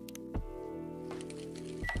did.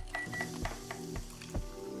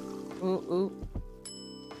 Ooh, ooh.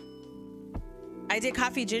 I did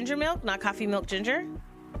coffee ginger milk, not coffee milk ginger.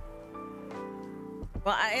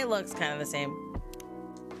 Well, it looks kind of the same.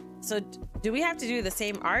 So do we have to do the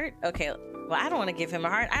same art? Okay, well, I don't want to give him a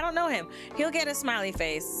heart. I don't know him. He'll get a smiley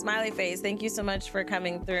face. Smiley face, thank you so much for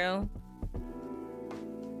coming through.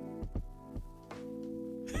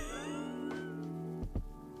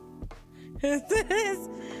 This is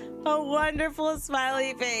a wonderful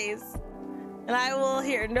smiley face. And I will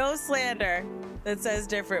hear no slander that says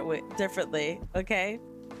differently, okay?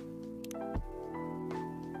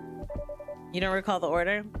 You don't recall the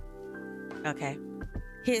order? Okay.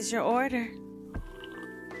 Here's your order.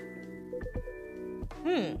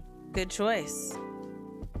 Good choice.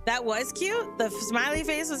 That was cute? The smiley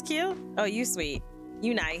face was cute? Oh, you sweet.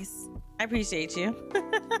 You nice. I appreciate you.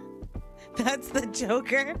 That's the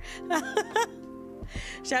Joker.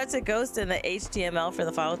 Shout out to Ghost and the HTML for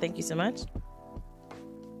the follow. Thank you so much.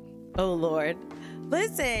 Oh, Lord.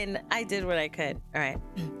 Listen, I did what I could. All right.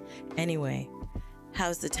 Anyway,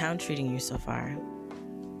 how's the town treating you so far?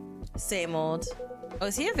 Same old. Oh,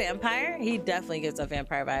 is he a vampire? He definitely gives up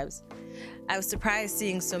vampire vibes. I was surprised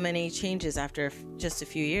seeing so many changes after just a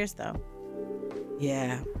few years, though.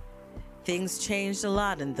 Yeah. Things changed a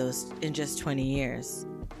lot in just 20 years.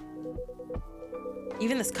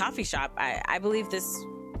 Even this coffee shop, I believe this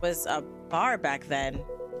was a bar back then.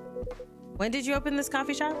 When did you open this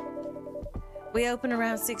coffee shop? We opened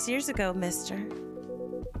around 6 years ago, mister.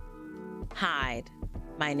 Hyde.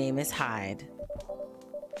 My name is Hyde.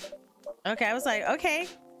 Okay, I was like, okay.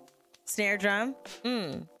 Snare drum.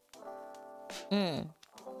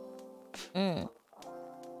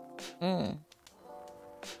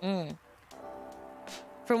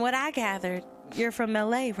 From what I gathered, you're from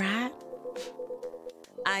LA, right?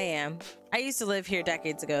 I am. I used to live here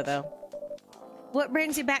decades ago, though. What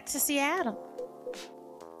brings you back to Seattle?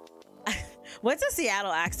 What's a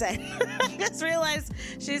Seattle accent? I just realized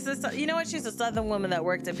she's you know what? She's a Southern woman that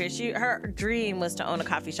worked up here. Her dream was to own a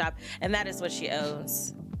coffee shop, and that is what she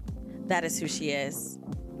owns. That is who she is.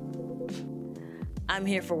 I'm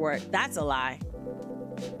here for work. That's a lie.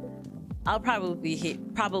 I'll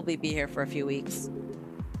probably be here for a few weeks.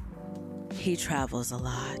 He travels a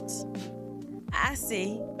lot. I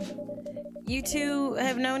see. You two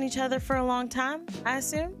have known each other for a long time, I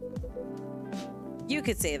assume? You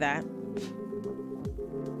could say that.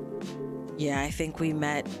 Yeah, I think we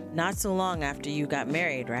met not so long after you got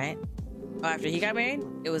married, right? Oh, after he got married?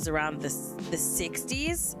 It was around the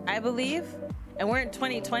 60s, I believe. And we're in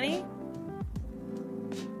 2020.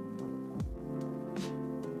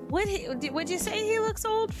 Would you say he looks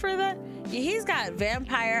old for that? He's got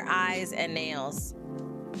vampire eyes and nails.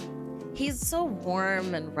 He's so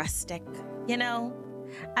warm and rustic, you know?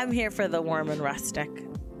 I'm here for the warm and rustic.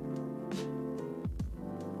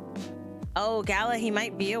 Oh, Gala, he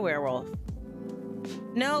might be a werewolf.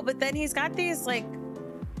 No, but then he's got these, like,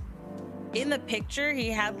 in the picture, he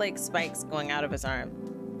had, like, spikes going out of his arm.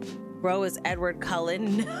 Bro is Edward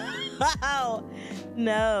Cullen.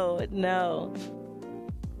 No, no.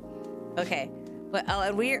 Okay. But, oh,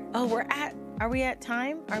 and are we at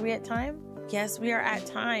time? Are we at time? Yes, we are at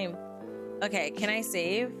time. Okay, can I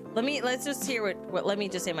save? Let's just hear let me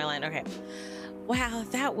just say my line. Okay. Wow,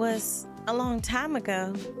 that was a long time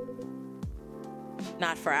ago.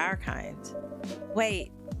 Not for our kind.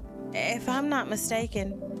 Wait, if I'm not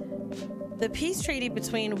mistaken, the peace treaty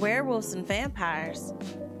between werewolves and vampires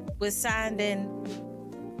was signed in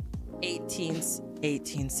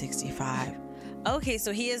 1865. Okay,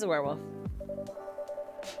 so he is a werewolf.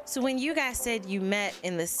 So when you guys said you met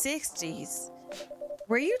in the 60s,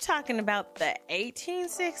 were you talking about the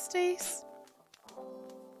 1860s?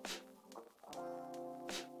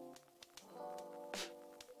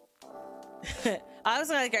 I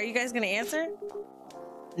was like, are you guys gonna answer?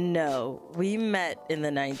 No, we met in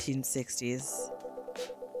the 1960s.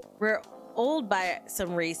 We're old by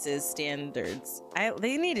some races standards.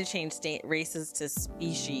 They need to change races to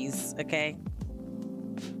species, okay?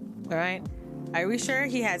 All right. Are we sure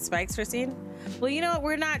he had spikes, Christine? Well, you know what?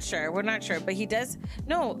 We're not sure, but he does.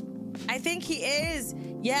 No, I think he is.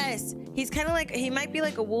 Yes, he's kind of like, he might be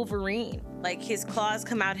like a Wolverine. Like his claws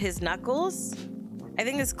come out his knuckles. I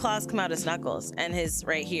think his claws come out his knuckles and his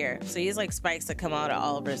right here. So he has like spikes that come out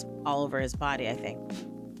all over his body, I think.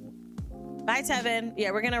 Bye, Tevin.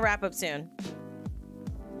 Yeah, we're gonna wrap up soon.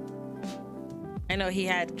 I know he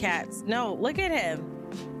had cats. No, look at him.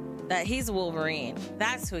 That he's Wolverine.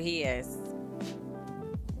 That's who he is.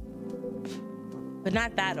 But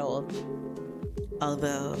not that old.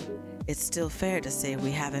 Although it's still fair to say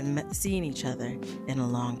we haven't seen each other in a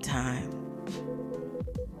long time.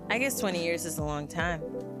 I guess 20 years is a long time.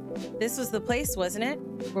 This was the place, wasn't it?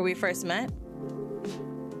 Where we first met?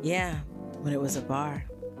 Yeah, when it was a bar.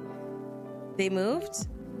 They moved?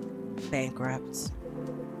 Bankrupt.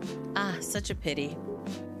 Ah, such a pity.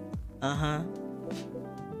 Uh-huh.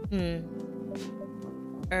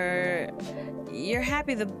 You're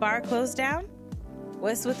happy the bar closed down?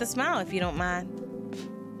 What's with the smile, if you don't mind?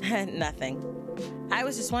 Nothing. I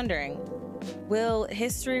was just wondering, will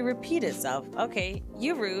history repeat itself? Okay,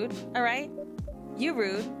 you rude, all right? You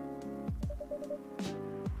rude.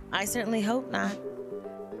 I certainly hope not.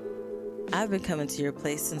 I've been coming to your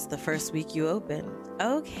place since the first week you opened.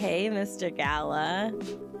 Okay, Mr. Gala.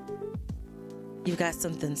 You've got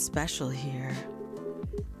something special here.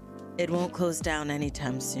 It won't close down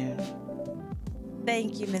anytime soon.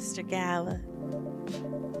 Thank you, Mr. Gala.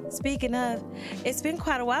 Speaking of, it's been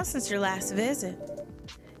quite a while since your last visit.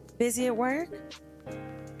 Busy at work?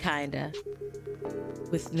 Kinda.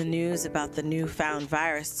 With the news about the newfound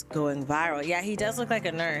virus going viral. Yeah, he does look like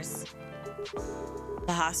a nurse.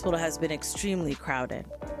 The hospital has been extremely crowded.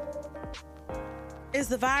 Is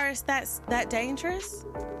the virus that dangerous?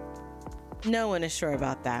 No one is sure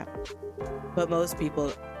about that. But most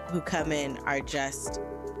people who come in are just,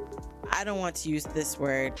 I don't want to use this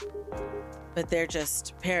word, but they're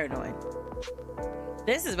just paranoid.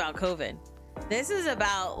 This is about COVID. This is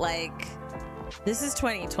about like, this is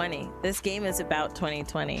 2020. This game is about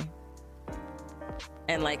 2020.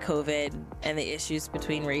 And like COVID and the issues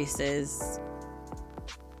between races.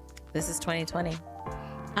 This is 2020.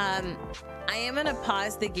 I am gonna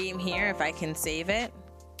pause the game here if I can save it.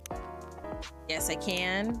 Yes, I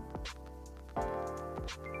can.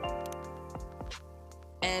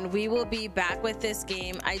 And we will be back with this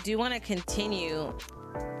game. I do want to continue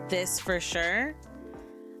this for sure.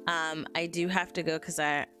 I do have to go because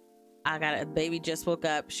I got a baby just woke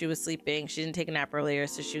up. She was sleeping. She didn't take a nap earlier,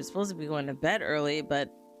 so she was supposed to be going to bed early,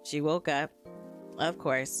 but she woke up, of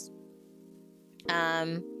course.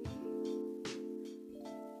 I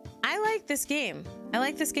like this game. I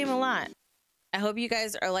like this game a lot. I hope you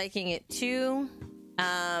guys are liking it too.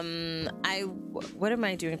 What am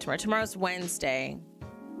I doing tomorrow? Tomorrow's Wednesday.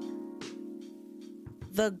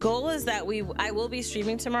 The goal is that I will be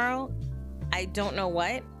streaming tomorrow. I don't know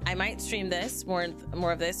what. I might stream this, more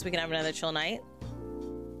of this. We can have another chill night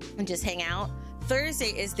and just hang out. Thursday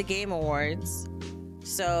is the Game Awards.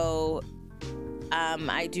 So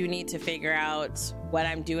I do need to figure out what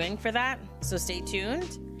I'm doing for that. So stay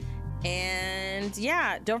tuned. And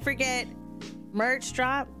yeah, don't forget, merch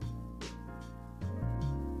drop.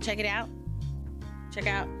 Check it out. Check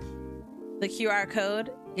out the QR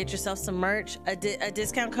code. Get yourself some merch. A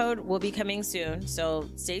discount code will be coming soon, so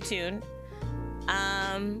stay tuned.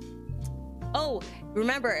 Oh,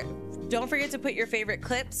 remember, don't forget to put your favorite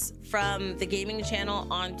clips from the gaming channel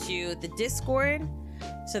onto the Discord,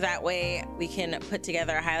 so that way we can put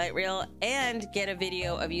together a highlight reel and get a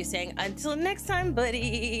video of you saying, "Until next time,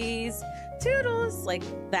 buddies, toodles," like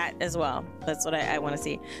that as well. That's what I want to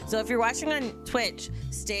see. So if you're watching on Twitch,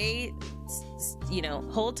 stay,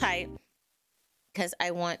 hold tight, because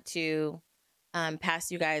I want to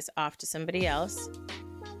pass you guys off to somebody else.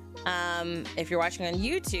 If you're watching on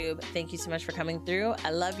YouTube, thank you so much for coming through.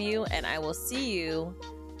 I love you, and I will see you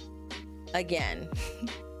again.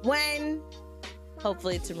 When?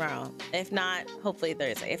 Hopefully tomorrow. If not, hopefully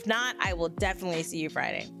Thursday. If not, I will definitely see you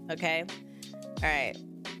Friday. Okay? All right.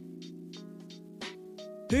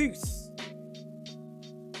 Peace.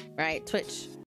 All right, Twitch.